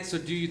you write. So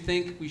do you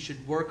think we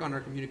should work on our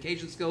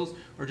communication skills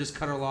or just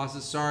cut our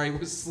losses? Sorry, I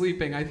was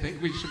sleeping. I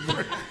think we should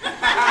work.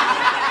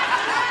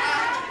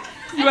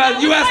 You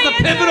asked the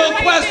pivotal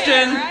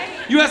question.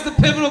 You asked the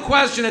pivotal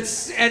question.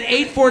 It's at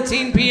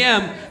 8:14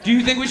 p.m. Do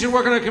you think we should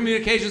work on our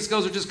communication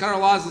skills or just cut our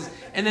losses?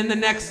 And then the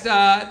next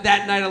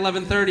that night,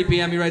 11:30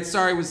 p.m. You write,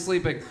 "Sorry, I was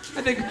sleeping."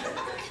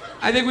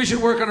 I think we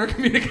should work on our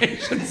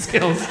communication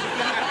skills.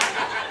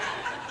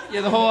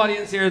 Yeah, the whole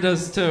audience here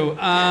does too.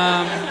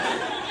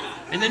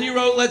 And then you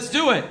wrote, "Let's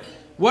do it."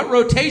 What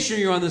rotation are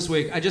you on this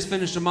week? I just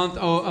finished a month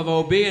of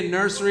OB and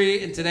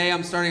nursery, and today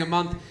I'm starting a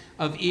month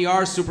of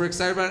ER. Super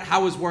excited about it.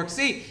 How was work?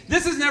 See,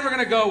 this is never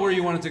going to go where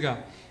you want it to go.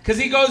 Because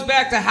he goes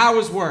back to how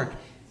was work.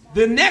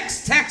 The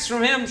next text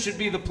from him should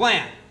be the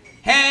plan.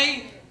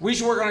 Hey, we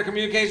should work on our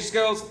communication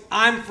skills.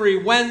 I'm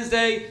free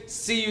Wednesday.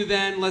 See you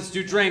then. Let's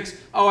do drinks.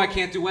 Oh, I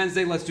can't do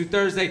Wednesday. Let's do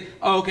Thursday.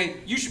 Oh, okay.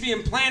 You should be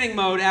in planning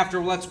mode after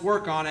let's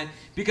work on it.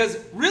 Because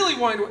really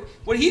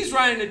what he's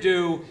trying to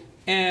do,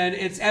 and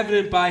it's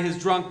evident by his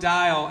drunk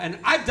dial, and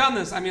I've done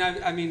this. I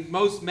mean,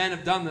 most men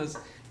have done this,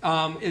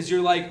 is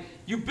you're like,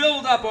 you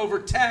build up over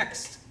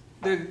text.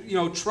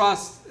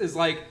 Trust is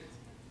like,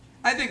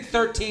 I think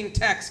 13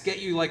 texts get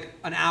you like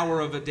an hour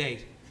of a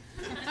date.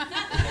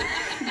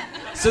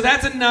 So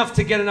that's enough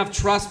to get enough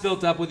trust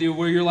built up with you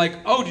where you're like,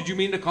 oh, did you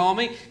mean to call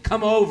me?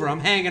 Come over, I'm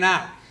hanging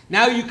out.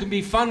 Now you can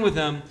be fun with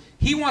him.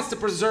 He wants to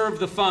preserve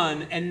the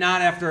fun and not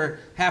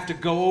have to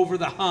go over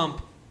the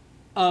hump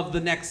of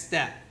the next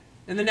step.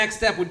 And the next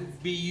step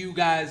would be you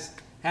guys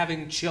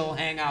having chill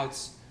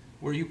hangouts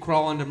where you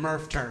crawl into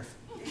Murph turf.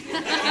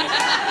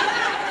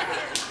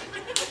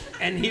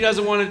 And he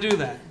doesn't want to do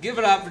that. Give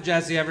it up for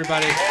Jesse,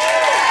 everybody.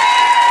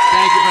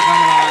 Thank you for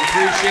coming on.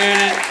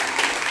 Appreciate it.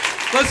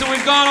 Listen,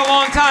 we've gone a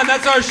long time.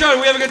 That's our show.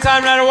 We have a good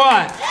time no matter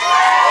what.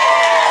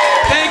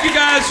 Thank you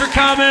guys for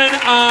coming.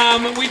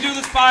 We do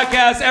this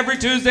podcast every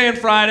Tuesday and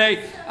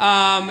Friday.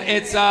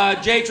 It's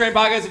J-Train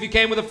Podcast. If you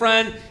came with a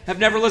friend, have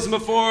never listened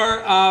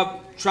before,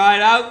 try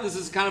it out. This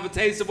is kind of a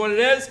taste of what it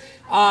is.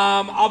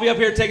 I'll be up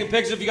here taking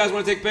pictures. If you guys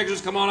want to take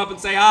pictures, come on up and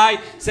say hi.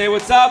 Say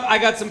what's up. I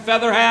got some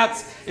feather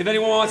hats. If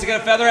anyone wants to get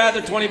a feather hat,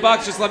 they're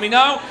 $20. Just let me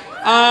know.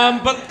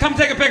 But come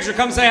take a picture.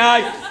 Come say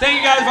hi. Thank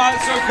you guys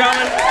for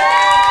coming.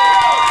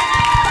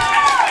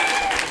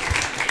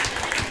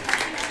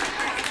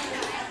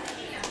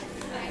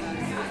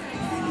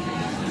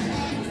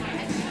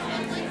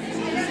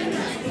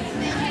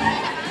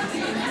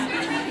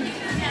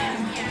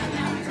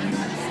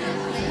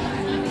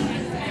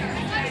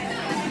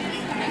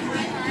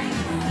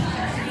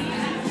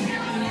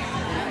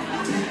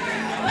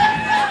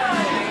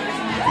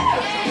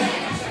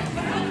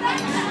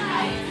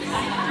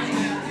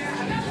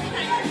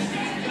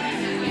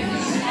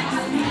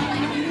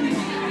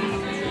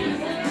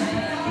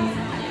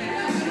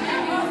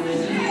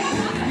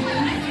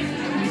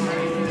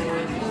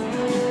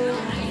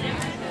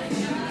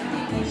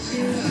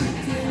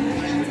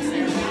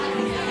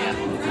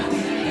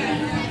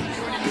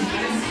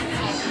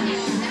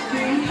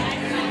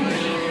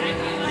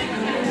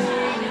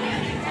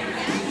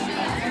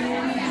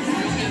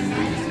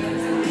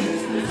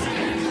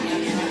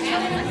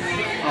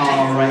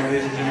 All right,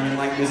 ladies and gentlemen,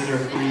 like Mr.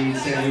 Freed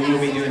said, we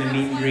will be doing a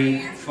meet and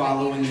greet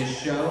following this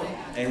show,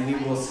 and we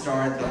will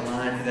start the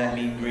line for that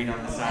meet and greet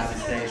on the side of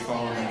the stage,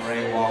 following the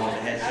gray wall with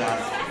the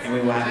headshots, and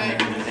we will have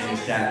a member of the same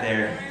staff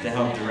there to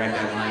help direct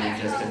that line in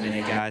just a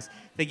minute, guys.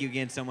 Thank you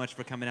again so much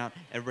for coming out.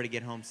 Everybody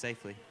get home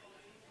safely.